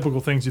the typical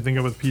things you think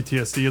of with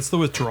PTSD. It's the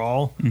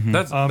withdrawal.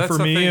 That's For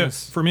the me,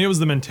 thing it was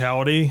the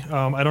mentality.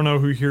 I don't know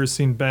who here has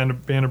seen Band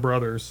of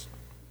Brothers.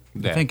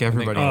 I think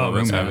everybody in the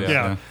room has.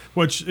 Yeah.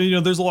 Which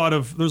there's a lot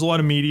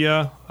of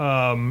media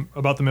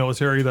about the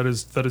military that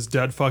is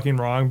dead fucking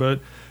wrong, but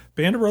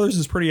Band of Brothers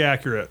is pretty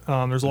accurate.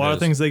 There's a lot of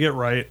things they get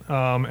right,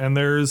 and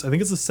I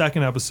think it's the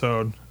second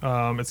episode.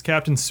 It's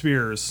Captain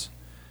Spears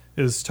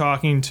is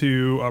talking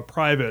to a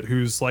private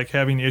who's like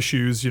having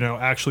issues,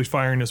 actually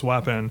firing his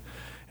weapon,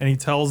 and he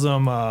tells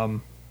him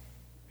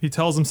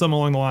something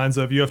along the lines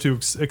of, you have to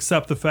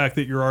accept the fact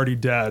that you're already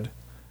dead,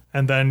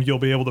 and then you'll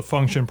be able to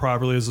function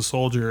properly as a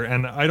soldier.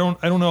 And I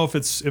don't know if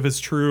it's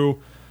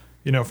true,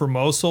 for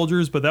most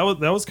soldiers, but that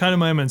was kind of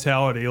my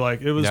mentality.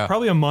 Like, it was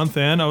probably a month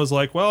in, I was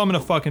like, well, I'm gonna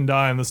fucking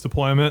die in this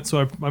deployment,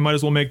 so I might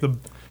as well make the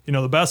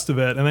best of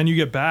it. And then you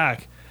get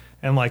back,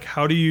 and like,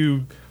 how do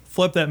you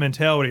flip that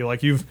mentality?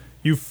 Like, you've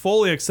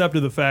fully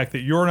accepted the fact that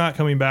you're not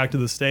coming back to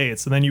the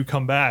States, and then you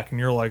come back and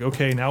you're like,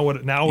 okay, now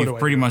what do I do?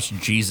 Pretty much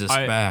Jesus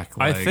back.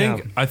 I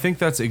think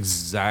that's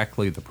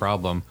exactly the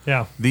problem.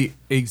 Yeah. The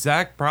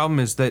exact problem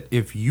is that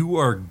if you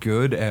are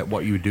good at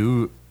what you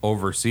do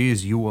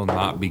overseas, you will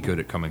not be good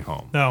at coming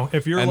home. No,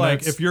 if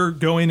you're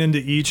going into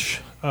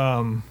each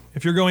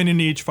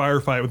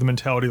firefight with the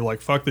mentality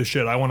like, fuck this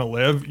shit, I want to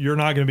live, you're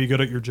not going to be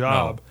good at your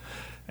job.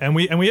 No. And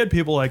we had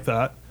people like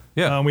that.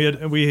 Yeah,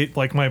 we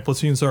like my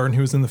platoon sergeant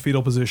who was in the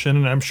fetal position,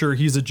 and I'm sure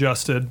he's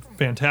adjusted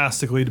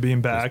fantastically to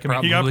being back. I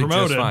mean, he got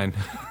promoted. Just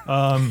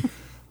fine.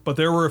 But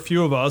there were a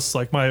few of us,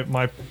 like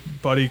my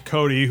buddy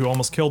Cody, who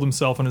almost killed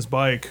himself on his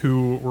bike,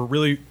 who were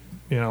really,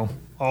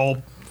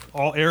 all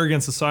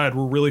arrogance aside,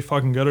 we're really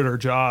fucking good at our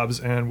jobs,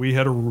 and we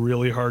had a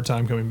really hard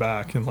time coming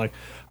back. And like,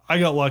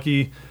 I got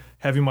lucky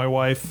having my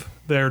wife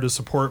there to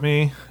support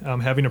me,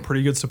 having a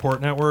pretty good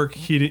support network.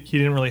 He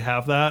didn't really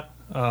have that.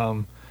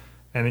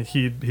 And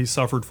he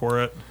suffered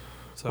for it.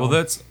 So. Well,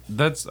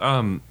 that's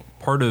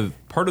part of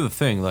the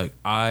thing. Like,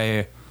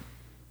 I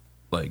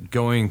like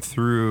going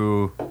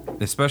through,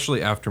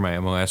 especially after my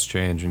MOS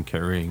change and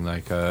carrying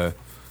like a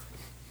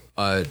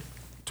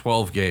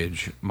 12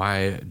 gauge.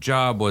 My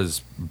job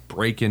was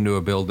break into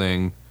a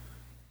building,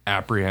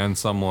 apprehend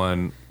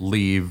someone,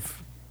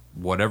 leave.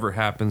 Whatever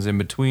happens in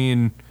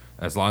between,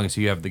 as long as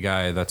you have the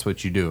guy, that's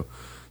what you do.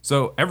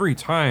 So every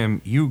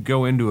time you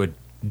go into a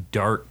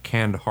dark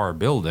Kandahar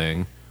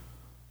building,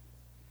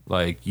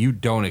 like, you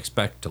don't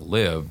expect to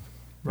live,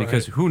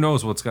 because who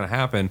knows what's going to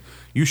happen.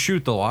 You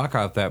shoot the lock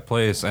out that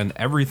place, and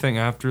everything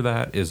after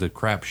that is a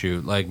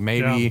crapshoot. Like,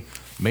 maybe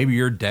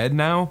you're dead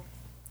now.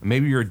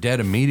 Maybe you're dead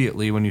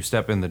immediately when you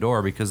step in the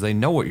door, because they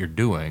know what you're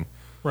doing.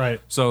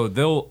 Right. So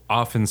they'll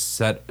often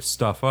set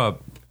stuff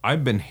up.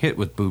 I've been hit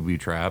with booby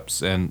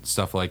traps and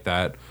stuff like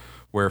that,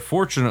 where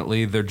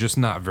fortunately they're just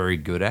not very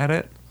good at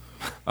it.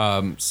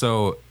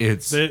 So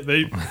it's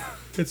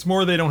it's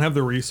more they don't have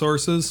the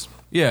resources.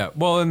 Yeah,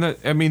 well, and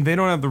they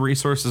don't have the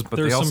resources, but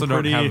they also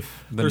don't have the knowledge.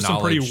 There's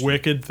some pretty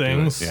wicked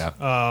things.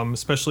 Yeah.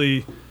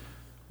 Especially,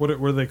 what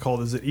are they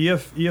called? Is it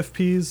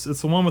EFPs?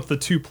 It's the one with the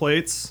two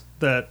plates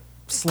that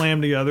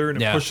slam together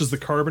and it pushes the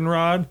carbon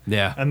rod.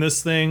 Yeah. And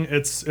this thing,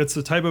 it's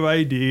a type of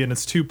IED, and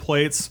it's two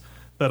plates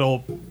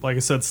that'll, like I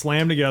said,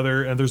 slam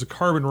together, and there's a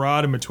carbon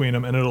rod in between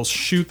them, and it'll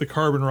shoot the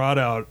carbon rod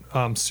out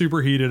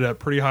superheated at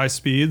pretty high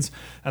speeds,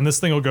 and this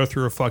thing will go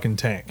through a fucking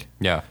tank.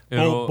 Yeah,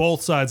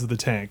 both sides of the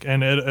tank,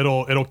 and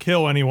it'll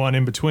kill anyone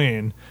in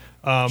between.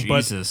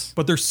 Jesus.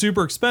 But they're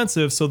super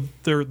expensive, so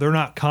they're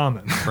not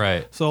common.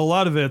 Right. So a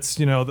lot of it's,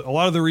 a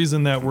lot of the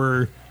reason that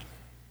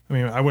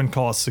I wouldn't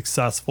call us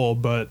successful,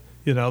 but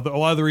a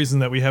lot of the reason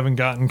that we haven't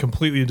gotten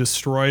completely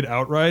destroyed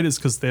outright is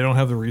because they don't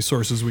have the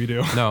resources we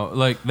do. No,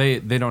 like they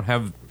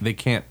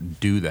can't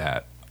do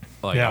that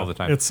all the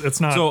time.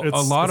 It's not. So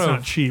it's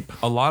not cheap.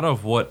 A lot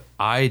of what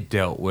I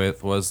dealt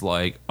with was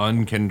like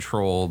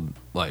uncontrolled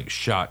like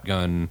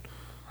shotgun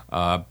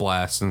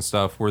blasts and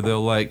stuff, where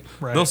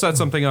they'll set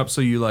something up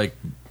so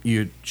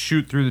you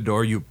shoot through the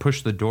door, you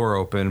push the door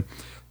open,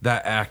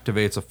 that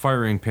activates a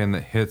firing pin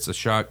that hits a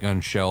shotgun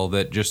shell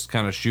that just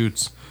kind of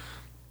shoots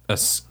a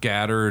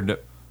scattered.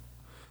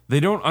 They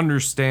don't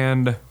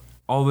understand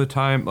all the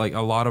time, like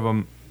a lot of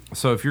them.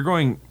 So if you're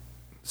going,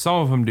 some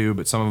of them do,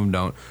 but some of them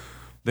don't.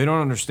 They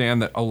don't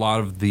understand that a lot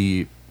of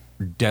the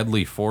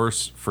deadly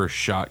force for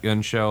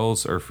shotgun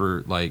shells or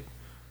for like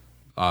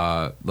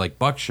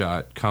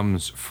buckshot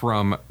comes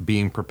from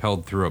being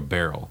propelled through a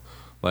barrel,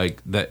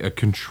 like that, a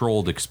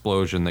controlled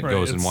explosion that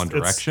goes in one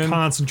direction. It's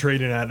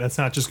concentrated at it. It's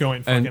not just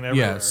going fucking everywhere.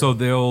 Yeah, so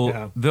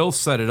they'll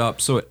set it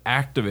up so it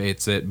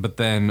activates it, but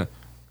then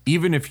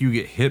even if you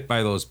get hit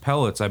by those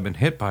pellets, I've been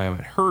hit by them,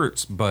 it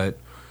hurts, but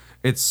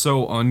it's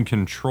so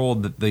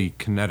uncontrolled that the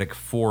kinetic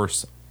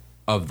force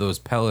of those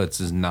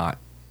pellets is not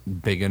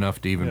big enough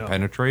to even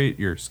penetrate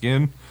your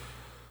skin.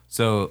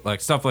 So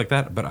like stuff like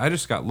that. But I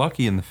just got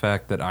lucky in the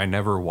fact that I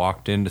never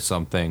walked into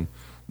something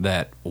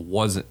that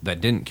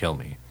didn't kill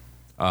me.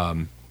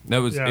 It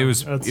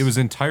was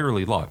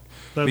entirely luck.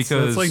 That's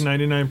like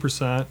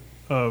 99%.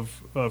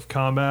 of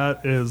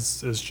combat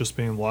is just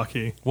being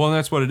lucky. Well,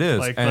 that's what it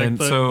is. And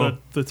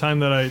the time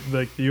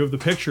that you have the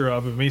picture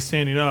of me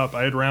standing up,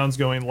 I had rounds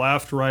going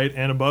left, right,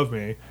 and above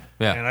me,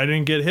 and I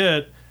didn't get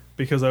hit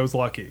because I was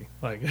lucky.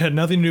 Like, it had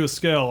nothing to do with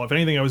skill. If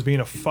anything, I was being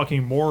a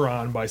fucking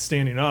moron by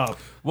standing up.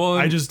 Well,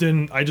 I just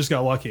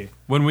got lucky.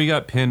 When we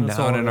got pinned That's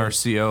down all and it our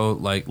is. CO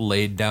like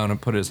laid down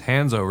and put his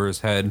hands over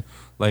his head,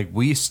 like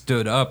we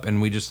stood up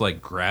and we just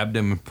like grabbed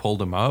him and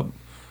pulled him up,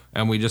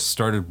 and we just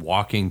started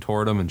walking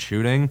toward him and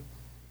shooting.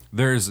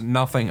 There's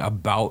nothing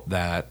about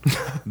that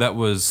that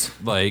was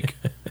like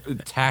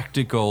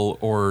tactical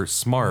or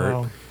smart.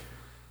 Wow.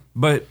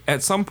 But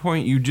at some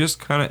point you just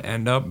kind of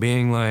end up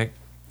being like,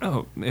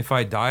 oh, if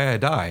I die, I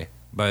die.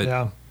 But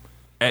Yeah.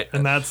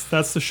 And that's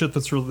the shit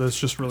that's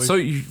just really so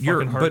you're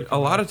fucking hard to but a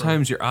lot come of back from.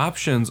 times your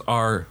options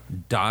are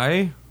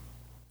die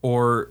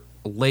or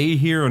lay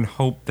here and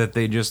hope that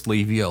they just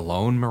leave you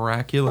alone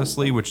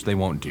miraculously, which they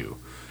won't do.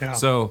 Yeah.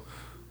 So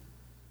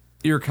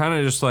you're kind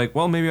of just like,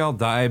 well, maybe I'll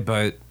die,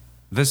 but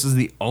this is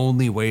the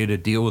only way to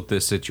deal with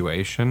this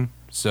situation.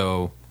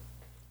 So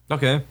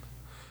okay.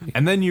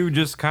 And then you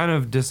just kind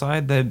of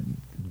decide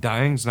that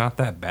dying's not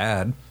that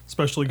bad.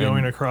 especially going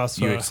and across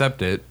you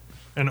accept it.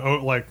 and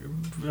like,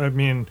 I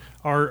mean,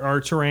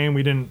 our terrain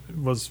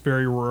was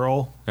very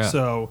rural, Yeah.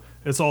 so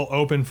it's all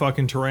open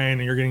fucking terrain,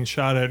 and you're getting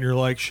shot at, and you're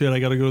like, shit, I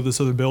got to go to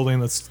this other building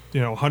that's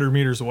 100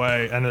 meters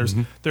away, and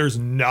there's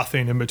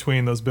nothing in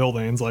between those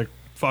buildings. Like,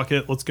 fuck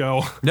it, let's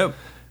go, Yep.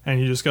 and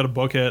you just got to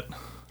book it.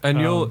 And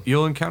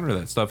you'll encounter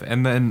that stuff.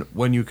 And then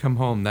when you come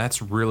home,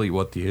 that's really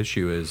what the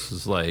issue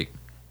is like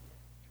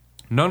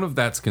none of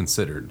that's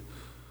considered.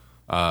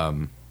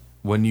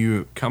 When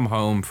you come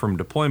home from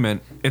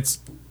deployment, it's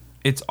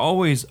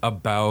always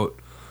about,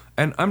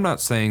 and I'm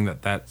not saying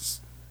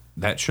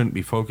that shouldn't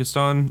be focused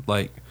on,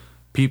 like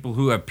people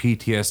who have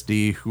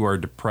PTSD, who are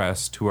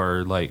depressed, who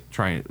are like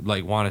trying,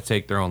 like want to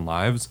take their own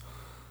lives.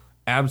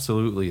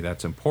 Absolutely,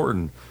 that's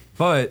important.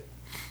 But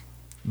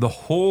the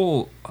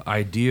whole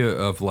idea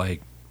of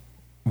like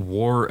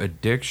war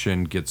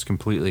addiction gets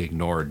completely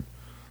ignored.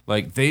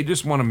 Like, they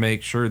just want to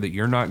make sure that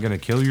you're not going to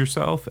kill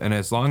yourself, and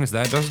as long as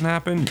that doesn't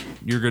happen,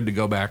 you're good to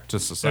go back to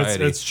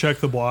society. It's check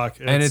the block,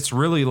 and it's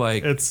really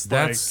like that's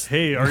like,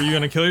 hey, are you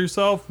gonna kill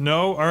yourself?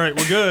 No, all right,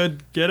 we're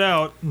good. Get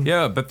out.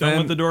 Yeah, but Don't then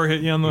let the door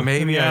hit you on the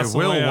maybe in the I ass on the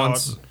will way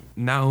once.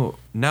 out.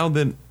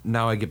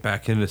 Now I get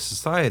back into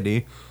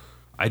society.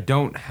 I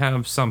don't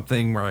have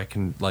something where I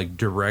can like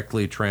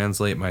directly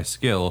translate my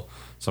skill.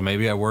 So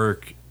maybe I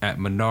work at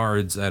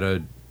Menards at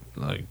a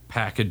like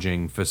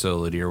packaging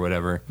facility or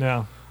whatever.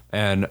 Yeah.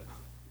 And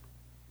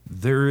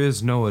there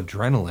is no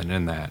adrenaline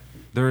in that.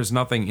 There is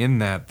nothing in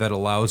that that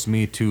allows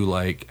me to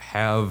like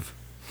have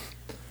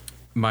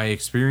my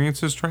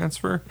experiences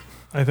transfer.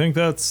 I think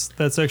that's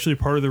actually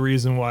part of the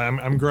reason why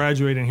I'm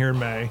graduating here in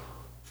May,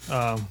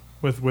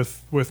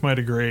 with my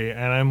degree,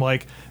 and I'm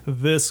like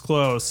this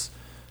close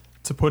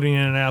to putting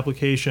in an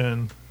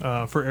application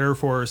for Air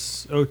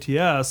Force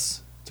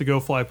OTS to go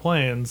fly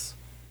planes,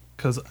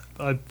 because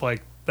I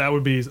like that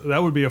would be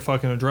a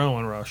fucking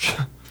adrenaline rush.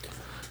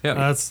 Yeah,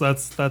 that's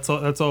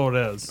all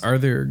it is. Are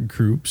there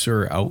groups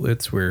or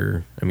outlets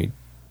where, I mean,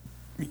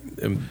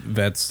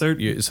 vets such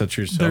yourself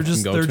They're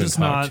can go to and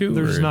talk to?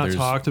 They're or just not there's-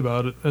 talked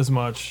about it as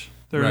much.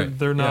 They're Right,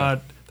 they're not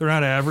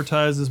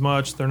advertised as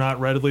much. They're not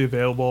readily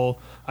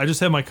available. I just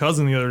had my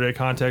cousin the other day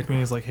contact me.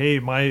 He's like, hey,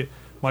 my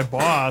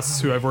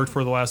boss, who I've worked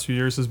for the last few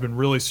years, has been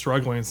really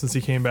struggling since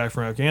he came back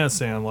from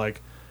Afghanistan.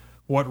 Like,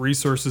 what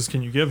resources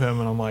can you give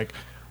him? And I'm like,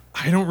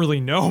 I don't really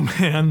know,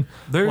 man.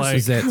 Like,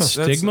 Is that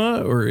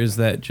stigma, or is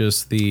that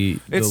just the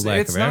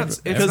lack of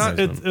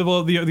advertisement?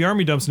 well, the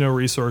Army dumps no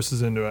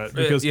resources into it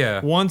because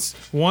yeah.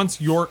 once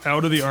you're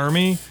out of the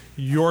Army,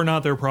 you're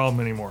not their problem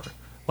anymore.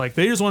 Like,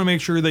 they just want to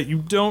make sure that you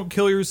don't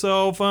kill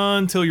yourself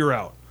until you're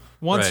out.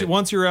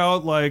 Once you're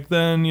out, like,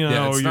 then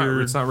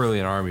it's not really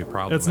an Army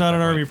problem. It's not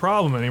an Army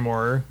problem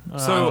anymore.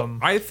 So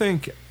I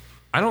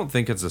don't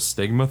think it's a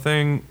stigma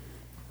thing.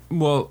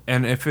 Well,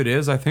 and if it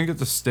is, I think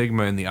it's a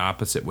stigma in the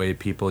opposite way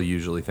people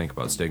usually think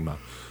about stigma.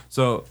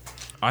 So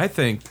I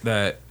think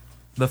that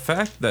the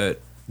fact that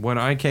when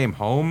I came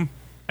home,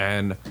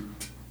 and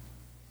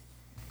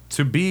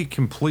to be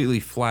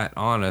completely flat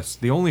honest,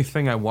 the only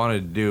thing I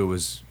wanted to do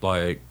was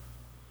like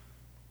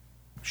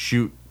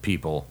shoot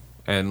people.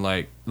 And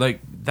like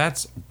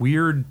that's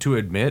weird to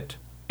admit.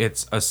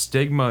 It's a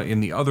stigma in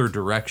the other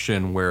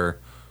direction where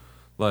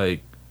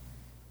like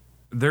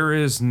there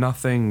is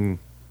nothing.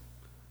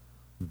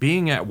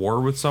 Being at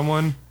war with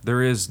someone,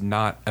 there is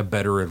not a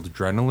better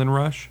adrenaline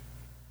rush.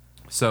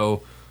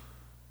 So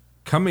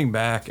coming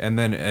back and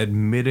then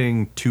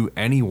admitting to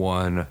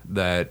anyone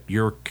that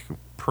you're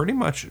pretty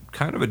much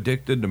kind of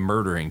addicted to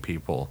murdering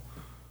people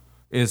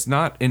is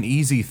not an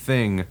easy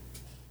thing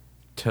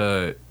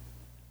to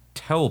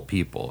tell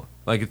people.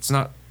 Like, it's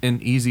not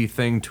an easy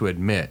thing to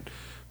admit,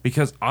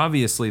 because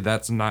obviously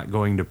that's not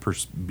going to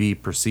be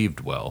perceived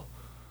well.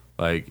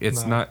 Like,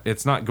 it's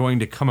not going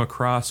to come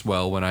across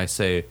well when I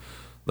say,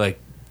 like,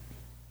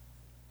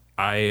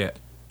 I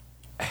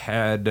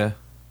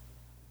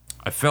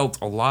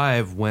felt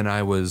alive when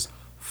I was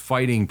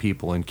fighting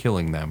people and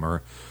killing them,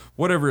 or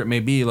whatever it may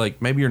be.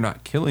 Like maybe you're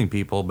not killing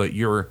people, but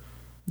you're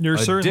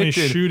certainly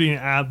addicted- shooting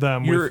at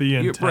them with the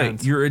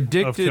intent. You're of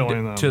killing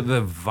addicted them. to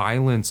the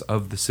violence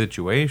of the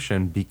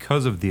situation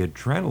because of the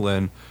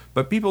adrenaline,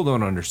 but people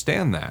don't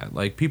understand that.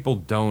 Like people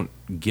don't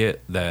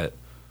get that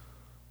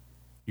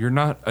you're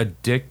not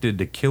addicted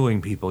to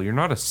killing people. You're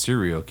not a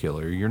serial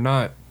killer. You're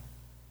not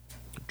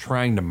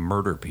trying to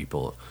murder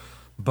people.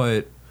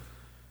 But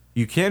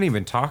you can't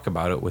even talk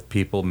about it with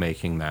people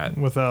making that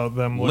without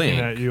them looking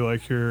link. at you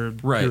like you're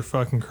Right.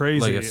 fucking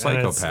crazy. Like a And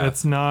psychopath.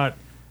 it's not,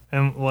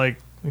 and like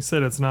I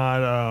said, it's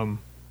not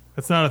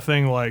a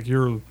thing like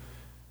you're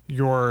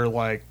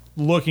like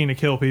looking to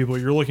kill people.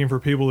 You're looking for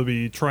people to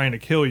be trying to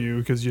kill you,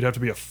 because you'd have to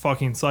be a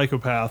fucking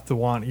psychopath to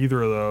want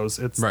either of those.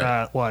 It's Right.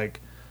 that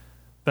like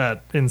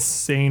that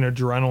insane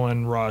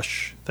adrenaline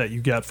rush that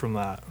you get from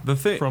that. the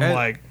thing from and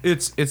like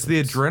it's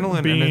the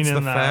adrenaline being and it's the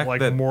in that fact like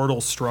that mortal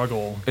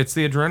struggle. it's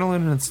the adrenaline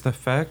and it's the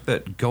fact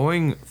that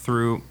going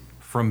through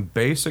from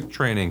basic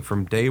training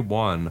from day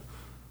one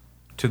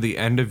to the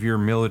end of your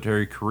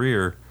military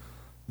career,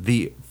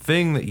 the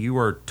thing that you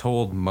are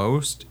told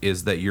most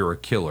is that you're a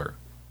killer.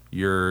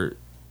 You're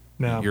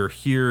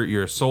here,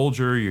 you're a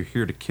soldier, you're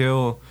here to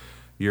kill,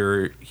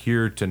 you're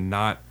here to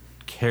not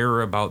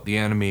care about the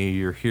enemy,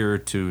 you're here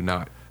to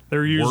not They're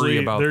worry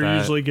about that.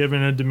 usually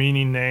given a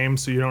demeaning name,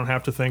 so you don't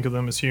have to think of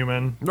them as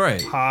human. Right.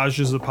 Haj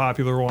is a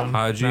popular one.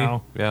 Haji,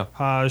 now. yeah.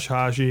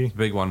 Haji.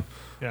 Big one.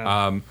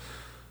 Yeah.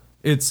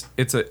 It's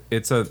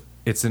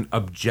an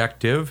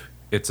objective,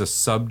 it's a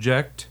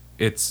subject,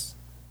 it's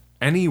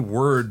any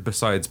word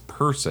besides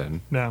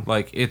person. No.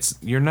 Like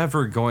you're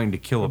never going to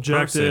kill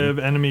Objective, a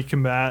person. enemy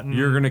combatant.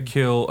 You're gonna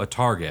kill a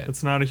target.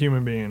 It's not a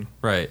human being.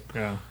 Right.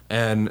 Yeah.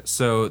 And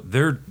so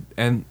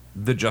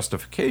the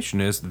justification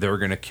is they're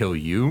gonna kill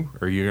you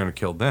or you're gonna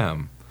kill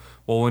them.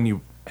 Well, when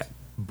you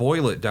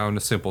boil it down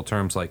to simple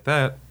terms like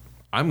that,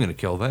 I'm gonna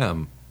kill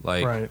them.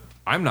 Like Right.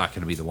 I'm not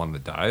gonna be the one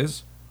that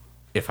dies.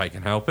 If I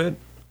can help it,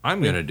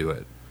 I'm gonna do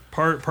it.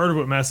 Part of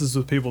what messes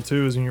with people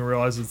too is when you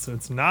realize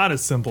it's not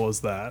as simple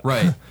as that.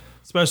 Right.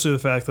 Especially the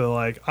fact that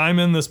like I'm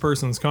in this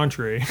person's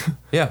country.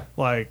 Yeah.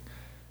 Like,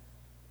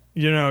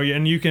 you know,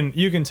 and you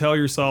can tell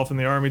yourself, and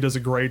the army does a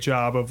great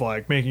job of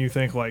like making you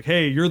think like,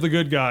 hey, you're the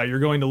good guy, you're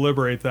going to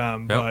liberate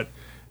them. Yep.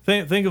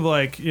 But think of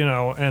like, you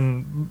know,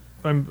 and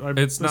I'm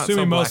It's not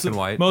assuming so black most and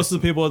white. most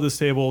of the people at this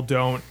table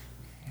don't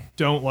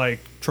like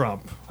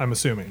Trump. I'm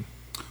assuming,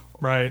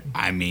 right?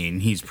 I mean,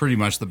 he's pretty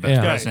much the best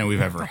Yeah. president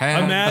we've ever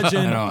had.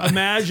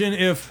 Imagine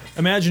if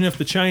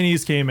the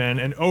Chinese came in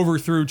and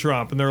overthrew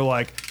Trump, and they're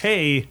like,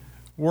 hey,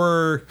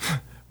 we're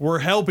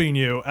helping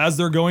you, as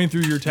they're going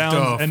through your towns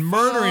The and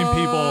murdering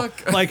people.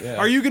 Like,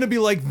 are you gonna be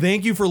like,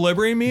 thank you for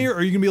liberating me, or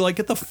are you gonna be like,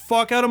 get the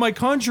fuck out of my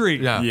country?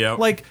 Yeah. Yep.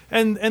 Like,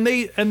 and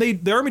the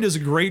army does a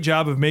great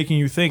job of making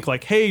you think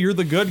like, hey, you're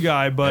the good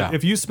guy, but Yeah.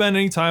 if you spend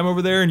any time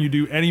over there and you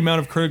do any amount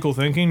of critical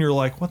thinking, you're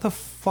like, what the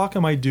fuck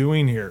am I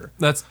doing here?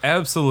 That's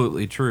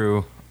absolutely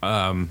true.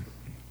 And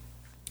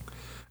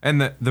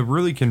the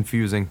really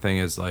confusing thing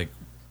is like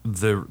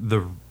the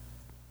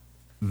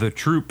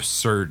troop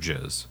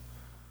surges.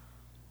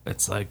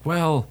 It's like,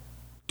 well,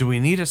 do we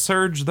need a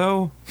surge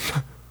though?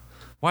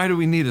 Why do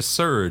we need a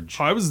surge?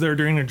 I was there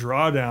during a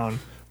drawdown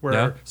where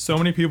Yeah. so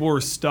many people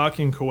were stuck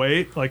in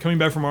Kuwait, like coming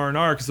back from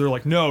R&R, because they're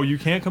like, no, you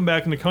can't come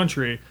back in the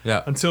country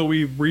Yeah. until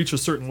we reach a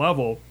certain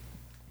level.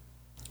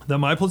 Then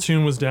my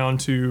platoon was down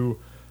to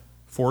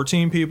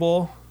 14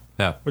 people,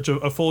 Yeah. which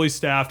a fully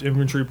staffed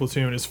infantry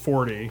platoon is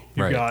 40.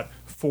 You've Right. got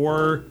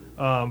four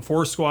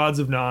squads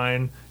of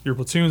 9, your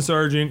platoon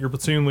sergeant, your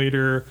platoon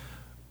leader,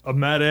 a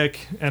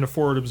medic, and a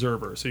forward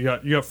observer. So you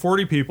got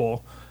 40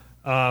 people.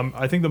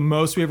 I think the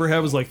most we ever had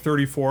was like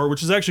 34,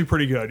 which is actually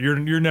pretty good.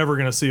 You're never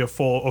going to see a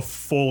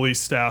fully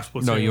staffed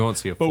platoon. No, you won't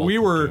see a But full we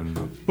were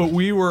platoon. but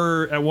we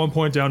were at one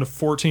point down to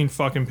 14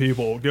 fucking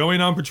people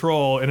going on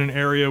patrol in an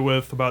area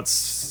with about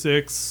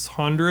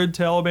 600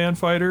 Taliban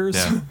fighters.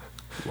 Yeah.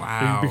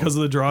 Wow. Because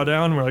of the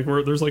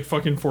drawdown, there's like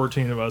fucking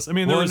 14 of us. I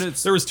mean, Well, there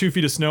and was 2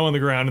 feet of snow on the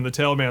ground, and the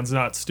Taliban's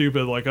not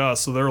stupid like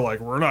us, so they're like,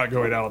 we're not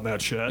going out in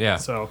that shit. Yeah.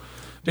 So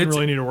didn't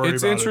really need to worry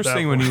It's about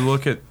interesting it. when you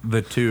look at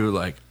the two.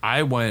 Like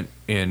I went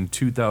in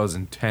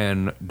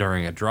 2010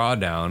 during a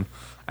drawdown,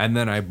 and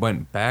then I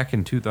went back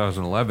in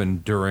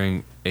 2011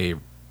 during a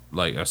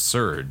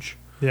surge.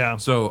 Yeah.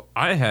 So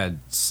I had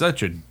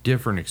such a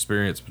different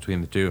experience between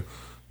the two.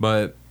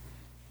 But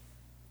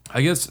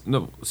I guess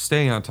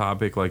staying on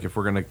topic, like if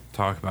we're gonna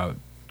talk about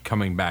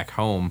coming back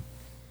home,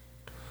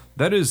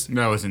 that was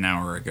an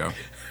hour ago.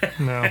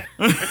 No.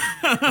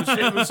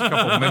 it was a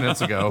couple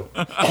minutes ago.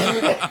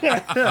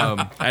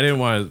 I didn't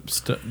want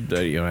to.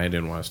 I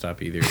didn't want to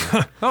stop either.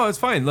 No, it's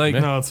fine. Like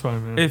No, it's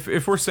fine, man.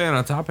 if we're staying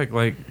on topic,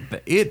 like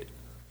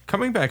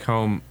coming back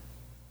home,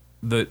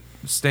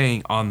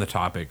 staying on the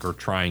topic or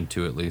trying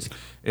to at least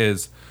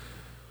is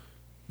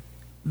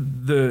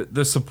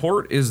the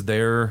support is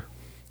there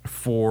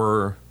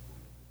for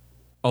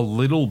a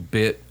little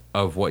bit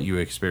of what you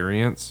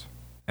experience,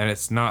 and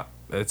it's not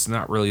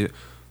really.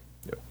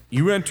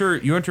 You enter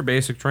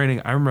basic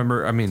training. I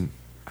remember. I mean,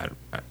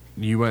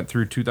 you went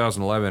through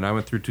 2011, I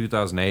went through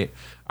 2008.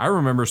 I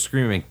remember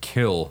screaming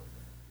 "kill."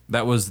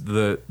 That was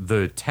the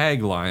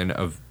tagline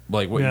of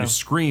like what you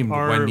screamed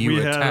when you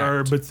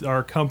attacked. We had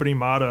our company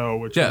motto,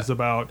 which is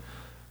about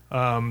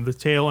the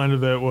tail end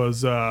of it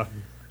was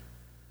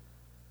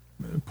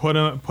put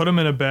them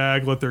in a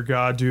bag, let their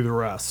God do the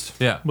rest.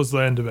 Yeah, was the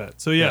end of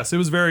it. So yes, it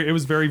was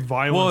very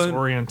violence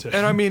oriented.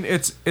 And I mean,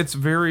 it's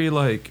very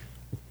like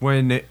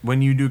when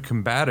you do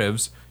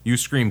combatives, you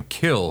scream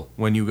 "kill"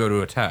 when you go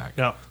to attack.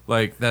 Yeah,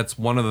 like that's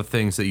one of the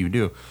things that you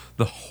do.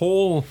 The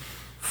whole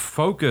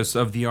focus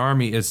of the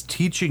Army is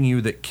teaching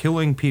you that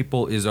killing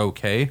people is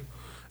okay,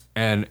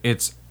 and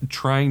it's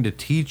trying to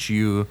teach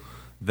you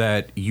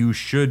that you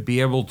should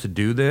be able to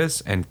do this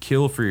and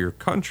kill for your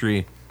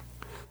country.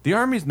 The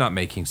Army's not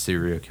making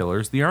serial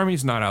killers. The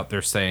Army's not out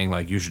there saying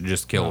like you should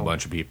just kill a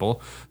bunch of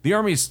people. The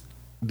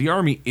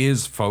Army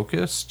is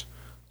focused.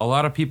 A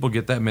lot of people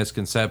get that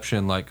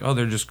misconception like, oh,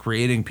 they're just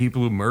creating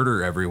people who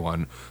murder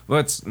everyone.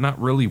 Well, that's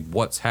not really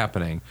what's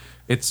happening.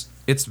 It's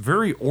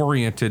very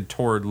oriented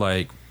toward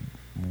like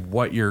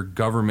what your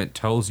government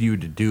tells you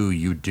to do,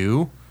 you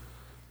do.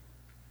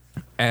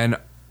 And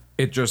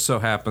it just so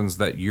happens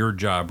that your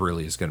job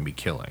really is going to be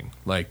killing,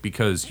 like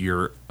because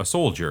you're a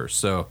soldier.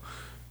 So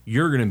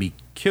you're going to be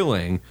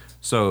killing.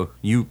 So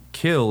you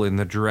kill in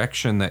the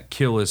direction that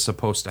kill is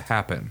supposed to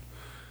happen.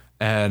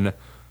 And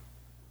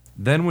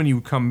then when you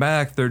come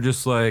back, they're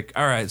just like,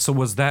 all right, so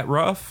was that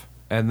rough?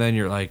 And then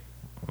you're like,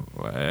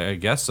 I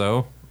guess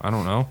so. I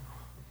don't know.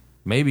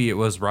 Maybe it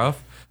was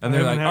rough. And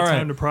they're like, all right,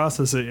 time to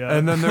process it yet.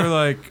 And then they're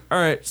like, all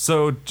right,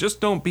 so just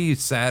don't be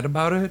sad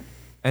about it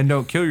and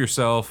don't kill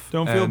yourself.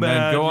 Don't feel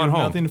bad. Go on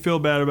home. Nothing to feel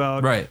bad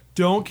about. Right.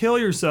 Don't kill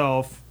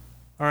yourself.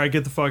 All right,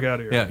 get the fuck out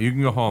of here. Yeah, you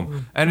can go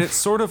home. And it's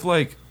sort of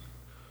like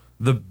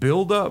the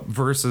build-up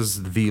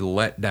versus the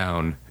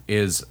letdown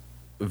is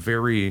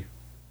very...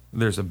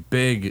 There's a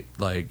big,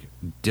 like,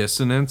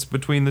 dissonance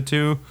between the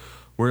two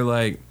where,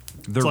 like,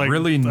 there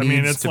really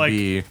needs to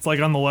be... It's like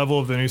on the level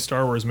of the new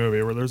Star Wars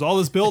movie where there's all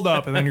this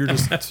build-up and then you're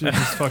just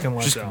fucking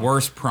let down.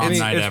 Worst prom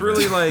night ever. It's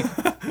really like,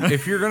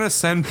 if you're going to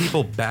send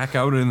people back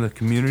out in the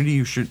community,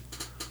 you should...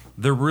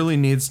 There really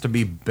needs to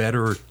be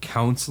better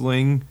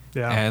counseling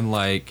and,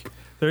 like...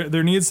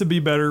 There needs to be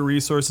better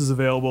resources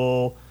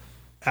available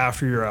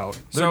after you're out.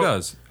 There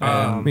does.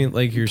 I mean,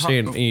 like you're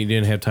saying, you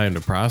didn't have time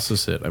to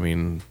process it. I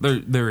mean,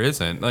 there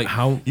isn't. Like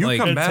how you like,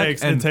 come it back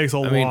takes, and it takes a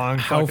long.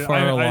 How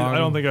far along? I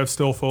don't think I've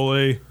still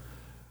fully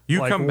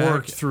come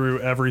worked back through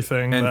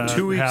everything and that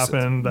 2 weeks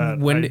happened. That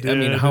when I did. I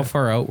mean, how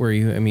far out were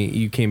you? I mean,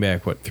 you came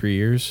back 3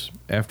 years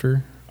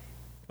after?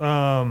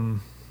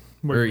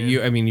 What Or do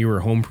you mean? you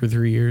were home for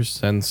 3 years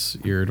since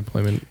your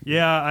deployment.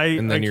 Yeah,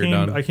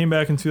 I came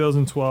back in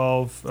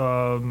 2012.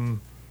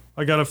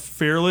 I got a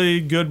fairly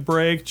good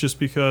break just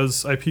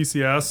because I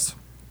PCS'd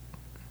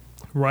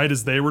right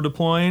as they were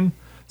deploying,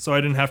 so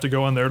I didn't have to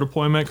go on their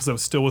deployment because I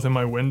was still within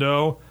my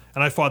window.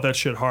 And I fought that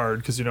shit hard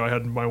because, I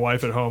had my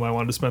wife at home. I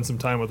wanted to spend some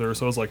time with her.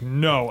 So I was like,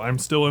 no, I'm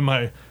still in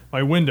my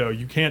window.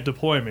 You can't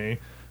deploy me.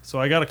 So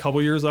I got a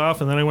couple years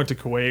off, and then I went to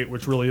Kuwait,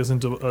 which really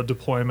isn't a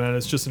deployment.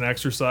 It's just an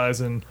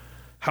exercise in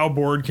how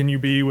bored can you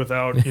be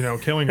without,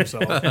 killing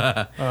yourself.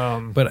 But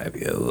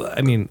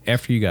I mean,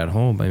 after you got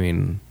home, I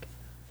mean,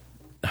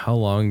 how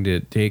long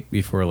did it take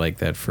before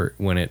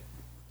when it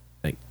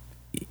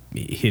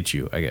hit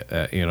you? I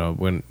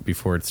guess,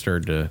 before it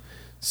started to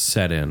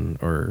set in,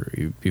 or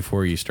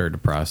before you started to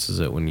process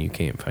it, when you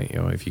came,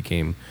 if you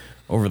came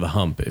over the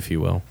hump, if you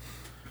will.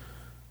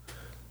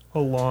 A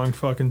long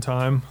fucking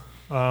time.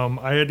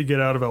 I had to get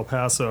out of El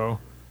Paso,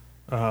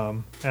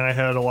 and I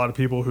had a lot of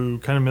people who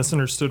kind of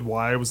misunderstood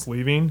why I was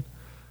leaving.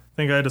 I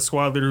think I had a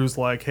squad leader who's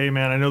like, hey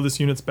man, I know this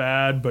unit's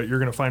bad, but you're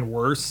going to find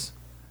worse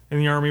in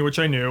the Army, which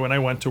I knew, and I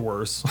went to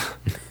worse.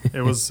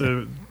 It was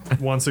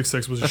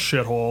 166 was a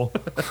shithole.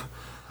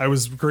 I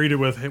was greeted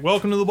with, hey,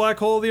 welcome to the black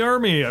hole of the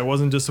Army. I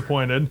wasn't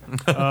disappointed.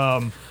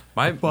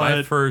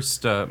 My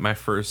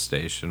first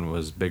station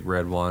was Big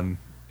Red 1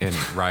 in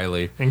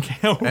Riley. And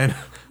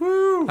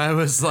I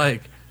was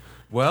like,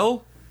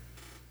 well,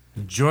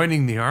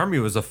 joining the Army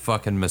was a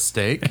fucking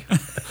mistake.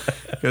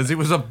 Because it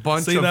was a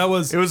bunch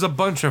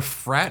of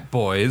frat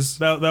boys.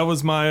 That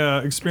was my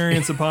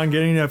experience upon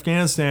getting to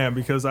Afghanistan,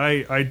 because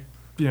I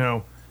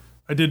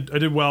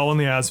did well in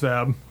the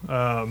ASVAB.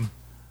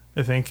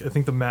 I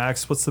think the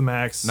max. What's the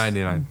max?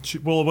 99.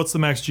 Well, what's the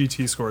max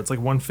GT score? It's like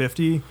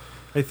 150,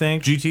 I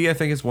think. GT, I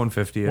think it's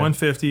 150. Yeah.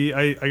 150.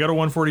 I got a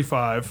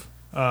 145.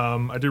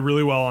 I did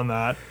really well on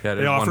that. Yeah,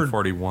 they offered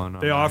 141.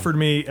 They offered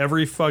me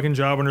every fucking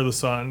job under the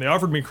sun. They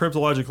offered me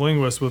cryptologic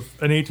linguist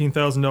with an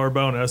 $18,000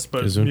 bonus,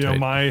 but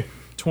my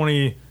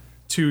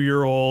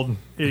 22-year-old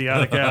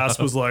idiotic ass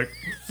was like,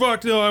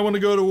 "Fuck no, I want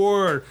to go to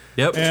war."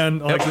 Yep. And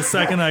the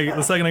second I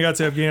got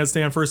to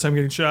Afghanistan, first time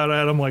getting shot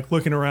at, I'm like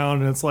looking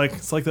around, and it's like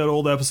that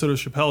old episode of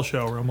Chappelle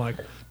Show where I'm like,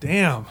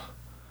 "Damn,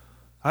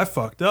 I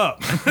fucked up."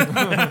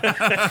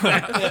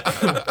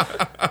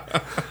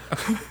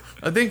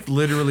 I think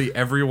literally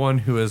everyone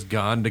who has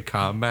gone to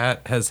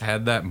combat has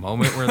had that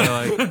moment where they're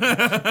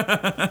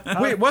like,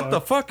 "Wait, what the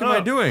fuck am I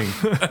doing?"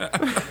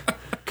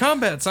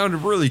 combat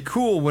sounded really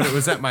cool when it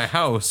was at my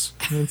house.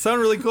 It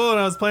sounded really cool when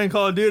I was playing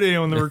Call of Duty,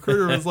 and when the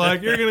recruiter was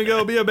like, "You're gonna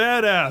go be a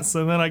badass,"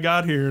 and then I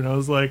got here and I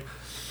was like,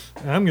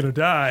 "I'm gonna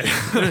die."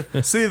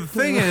 See, the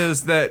thing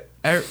is that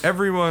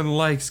everyone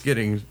likes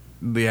getting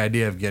the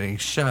idea of getting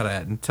shot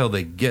at until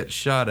they get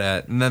shot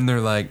at, and then they're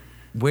like,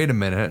 "Wait a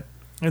minute."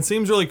 It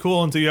seems really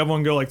cool until you have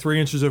one go like 3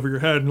 inches over your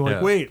head, and you're like,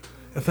 Yeah. "Wait,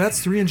 if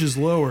that's 3 inches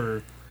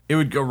lower, It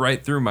would go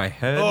right through my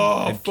head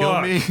oh and fuck!"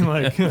 kill me.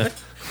 Like,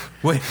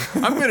 Wait,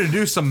 I'm gonna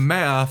do some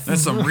math.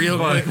 That's some real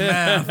quick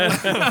math.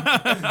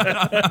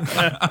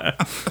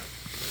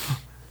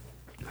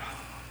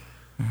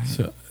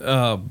 So,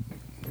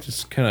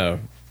 just kind of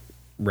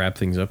wrap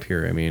things up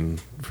here. I mean,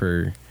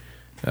 for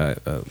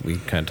we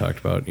kind of talked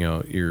about,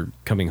 you're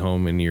coming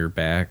home and you're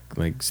back.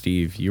 Like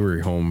Steve, you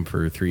were home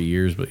for 3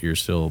 years, but you're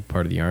still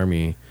part of the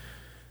Army.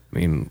 I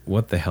mean,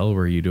 what the hell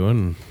were you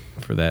doing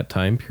for that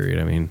time period?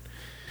 I mean,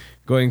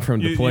 going from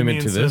deployment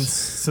you to mean this.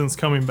 since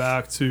coming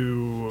back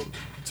to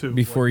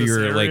Before like, you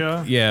this were area?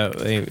 like, yeah,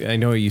 I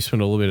know you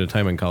spent a little bit of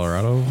time in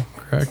Colorado,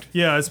 correct?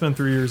 Yeah, I spent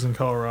 3 years in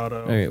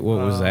Colorado. Okay, what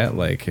was that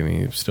like? I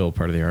mean, still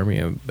part of the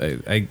Army.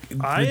 I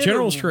the had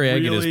general a story I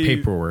get is really-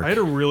 paperwork. I had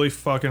a really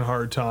fucking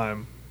hard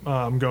time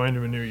going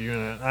to a new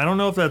unit. I don't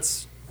know if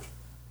that's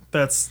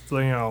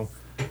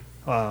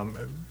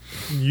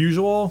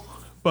usual,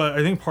 but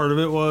I think part of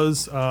it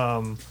was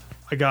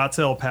I got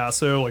to El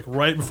Paso like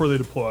right before they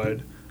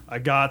deployed. I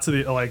got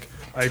to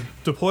I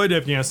deployed to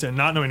Afghanistan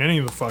not knowing any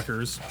of the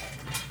fuckers.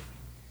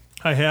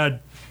 I had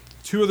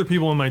 2 other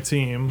people on my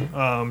team.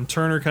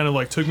 Turner kind of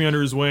like took me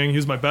under his wing. He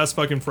was my best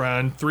fucking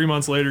friend. 3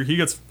 months later, he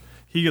gets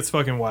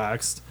fucking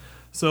waxed.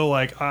 So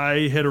like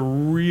I had a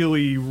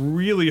really,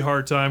 really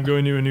hard time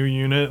going to a new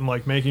unit and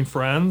like making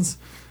friends.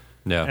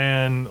 Yeah.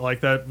 And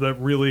like that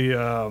really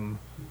I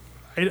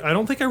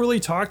don't think I really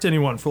talked to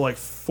anyone for like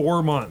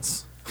 4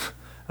 months.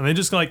 And they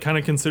just like kind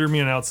of considered me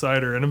an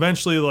outsider. And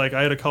eventually like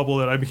I had a couple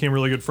that I became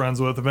really good friends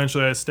with.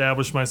 Eventually I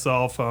established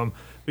myself,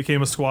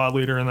 became a squad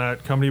leader in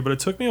that company, but it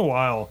took me a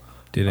while.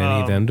 Did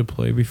any of them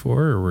deploy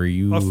before, or were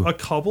you? A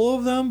couple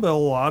of them, but a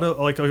lot of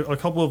like a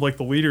couple of like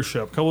the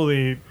leadership, a couple of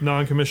the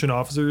non-commissioned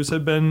officers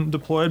had been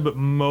deployed, but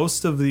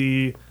most of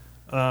like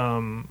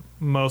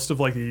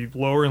the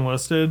lower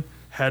enlisted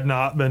had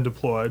not been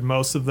deployed.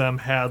 Most of them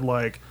had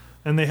like,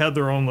 and they had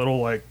their own little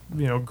like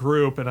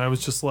group, and I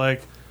was just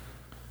like,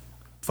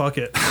 fuck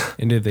it.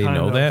 And did they kind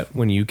know of. that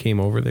when you came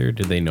over there?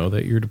 Did they know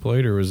that you're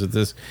deployed, or was it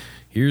this?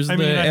 Here's I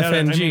mean,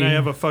 FNG. I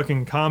have a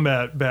fucking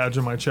combat badge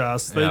on my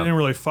chest. They Yeah. didn't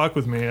really fuck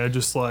with me. I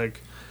just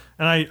like,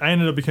 and I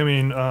ended up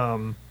becoming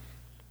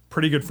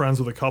pretty good friends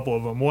with a couple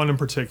of them. One in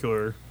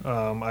particular,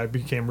 I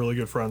became really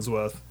good friends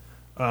with,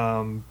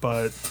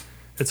 but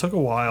it took a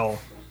while.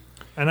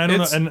 And I don't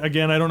know. And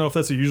again, I don't know if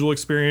that's a usual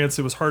experience.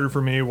 It was harder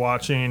for me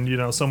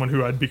watching, someone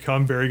who I'd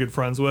become very good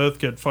friends with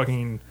get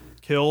fucking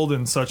killed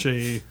in such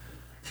a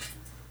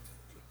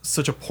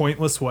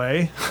pointless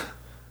way.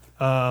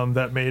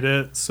 That made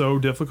it so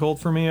difficult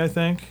for me, I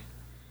think.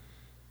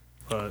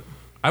 But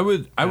I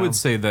would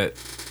say that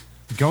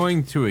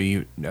going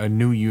to a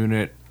new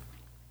unit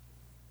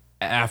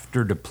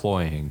after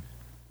deploying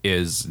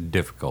is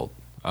difficult.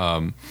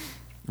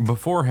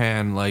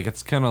 Beforehand, like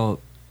it's kind of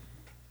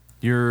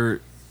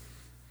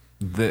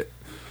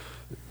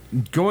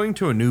going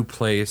to a new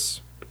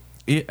place,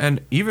 and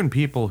even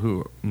people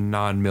who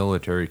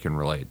non-military can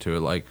relate to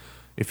it. Like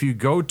if you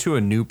go to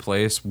a new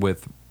place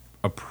with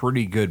a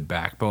pretty good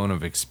backbone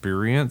of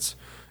experience,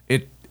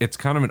 it's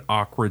kind of an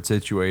awkward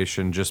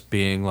situation just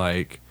being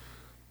like,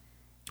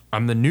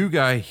 I'm the new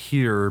guy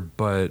here,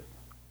 but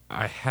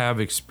I have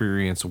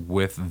experience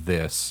with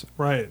this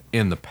right.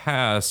 in the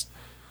past.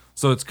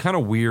 So it's kind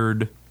of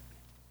weird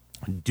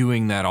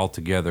doing that all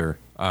together.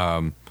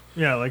 Yeah,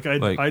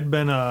 I'd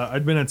been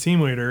a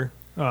team leader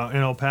in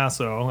El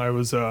Paso. I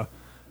was what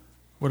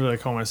did I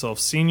call myself?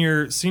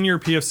 Senior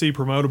PFC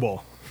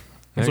promotable.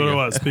 That's There what you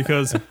it go. was,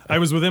 because I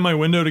was within my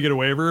window to get a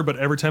waiver, but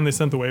every time they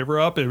sent the waiver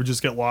up, it would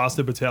just get lost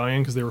at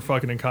battalion because they were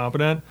fucking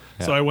incompetent.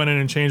 So Yeah. I went in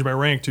and changed my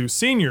rank to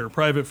senior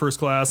private first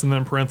class, and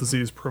then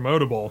parentheses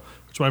promotable,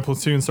 which my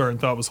platoon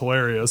sergeant thought was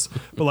hilarious.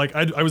 But like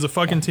I was a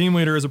fucking team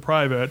leader as a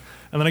private,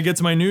 and then I get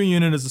to my new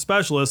unit as a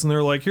specialist, and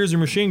they're like, "Here's your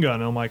machine gun,"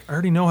 and I'm like, "I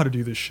already know how to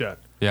do this shit.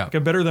 Yeah. Like,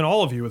 I'm better than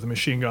all of you with a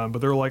machine gun."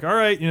 But they're like, "All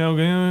right,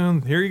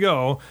 here you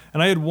go."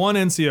 And I had one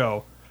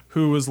NCO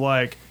who was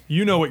like,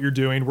 "You know what you're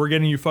doing. We're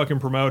getting you fucking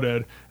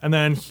promoted." And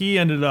then he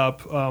ended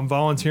up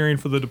volunteering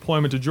for the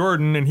deployment to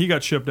Jordan, and he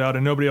got shipped out,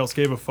 and nobody else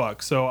gave a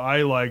fuck. So I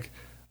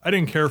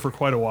didn't care for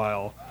quite a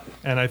while.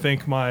 And I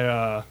think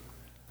my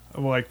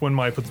when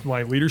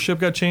my leadership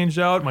got changed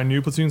out, my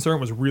new platoon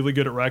sergeant was really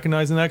good at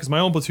recognizing that, because my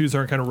own platoon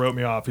sergeant kind of wrote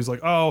me off. He's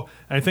like, "Oh,"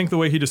 and I think the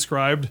way he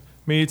described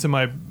me to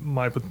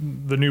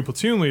the new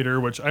platoon leader,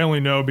 which I only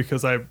know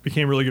because I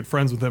became really good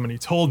friends with him, and he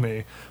told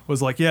me,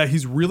 was like, "Yeah,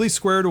 he's really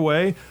squared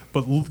away,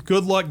 but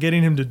good luck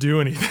getting him to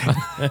do anything."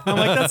 I'm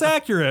like, "That's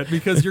accurate,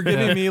 because you're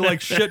giving me like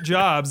shit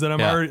jobs that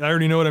I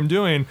already know what I'm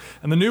doing."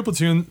 And the new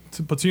platoon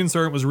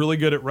sergeant was really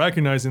good at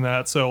recognizing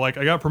that. So like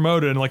I got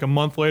promoted, and like a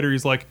month later,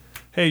 he's like,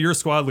 "Hey, you're a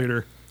squad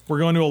leader. We're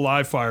going to a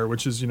live fire,"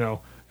 which is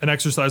an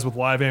exercise with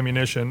live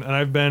ammunition, and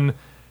I've been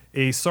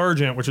a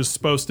sergeant, which is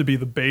supposed to be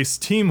the base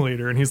team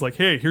leader, and he's like,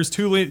 hey, here's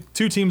two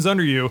teams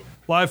under you,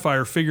 live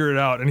fire, figure it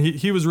out. And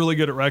he was really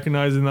good at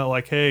recognizing that,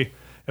 like, hey,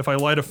 if I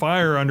light a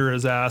fire under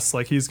his ass,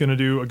 like, he's gonna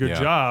do a good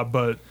job.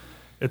 But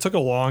it took a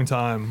long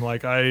time.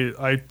 Like,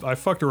 I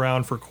fucked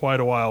around for quite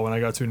a while when I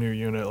got to a new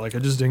unit. Like, I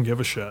just didn't give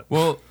a shit.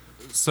 Well,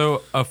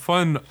 so a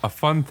fun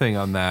thing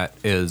on that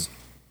is,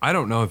 I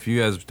don't know if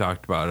you guys have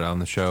talked about it on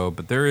the show,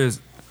 but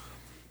there's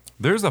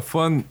a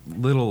fun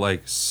little,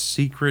 like,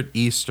 secret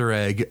Easter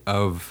egg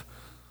of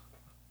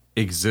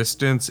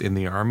existence in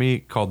the Army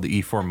called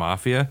the E4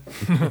 Mafia.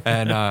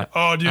 And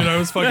oh, dude, I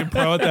was fucking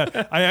pro at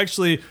that. I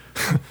actually,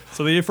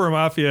 so the E4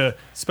 Mafia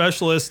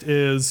specialist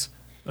is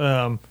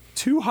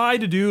too high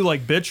to do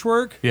like bitch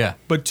work,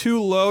 but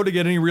too low to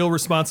get any real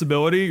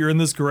responsibility. You're in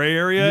this gray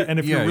area, and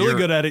if you're really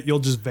good at it, you'll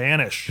just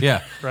vanish.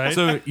 Yeah, right.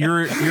 So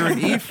you're an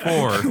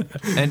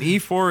E4, and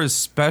E4 is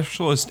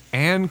specialist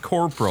and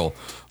corporal,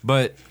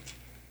 but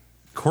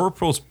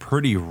corporal's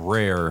pretty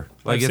rare.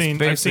 Like,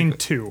 I've seen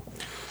two.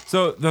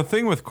 So the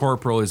thing with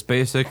corporal is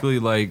basically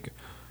like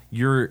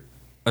you're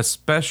a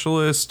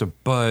specialist,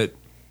 but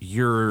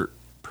you're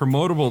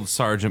promotable to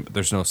sergeant, but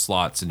there's no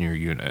slots in your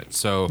unit.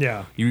 So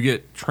you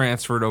get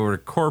transferred over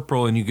to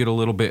corporal, and you get a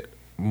little bit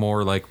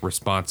more like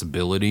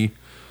responsibility.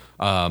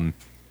 But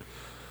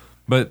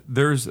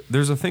there's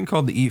a thing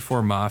called the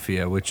E4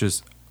 Mafia, which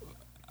is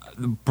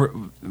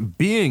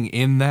being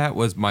in that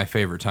was my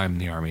favorite time in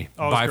the Army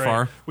by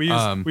far. We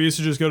used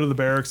to just go to the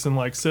barracks and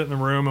like sit in the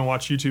room and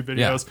watch YouTube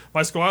videos.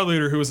 My squad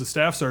leader, who was a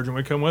staff sergeant,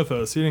 would come with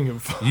us. He didn't give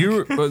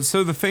a fuck.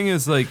 So the thing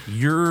is, like,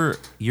 you're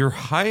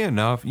high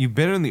enough. You've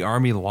been in the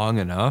Army long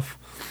enough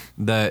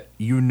that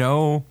you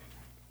know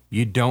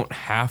you don't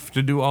have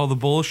to do all the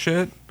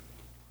bullshit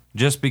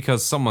just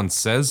because someone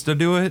says to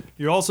do it.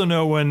 You also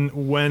know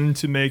when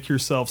to make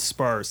yourself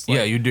sparse. Like,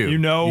 yeah, you do. You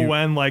know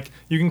when, like,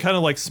 you can kind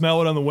of like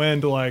smell it on the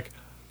wind, like,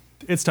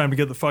 it's time to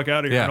get the fuck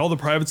out of here. Yeah. And all the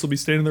privates will be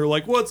standing there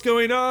like, what's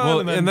going on?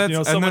 Well, and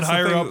then someone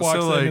higher up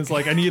walks in and is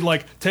like, I need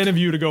like 10 of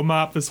you to go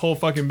mop this whole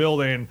fucking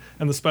building,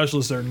 and the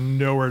specialists are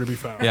nowhere to be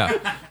found.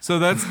 Yeah. So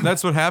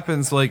that's what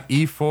happens. Like,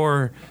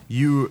 E4,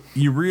 you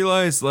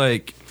realize,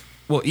 like,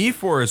 well,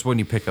 E4 is when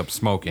you pick up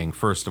smoking,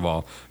 first of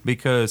all,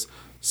 because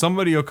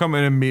somebody will come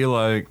in and be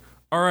like,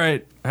 all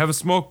right, have a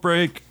smoke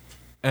break,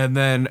 and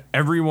then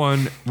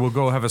everyone will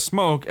go have a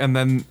smoke, and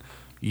then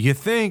you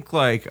think,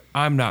 like,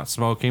 I'm not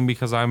smoking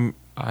because I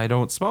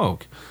don't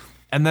smoke.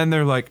 And then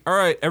they're like, all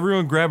right,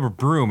 everyone grab a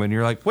broom, and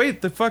you're like,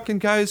 wait, the fucking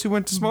guys who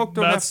went to smoke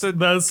don't have to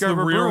That's grab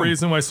the a real broom.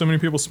 reason why so many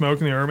people smoke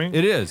in the Army.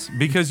 It is,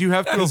 because you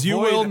have to avoid you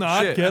will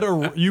not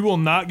shit. you will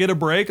not get a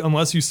break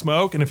unless you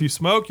smoke, and if you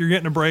smoke, you're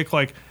getting a break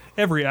like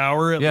every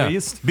hour at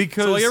least.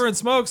 Because so like everyone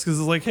smokes because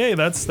it's like, hey,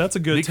 that's a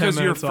good 10 because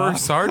your minutes off.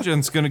 first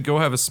sergeant's gonna go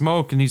have a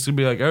smoke, and he's gonna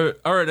be like,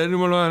 all right,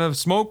 anyone want to have a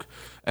smoke?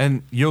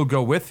 And you'll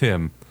go with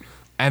him,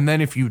 and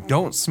then if you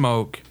don't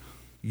smoke,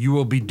 you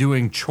will be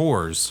doing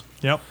chores.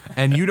 Yep.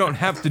 And you don't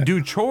have to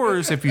do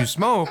chores if you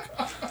smoke.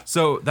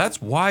 So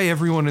that's why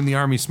everyone in the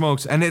Army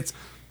smokes. And it's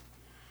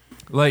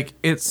like,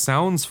 it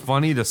sounds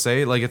funny to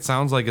say, like, it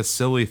sounds like a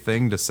silly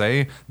thing to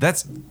say.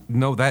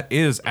 That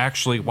is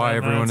actually why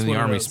everyone in the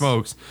Army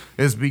smokes,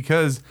 is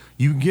because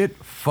you get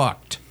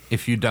fucked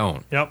if you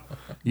don't. Yep.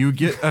 You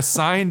get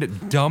assigned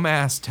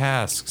dumbass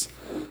tasks.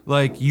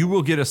 Like, you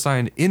will get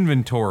assigned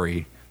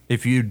inventory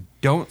if you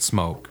don't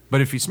smoke.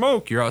 But if you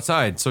smoke, you're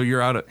outside. So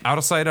you're out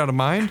of sight, out of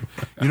mind.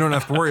 You don't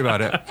have to worry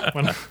about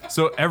it.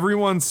 So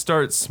everyone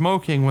starts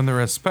smoking when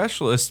they're a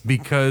specialist,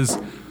 because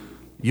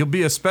you'll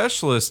be a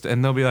specialist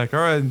and they'll be like,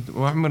 all right,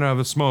 well, I'm going to have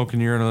a smoke.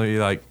 And you're going to be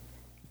like,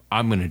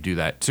 I'm going to do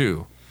that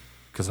too,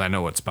 because I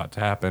know what's about to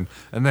happen.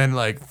 And then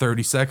like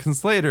 30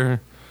 seconds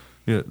later,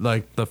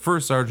 like the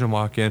first sergeant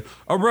walk in,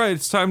 all right,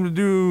 it's time to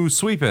do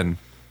sweeping.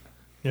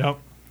 Yep.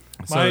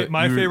 So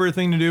my favorite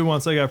thing to do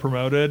once I got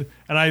promoted,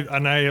 and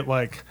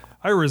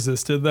I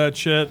resisted that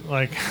shit.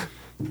 Like,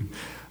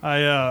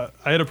 I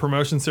had a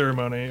promotion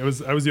ceremony. I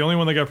was the only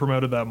one that got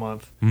promoted that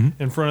month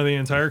in front of the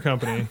entire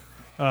company.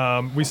 We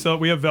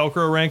have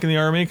Velcro rank in the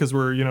Army because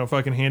we're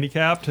fucking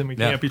handicapped and we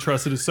can't be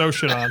trusted to sew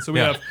shit on. So we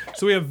have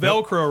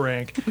Velcro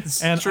rank,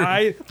 and true.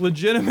 I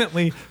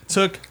legitimately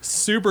took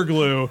super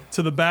glue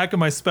to the back of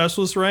my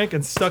specialist rank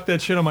and stuck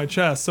that shit on my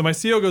chest. So my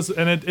CO goes,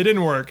 and it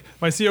didn't work.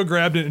 My CO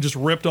grabbed it and just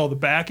ripped all the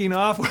backing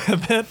off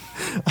with it.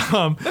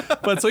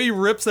 But so he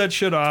rips that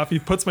shit off. He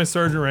puts my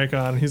sergeant rank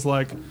on. And he's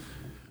like,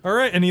 all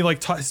right, and he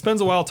like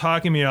spends a while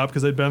talking me up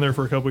because I'd been there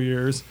for a couple of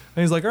years,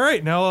 and he's like, all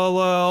right, now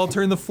I'll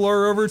turn the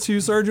floor over to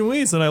Sergeant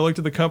Weiss. And I looked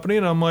at the company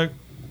and I'm like,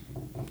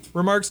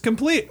 remarks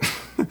complete.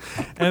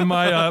 And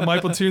my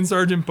platoon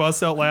sergeant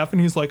busts out laughing.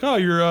 He's like, oh,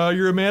 you're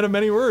a man of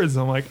many words.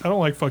 I'm like, I don't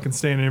like fucking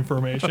standing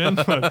information,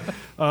 but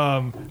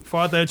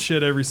fought that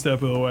shit every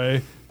step of the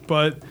way.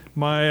 But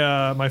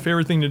my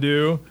favorite thing to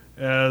do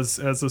as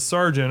a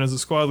sergeant, as a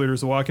squad leader, is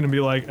to walk in and be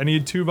like, I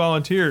need 2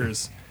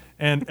 volunteers.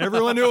 And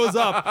everyone knew it was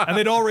up, and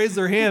they'd all raise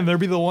their hand. There'd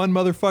be the one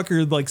motherfucker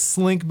who'd like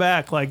slink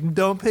back, like,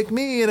 don't pick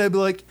me. And I'd be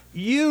like,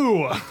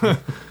 you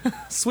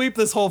sweep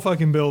this whole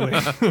fucking building.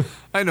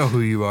 I know who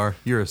you are.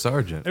 You're a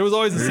sergeant. It was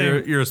always the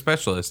same. You're a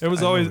specialist. It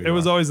was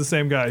always the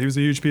same guy. He was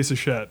a huge piece of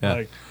shit. Yeah.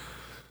 Like,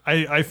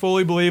 I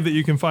fully believe that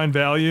you can find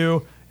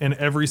value in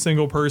every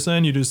single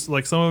person. You just,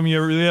 like, some of them you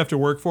really have to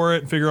work for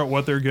it and figure out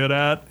what they're good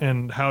at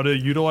and how to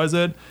utilize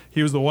it.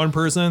 He was the one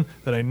person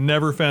that I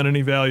never found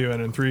any value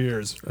in 3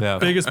 years. Yeah.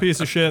 Biggest piece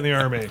of shit in the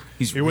Army.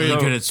 He's really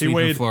good at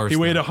sweeping floors. He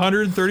weighed now.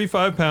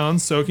 135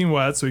 pounds soaking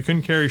wet, so he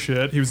couldn't carry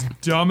shit. He was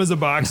dumb as a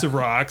box of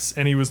rocks,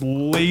 and he was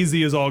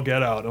lazy as all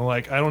get out. And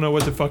like, I don't know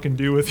what to fucking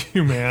do with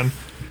you, man.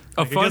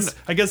 Like,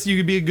 I guess you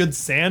could be a good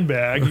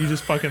sandbag. You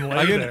just fucking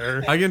lay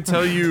there. I can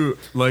tell you,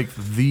 like,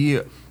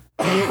 the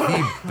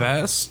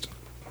best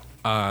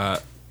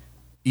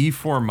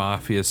E4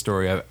 Mafia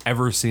story I've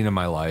ever seen in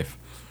my life.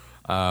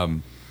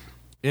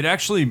 It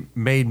actually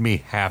made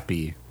me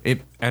happy.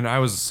 And I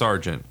was a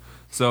sergeant.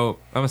 So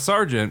I'm a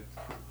sergeant,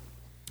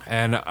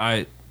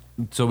 and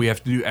so we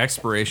have to do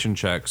expiration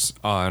checks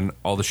on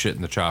all the shit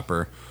in the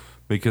chopper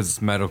because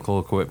it's medical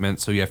equipment,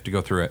 so you have to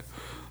go through it.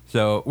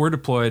 So we're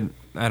deployed,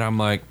 and I'm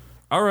like,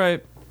 all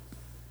right,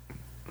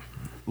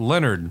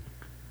 Leonard,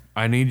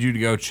 I need you to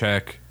go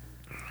check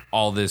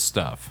all this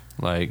stuff.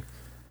 Like,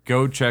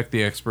 go check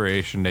the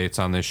expiration dates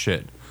on this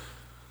shit.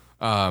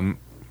 The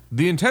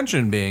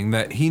intention being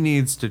that he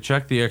needs to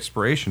check the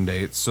expiration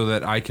dates so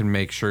that I can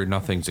make sure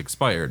nothing's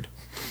expired.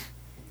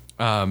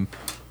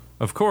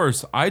 Of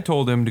course, I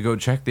told him to go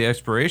check the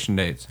expiration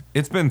dates.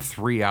 It's been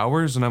 3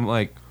 hours, and I'm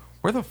like,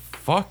 where the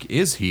fuck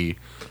is he?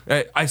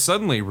 I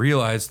suddenly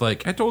realized,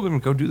 like, I told him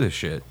to go do this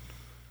shit.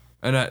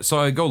 And so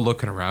I go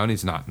looking around.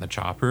 He's not in the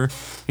chopper.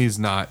 He's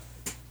not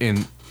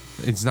in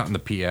the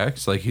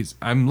PX. Like,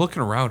 I'm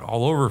looking around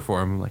all over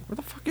for him. I'm like, where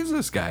the fuck is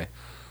this guy?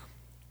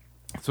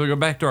 So we go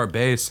back to our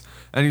base,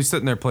 and he's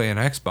sitting there playing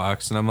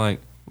Xbox, and I'm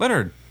like,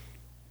 Leonard,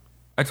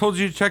 I told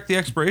you to check the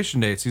expiration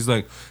dates. He's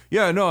like,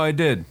 yeah, no, I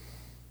did.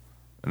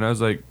 And I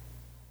was like,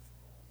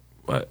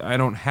 but I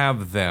don't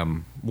have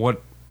them.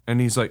 What? And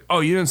he's like,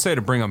 oh, you didn't say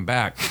to bring them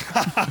back.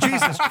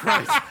 Jesus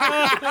Christ.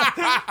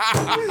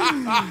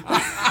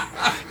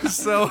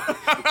 So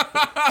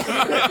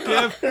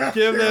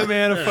Give that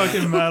man a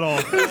fucking medal.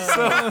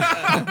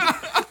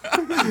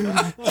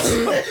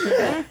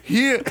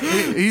 he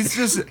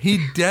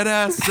dead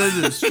ass says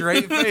it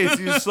straight face.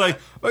 He's just like,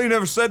 oh, you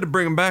never said to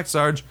bring him back,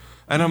 Sarge.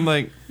 And I'm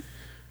like,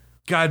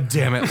 God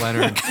damn it,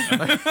 Leonard.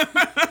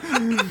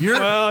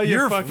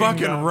 You're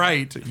fucking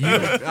right.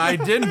 I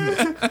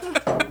didn't.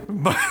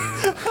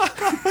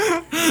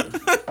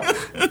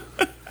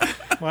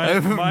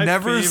 I've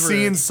never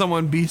seen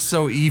someone be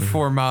so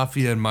E4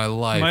 Mafia in my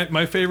life.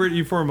 My favorite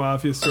E4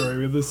 Mafia story.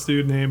 We had this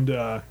dude named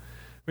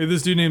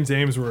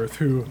Amesworth,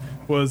 who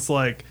was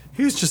like,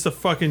 he was just a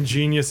fucking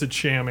genius at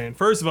shamming.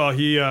 First of all,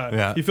 he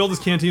filled his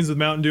canteens with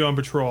Mountain Dew on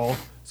patrol.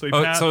 So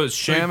he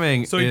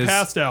shamming. So he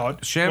passed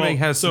out. Shamming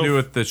has to do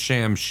with the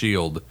sham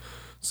shield.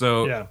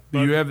 So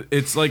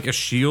it's like a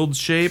shield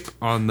shape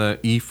on the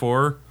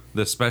E4,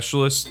 the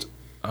specialist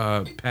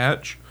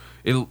patch.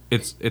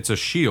 It's a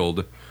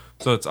shield.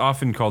 So it's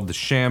often called the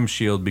sham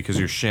shield because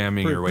you're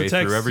shamming your way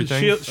through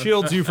everything.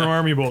 Shields you from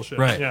army bullshit.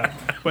 Right. Yeah.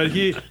 But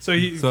he would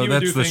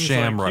do things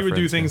he would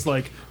do things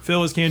like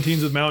fill his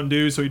canteens with Mountain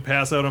Dew, so he'd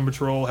pass out on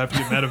patrol, have to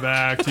get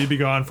medevaced. He'd be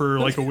gone for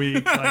like a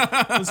week. Like,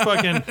 it's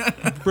fucking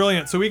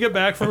brilliant. So we get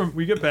back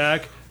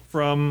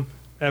from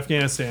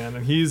Afghanistan,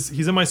 and he's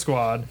in my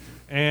squad,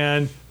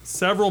 and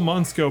several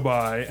months go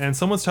by, and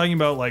someone's talking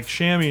about like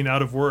shamming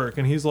out of work,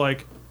 and he's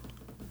like,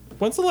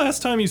 "When's the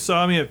last time you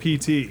saw me at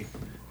PT?"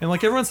 And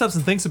like everyone stops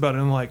and thinks about it,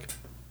 and I'm like,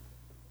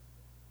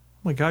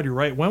 oh my God, you're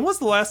right. When was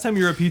the last time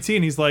you were at PT?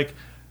 And he's like,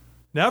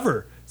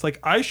 never. It's like,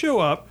 I show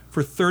up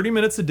for 30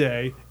 minutes a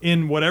day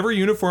in whatever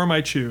uniform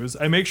I choose.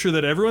 I make sure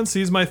that everyone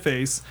sees my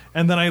face,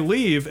 and then I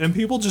leave, and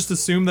people just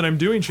assume that I'm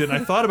doing shit. And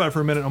I thought about it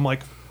for a minute, and I'm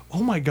like,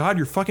 oh my God,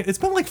 you're fucking, it's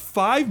been like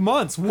 5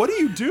 months. What do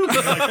you do? Like,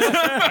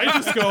 I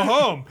just go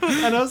home.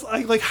 And I was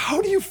like,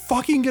 how do you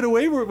fucking get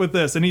away with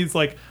this? And he's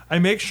like, I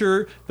make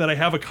sure that I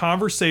have a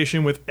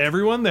conversation with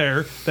everyone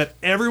there, that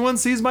everyone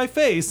sees my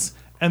face.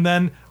 And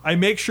then I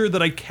make sure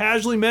that I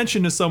casually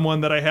mention to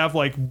someone that I have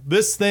like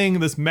this thing,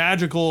 this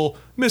magical,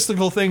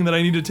 mystical thing that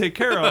I need to take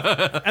care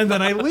of. And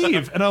then I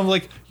leave. And I'm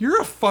like,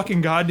 you're a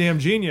fucking goddamn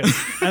genius.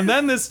 And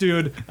then this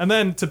dude, and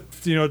then to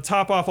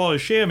top off all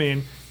his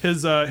shamming,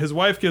 his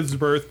wife gives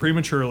birth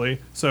prematurely,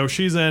 so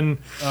she's in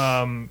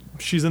the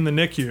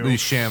NICU. Did he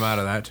sham out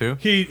of that too?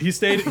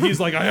 He's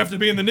like, I have to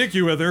be in the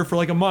NICU with her for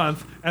like a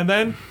month, and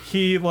then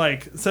he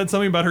like said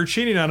something about her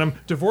cheating on him,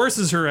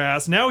 divorces her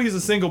ass. Now he's a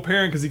single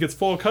parent because he gets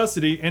full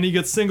custody, and he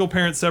gets single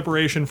parent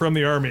separation from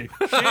the army.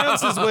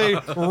 Shams his way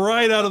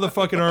right out of the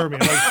fucking army.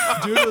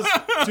 Like,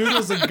 dude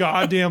was a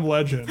goddamn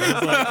legend.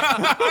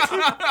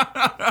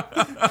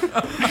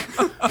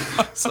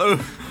 So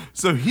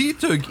So he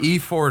took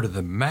E4 to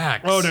the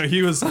max. Oh no,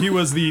 he was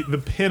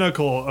the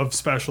pinnacle of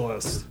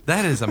specialists.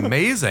 That is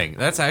amazing.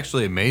 That's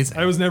actually amazing.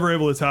 I was never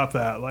able to top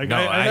that. Like No,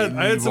 I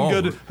had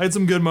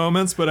some good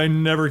moments, but I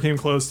never came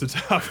close to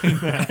topping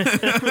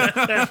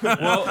that.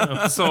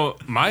 Well, so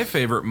my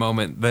favorite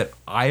moment that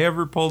I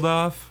ever pulled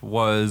off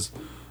was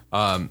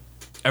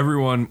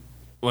everyone,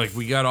 like,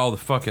 we got all the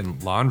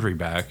fucking laundry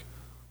back.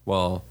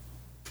 Well,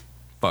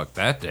 fuck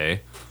that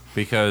day,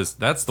 because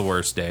that's the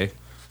worst day.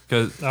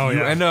 Because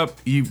end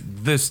up,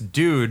 this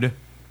dude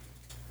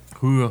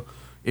who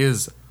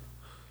is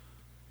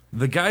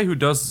the guy who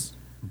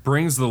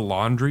brings the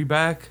laundry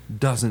back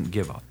doesn't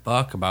give a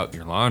fuck about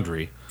your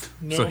laundry.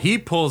 No. So he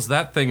pulls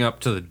that thing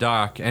up to the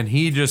dock and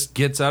he just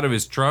gets out of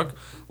his truck,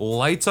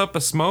 lights up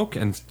a smoke,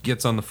 and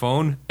gets on the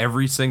phone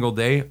every single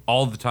day,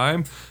 all the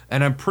time.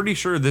 And I'm pretty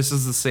sure this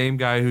is the same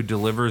guy who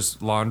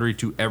delivers laundry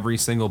to every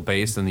single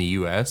base in the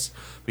U.S.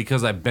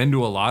 because I've been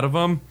to a lot of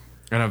them,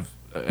 and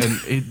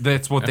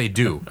that's what they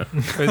do.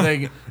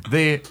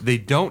 They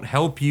don't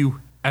help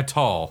you at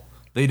all.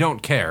 They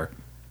don't care.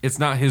 It's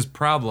not his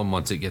problem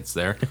once it gets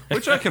there,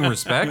 which I can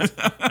respect.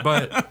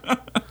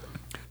 But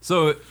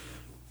so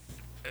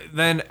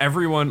then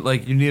everyone,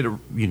 like, you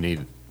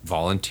need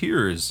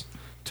volunteers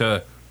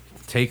to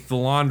take the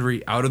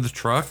laundry out of the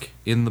truck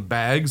in the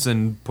bags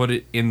and put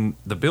it in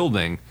the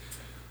building.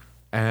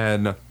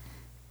 And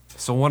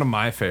so one of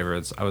my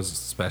favorites, I was a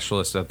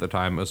specialist at the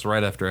time. It was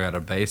right after I got a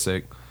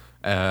basic.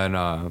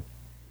 And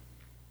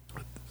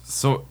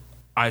so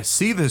I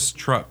see this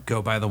truck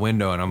go by the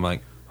window and I'm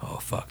like, oh,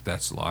 fuck,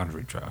 that's the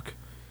laundry truck.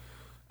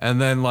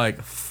 And then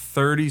like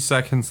 30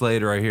 seconds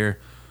later, I hear,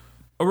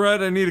 all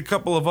right, I need a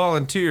couple of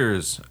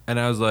volunteers. And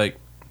I was like,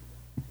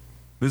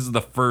 this is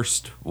the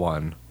first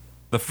one.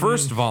 The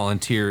first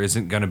volunteer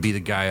isn't going to be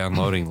the guy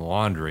unloading the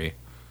laundry.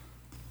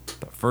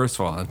 The first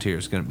volunteer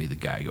is going to be the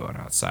guy going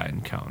outside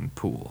and counting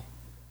pool.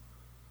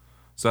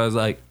 So I was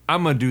like,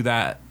 I'm going to do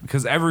that.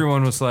 Because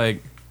everyone was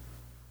like,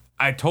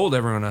 I told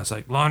everyone, I was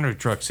like, laundry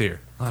truck's here.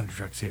 Laundry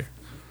truck's here.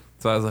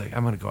 So I was like,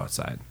 I'm going to go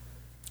outside.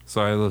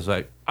 So I was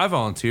like, I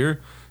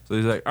volunteer. So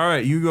he's like, all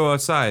right, you go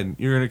outside.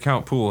 You're going to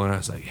count pool. And I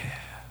was like, yeah,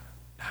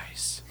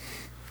 nice.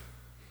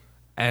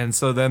 And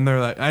so then they're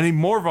like, I need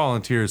more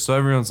volunteers. So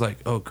everyone's like,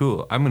 oh,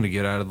 cool. I'm going to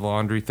get out of the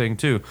laundry thing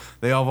too.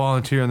 They all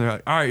volunteer and they're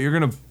like, all right, you're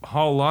going to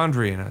haul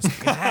laundry. And I was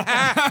like,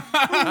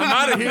 I'm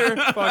out of here.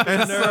 Fucking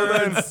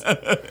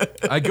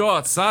nerds. So I go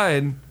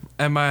outside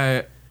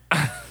and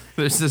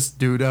there's this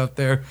dude out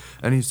there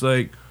and he's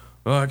like,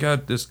 oh, I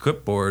got this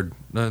clipboard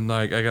and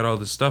like I got all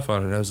this stuff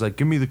on it. I was like,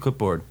 give me the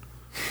clipboard.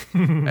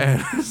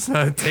 And so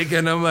I take it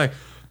and I'm like,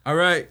 all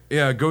right,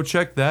 yeah, go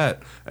check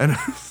that. And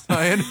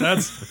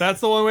that's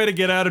the one way to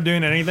get out of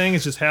doing anything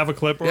is just have a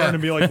clipboard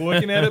and be like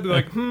looking at it, be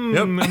like, Yep.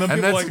 And then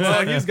people are like,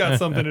 oh, he's got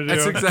something to do.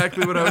 That's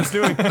exactly what I was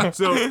doing.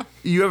 So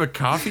you have a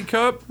coffee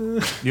cup,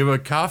 you have a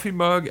coffee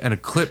mug, and a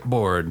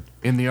clipboard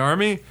in the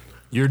Army.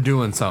 You're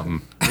doing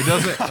something. It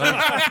doesn't.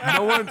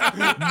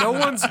 No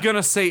one's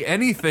gonna say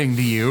anything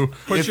to you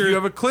if you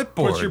have a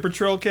clipboard. Put your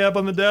patrol cap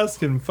on the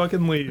desk and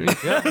fucking leave.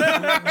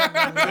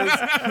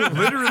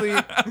 Literally,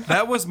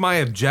 that was my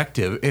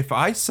objective. If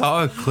I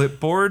saw a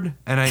clipboard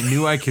and I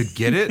knew I could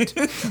get it,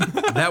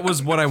 that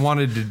was what I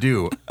wanted to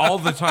do all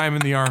the time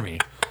in the Army.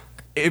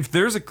 If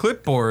there's a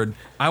clipboard,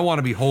 I want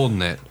to be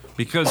holding it.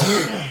 Because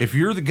if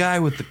you're the guy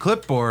with the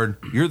clipboard,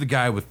 you're the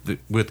guy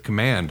with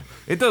command.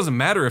 It doesn't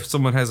matter if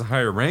someone has a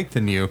higher rank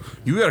than you.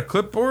 You got a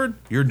clipboard,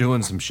 you're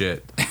doing some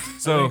shit.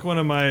 So I think one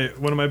of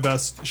my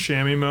best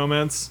chamois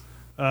moments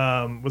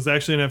was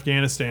actually in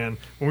Afghanistan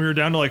when we were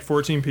down to like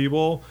 14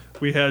 people.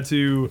 We had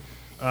to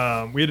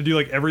do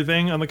like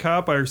everything on the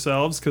cop by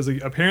ourselves because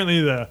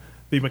apparently the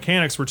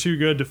mechanics were too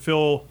good to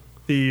fill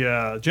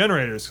the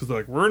generators because they're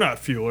like, we're not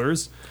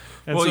fuelers.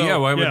 And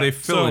why would they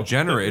fill a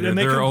generator?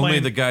 They're only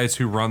the guys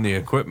who run the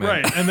equipment.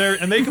 Right,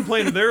 and they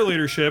complained to their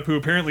leadership, who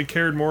apparently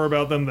cared more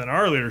about them than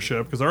our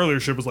leadership, because our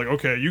leadership was like,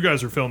 okay, you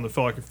guys are filling the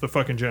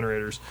fucking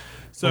generators.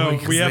 So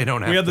we had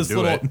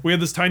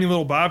this tiny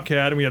little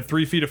Bobcat, and we had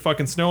 3 feet of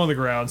fucking snow on the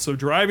ground. So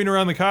driving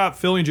around the cop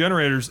filling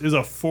generators is a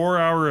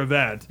 4-hour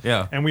event.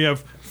 Yeah, and we have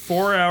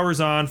 4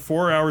 hours on,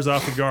 4 hours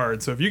off the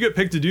guard. So if you get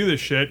picked to do this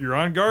shit, you're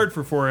on guard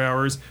for 4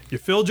 hours, you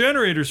fill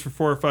generators for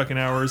 4 fucking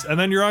hours, and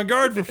then you're on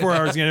guard for 4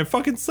 hours again. It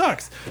fucking sucks.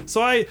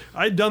 So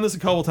I'd done this a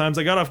couple times.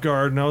 I got off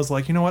guard and I was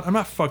like, you know what? I'm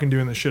not fucking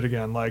doing this shit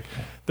again. Like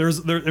it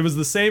was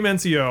the same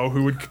NCO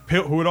who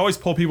would always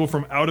pull people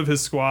from out of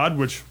his squad,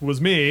 which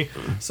was me.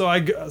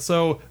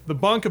 So the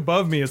bunk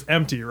above me is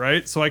empty,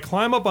 right? So I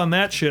climb up on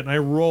that shit and I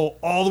roll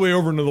all the way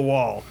over into the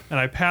wall and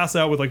I pass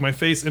out with like my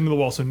face into the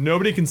wall so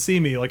nobody can see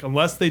me, like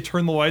unless they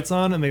turn the lights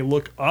on and they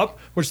look up,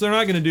 which they're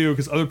not going to do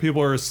because other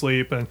people are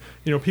asleep, and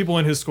people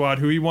in his squad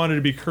who he wanted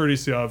to be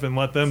courteous of and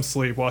let them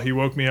sleep while he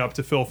woke me up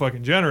to fill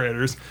fucking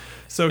generators.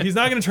 So he's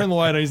not going to turn the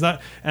light on. He's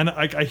not, and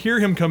I hear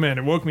him come in.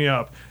 It woke me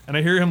up, and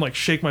I hear him like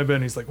shake my bed.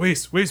 And he's like,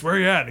 "Waste, where are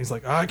you at?" And he's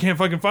like, I can't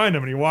fucking find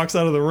him. And he walks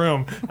out of the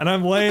room, and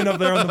I'm laying up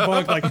there on the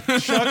bunk like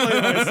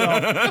chuckling to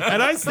myself.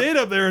 And I stayed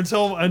up there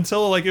until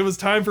like it was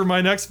time for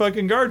my next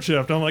fucking guard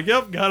shift. I'm like,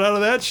 "Yep, got out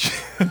of that shit."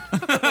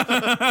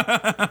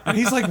 And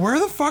he's like, where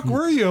the fuck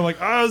were you? I'm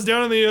like, I was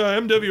down in the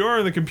MWR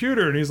in the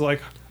computer. And he's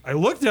like, I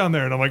looked down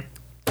there. And I'm like,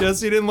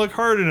 guess you didn't look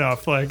hard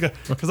enough. Like,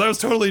 because I was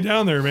totally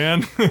down there,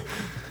 man.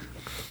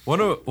 One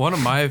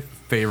of my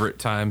favorite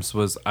times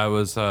was I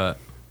was at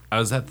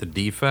the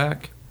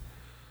DFAC,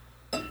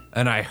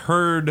 and I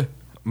heard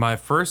my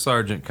first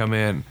sergeant come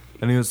in,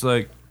 and he was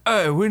like,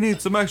 "Hey, we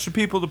need some extra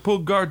people to pull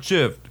guard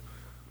shift,"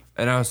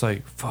 and I was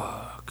like,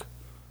 "Fuck,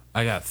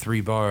 I got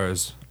 3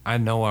 bars. I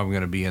know I'm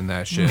gonna be in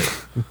that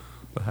shit.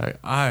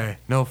 I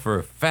know for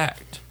a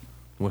fact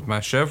with my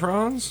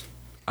chevrons,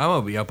 I'm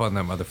gonna be up on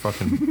that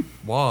motherfucking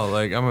wall.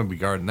 Like I'm gonna be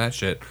guarding that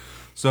shit."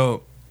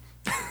 So.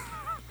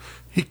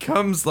 He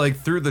comes like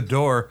through the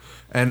door,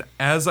 and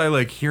as I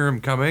like hear him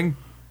coming,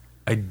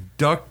 I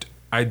jumped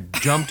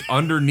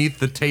underneath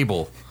the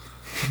table.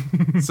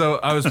 So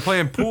I was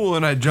playing pool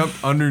and I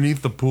jumped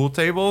underneath the pool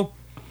table,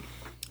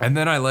 and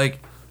then I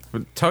like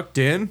tucked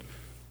in,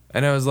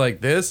 and I was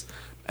like this,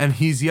 and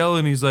he's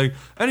yelling, he's like,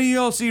 "Any of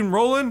y'all seen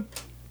Roland?"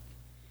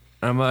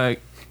 And I'm like,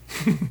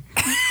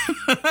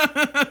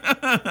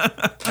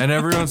 and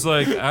everyone's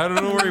like, "I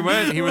don't know where he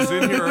went. He was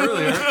in here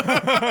earlier."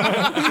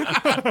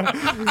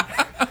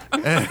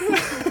 And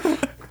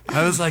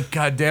I was like,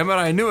 God damn it,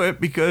 I knew it,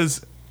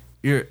 because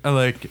you're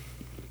like,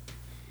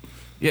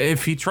 yeah,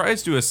 if he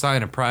tries to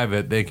assign a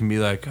private, they can be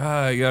like, you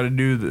gotta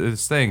do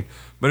this thing.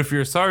 But if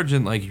you're a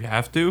sergeant, like, you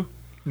have to.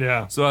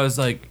 Yeah. So I was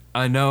like,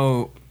 I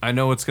know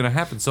what's gonna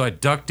happen. So I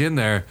ducked in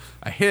there,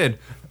 I hid.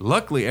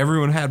 Luckily,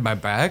 everyone had my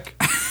back.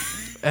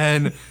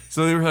 And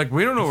so they were like,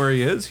 we don't know where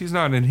he is. He's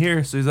not in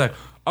here. So he's like,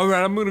 all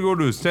right, I'm gonna go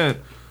to his tent.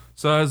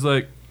 So I was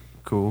like,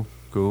 cool.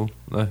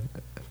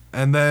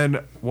 And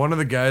then one of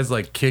the guys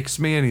like kicks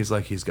me, and he's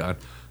like, he's gone.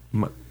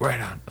 I'm like, right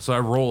on. So I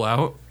roll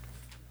out,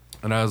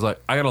 and I was like,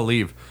 I gotta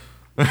leave.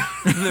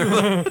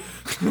 they're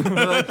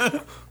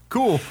like,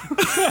 cool.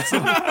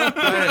 So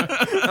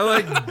I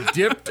like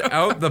dipped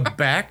out the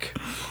back,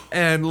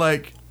 and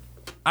like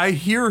I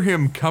hear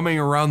him coming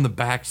around the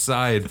back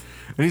side,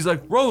 and he's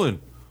like,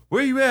 Roland,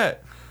 where you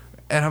at?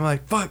 And I'm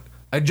like, fuck.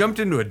 I jumped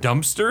into a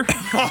dumpster.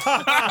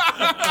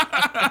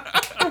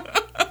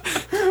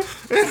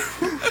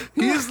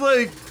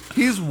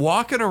 He's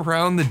walking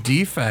around the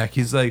DFAC.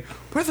 He's like,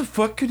 where the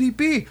fuck could he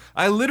be?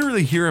 I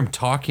literally hear him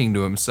talking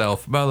to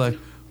himself about like,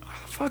 where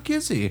the fuck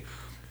is he?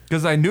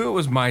 Because I knew it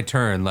was my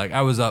turn. Like,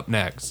 I was up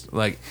next.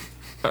 Like,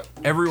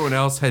 everyone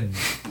else had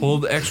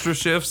pulled extra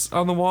shifts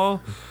on the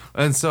wall.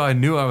 And so I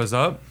knew I was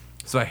up.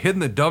 So I hid in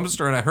the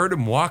dumpster, and I heard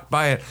him walk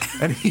by it.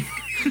 And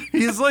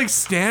he's like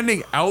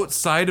standing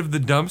outside of the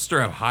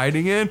dumpster I'm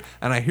hiding in.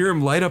 And I hear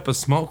him light up a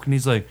smoke. And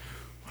he's like,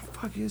 where the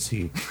fuck is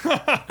he?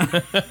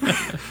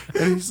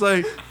 And he's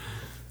like,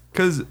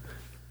 because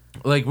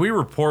like we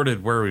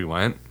reported where we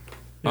went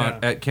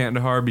at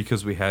Kandahar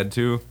because we had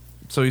to.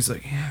 So he's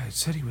like, yeah, I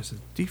said he was a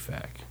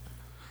DFAC.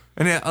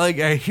 And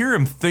I hear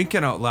him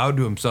thinking out loud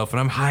to himself, and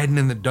I'm hiding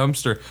in the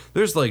dumpster.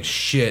 There's like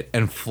shit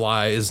and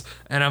flies,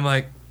 and I'm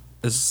like,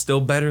 this is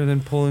still better than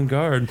pulling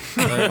guard.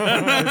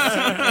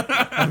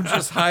 I'm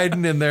just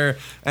hiding in there,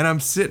 and I'm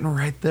sitting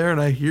right there,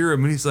 and I hear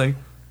him, and he's like,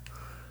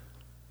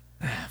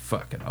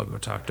 fuck it, I'll go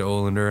talk to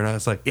Olander. And I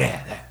was like,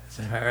 yeah, that's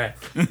all right.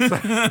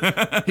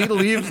 So he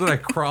leaves, and I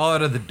crawl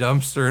out of the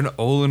dumpster, and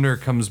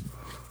Olander comes.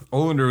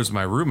 Olander was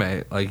my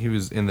roommate. Like, he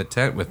was in the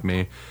tent with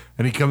me,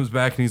 and he comes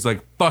back, and he's like,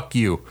 fuck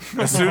you,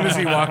 as soon as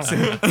he walks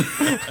in.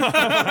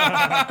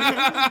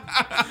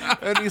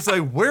 And he's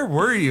like, where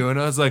were you? And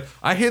I was like,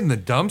 I hid in the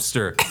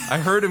dumpster. I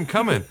heard him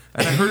coming,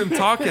 and I heard him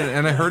talking,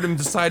 and I heard him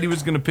decide he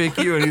was going to pick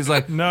you, and he's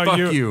like, no, fuck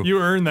you. You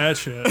earned that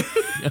shit.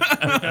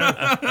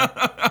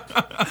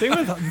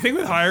 The thing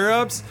with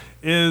higher-ups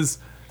is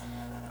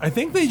I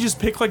think they just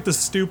pick, like, the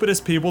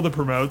stupidest people to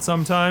promote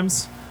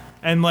sometimes.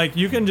 And, like,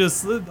 you can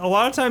just, a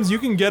lot of times you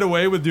can get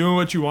away with doing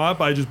what you want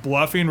by just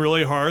bluffing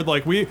really hard.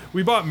 Like, we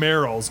bought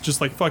Merrells, just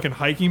like fucking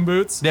hiking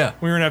boots. Yeah.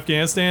 We were in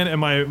Afghanistan, and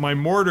my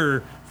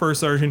mortar first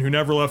sergeant who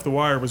never left the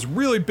wire was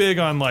really big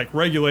on, like,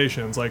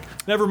 regulations. Like,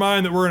 never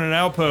mind that we're in an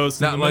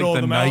outpost in the middle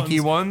of the Nike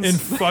mountains ones? in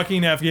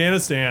fucking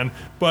Afghanistan.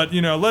 But,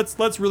 you know,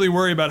 let's really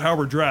worry about how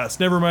we're dressed.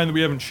 Never mind that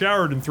we haven't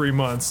showered in 3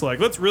 months. Like,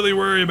 let's really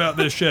worry about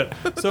this shit.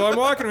 So I'm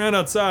walking around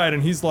outside,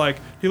 and he's like,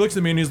 he looks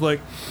at me, and he's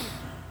like,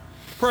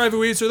 Private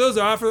Weeks, are those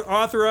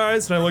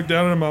authorized? And I look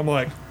down at him, I'm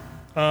like,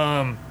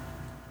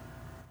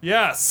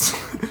 yes.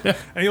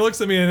 And he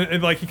looks at me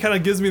and like, he kind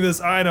of gives me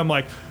this eye, and I'm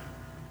like,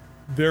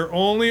 they're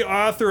only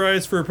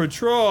authorized for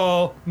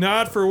patrol,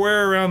 not for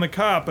wear around the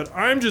cop, but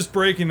I'm just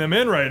breaking them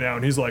in right now.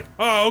 And he's like,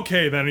 oh,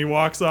 okay, then. And he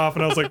walks off,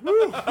 and I was like,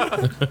 woo.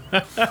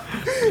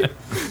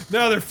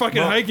 No, they're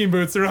fucking hiking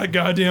boots. They're not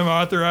goddamn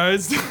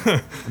authorized.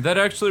 That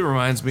actually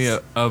reminds me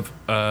of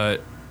a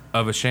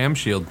sham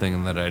shield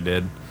thing that I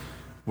did.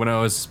 When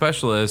I was a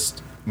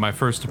specialist, my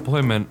first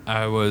deployment,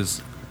 I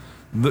was,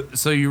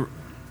 I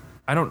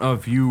don't know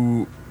if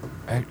you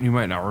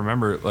might not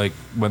remember, like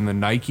when the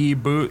Nike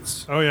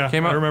boots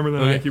came out. I remember the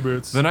Nike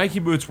boots. The Nike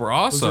boots were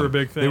awesome. Those were a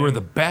big thing. They were the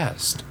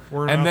best.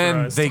 And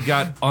then they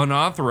got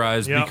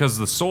unauthorized because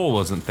the sole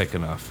wasn't thick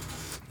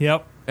enough.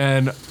 Yep.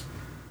 And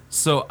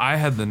so I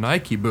had the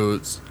Nike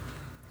boots,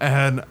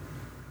 And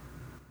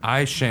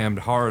I shammed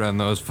hard on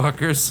those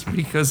fuckers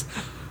because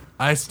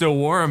I still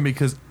wore them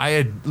because I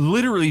had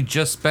literally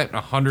just spent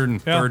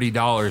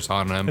 $130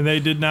 on them. And they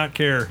did not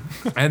care.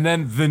 And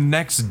then the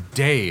next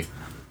day,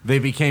 they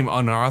became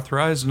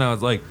unauthorized, and I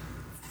was like,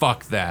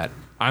 fuck that.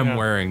 I'm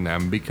wearing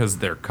them because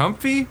they're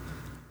comfy,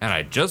 and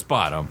I just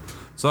bought them.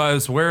 So I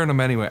was wearing them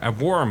anyway. I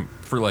wore them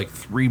for like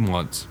 3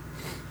 months.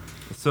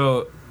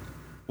 So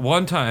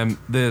one time,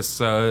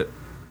 this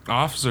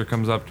officer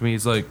comes up to me.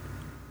 He's like,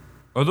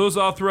 "Are those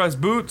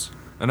authorized boots?"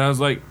 And I was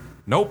like,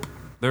 "Nope,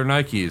 they're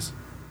Nikes."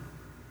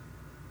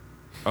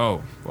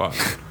 Oh, wow.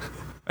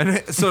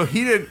 And so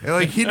he didn't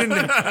even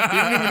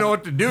know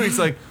what to do. He's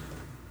like,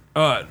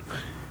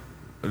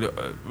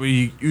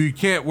 you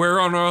can't wear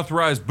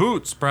unauthorized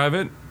boots,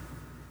 private.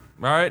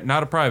 All right,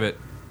 not a private.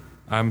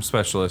 I'm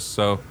specialist,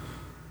 so.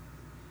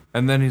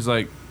 And then he's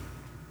like,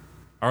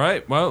 all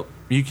right, well,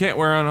 you can't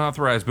wear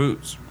unauthorized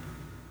boots.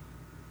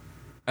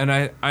 And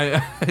I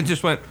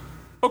just went,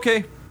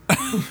 okay.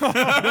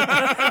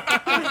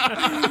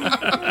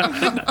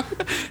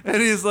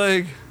 And he's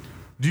like,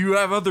 do you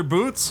have other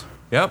boots?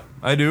 Yep,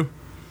 I do.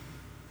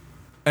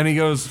 And he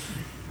goes,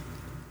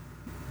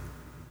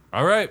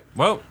 all right,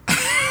 well,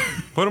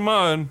 put them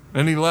on.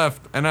 And he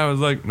left. And I was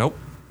like, nope,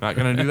 not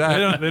going to do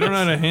that. They don't know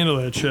how to handle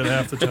that shit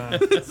half the time.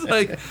 It's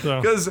like,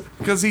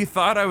 because he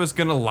thought I was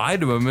going to lie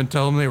to him and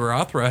tell him they were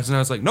authorized. And I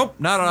was like, nope,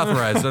 not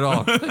authorized at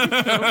all.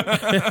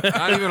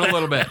 Not even a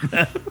little bit.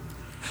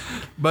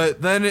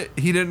 But then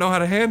he didn't know how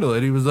to handle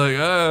it. He was like,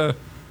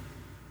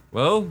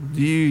 well,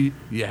 do you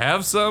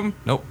have some?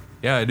 Nope.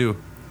 Yeah, I do.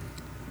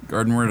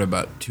 Gordon, we're at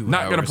about 2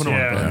 Not hours. going to put them on.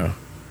 Yeah.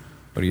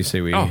 What do you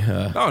say we...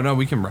 Oh, no,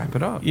 we can wrap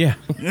it up. Yeah.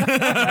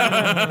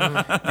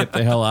 Get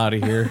the hell out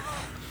of here.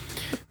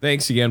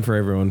 Thanks again for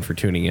everyone for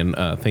tuning in.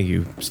 Thank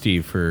you,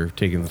 Steve, for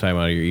taking the time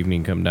out of your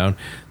evening to come down.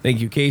 Thank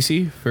you,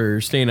 Casey, for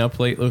staying up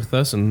late with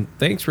us. And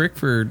thanks, Rick,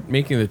 for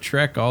making the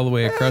trek all the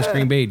way across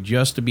Green Bay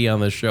just to be on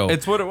this show.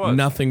 It's what it was.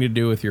 Nothing to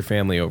do with your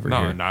family over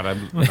No, here. not at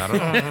all.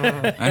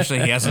 Actually,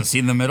 he hasn't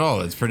seen them at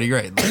all. It's pretty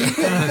great. No.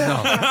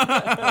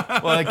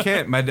 Well, I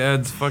can't. My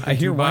dad's fucking I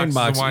hear 2 wine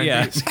boxes of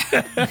box.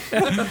 wine.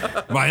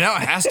 Yeah. By now,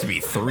 it has to be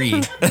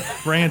 3.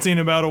 Ranting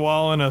about a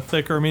wall in a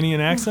thick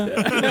Armenian accent.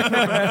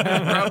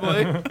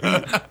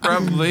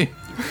 Probably.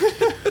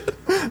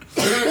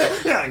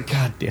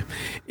 God damn.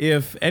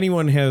 If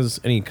anyone has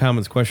any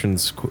comments,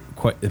 questions,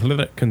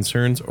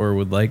 concerns, or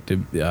would like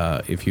to,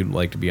 if you'd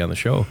like to be on the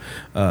show,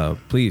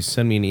 please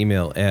send me an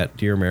email at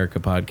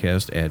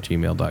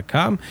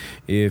dearamericapodcast@gmail.com.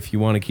 If you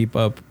want to keep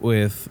up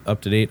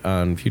to date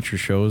on future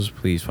shows,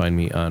 please find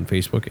me on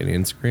Facebook and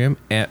Instagram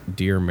at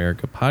Dear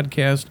America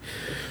Podcast.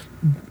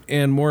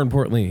 And more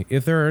importantly,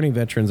 if there are any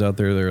veterans out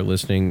there that are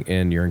listening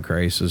and you're in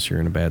crisis, you're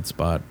in a bad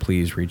spot,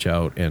 please reach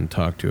out and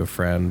talk to a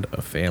friend,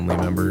 a family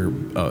member.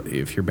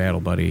 If you're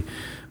battle buddy,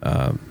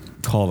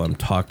 call them,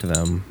 talk to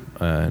them.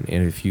 And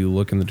if you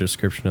look in the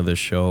description of this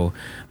show,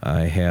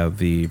 I have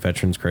the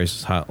Veterans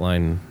Crisis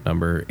Hotline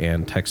number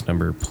and text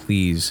number.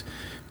 Please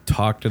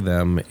talk to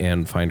them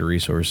and find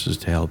resources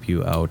to help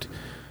you out.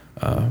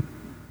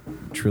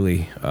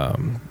 Truly,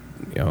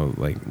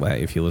 like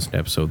if you listen to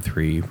episode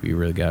 3, we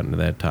really got into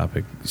that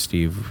topic,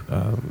 Steve.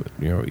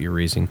 You're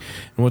raising.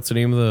 And what's the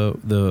name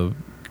of the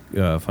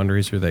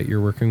fundraiser that you're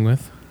working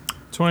with?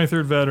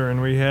 23rd Veteran.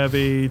 We have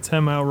a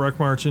 10-mile ruck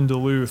march in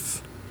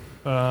Duluth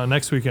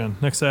next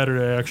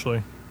Saturday,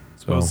 actually.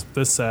 So it's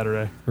this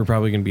Saturday. We're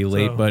probably going to be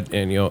late, So- but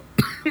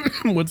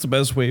what's the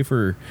best way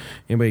for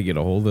anybody to get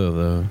a hold of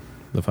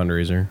the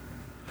fundraiser?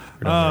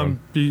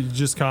 You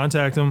just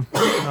contact them.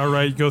 All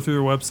right, go through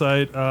their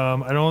website.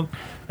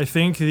 I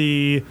think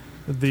the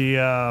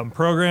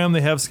program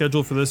they have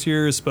scheduled for this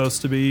year is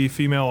supposed to be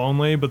female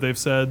only, but they've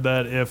said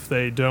that if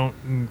they don't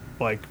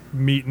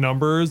meet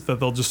numbers, that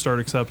they'll just start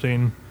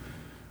accepting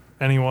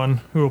anyone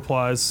who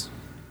applies.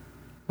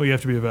 Well, you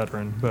have to be a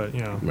veteran, but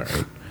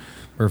Right.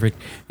 Perfect.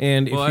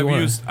 And if Well,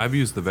 I've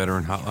used the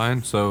veteran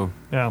hotline, so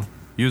yeah.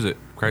 use it.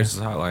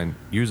 Crisis hotline.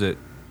 Use it.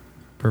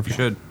 perfect.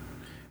 You should.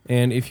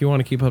 And if you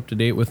want to keep up to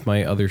date with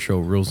my other show,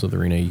 Rules of the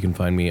Arena, you can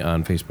find me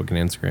on Facebook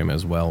and Instagram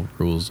as well,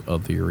 Rules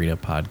of the Arena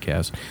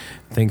Podcast.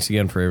 Thanks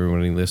again for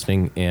everybody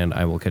listening, and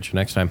I will catch you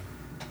next time.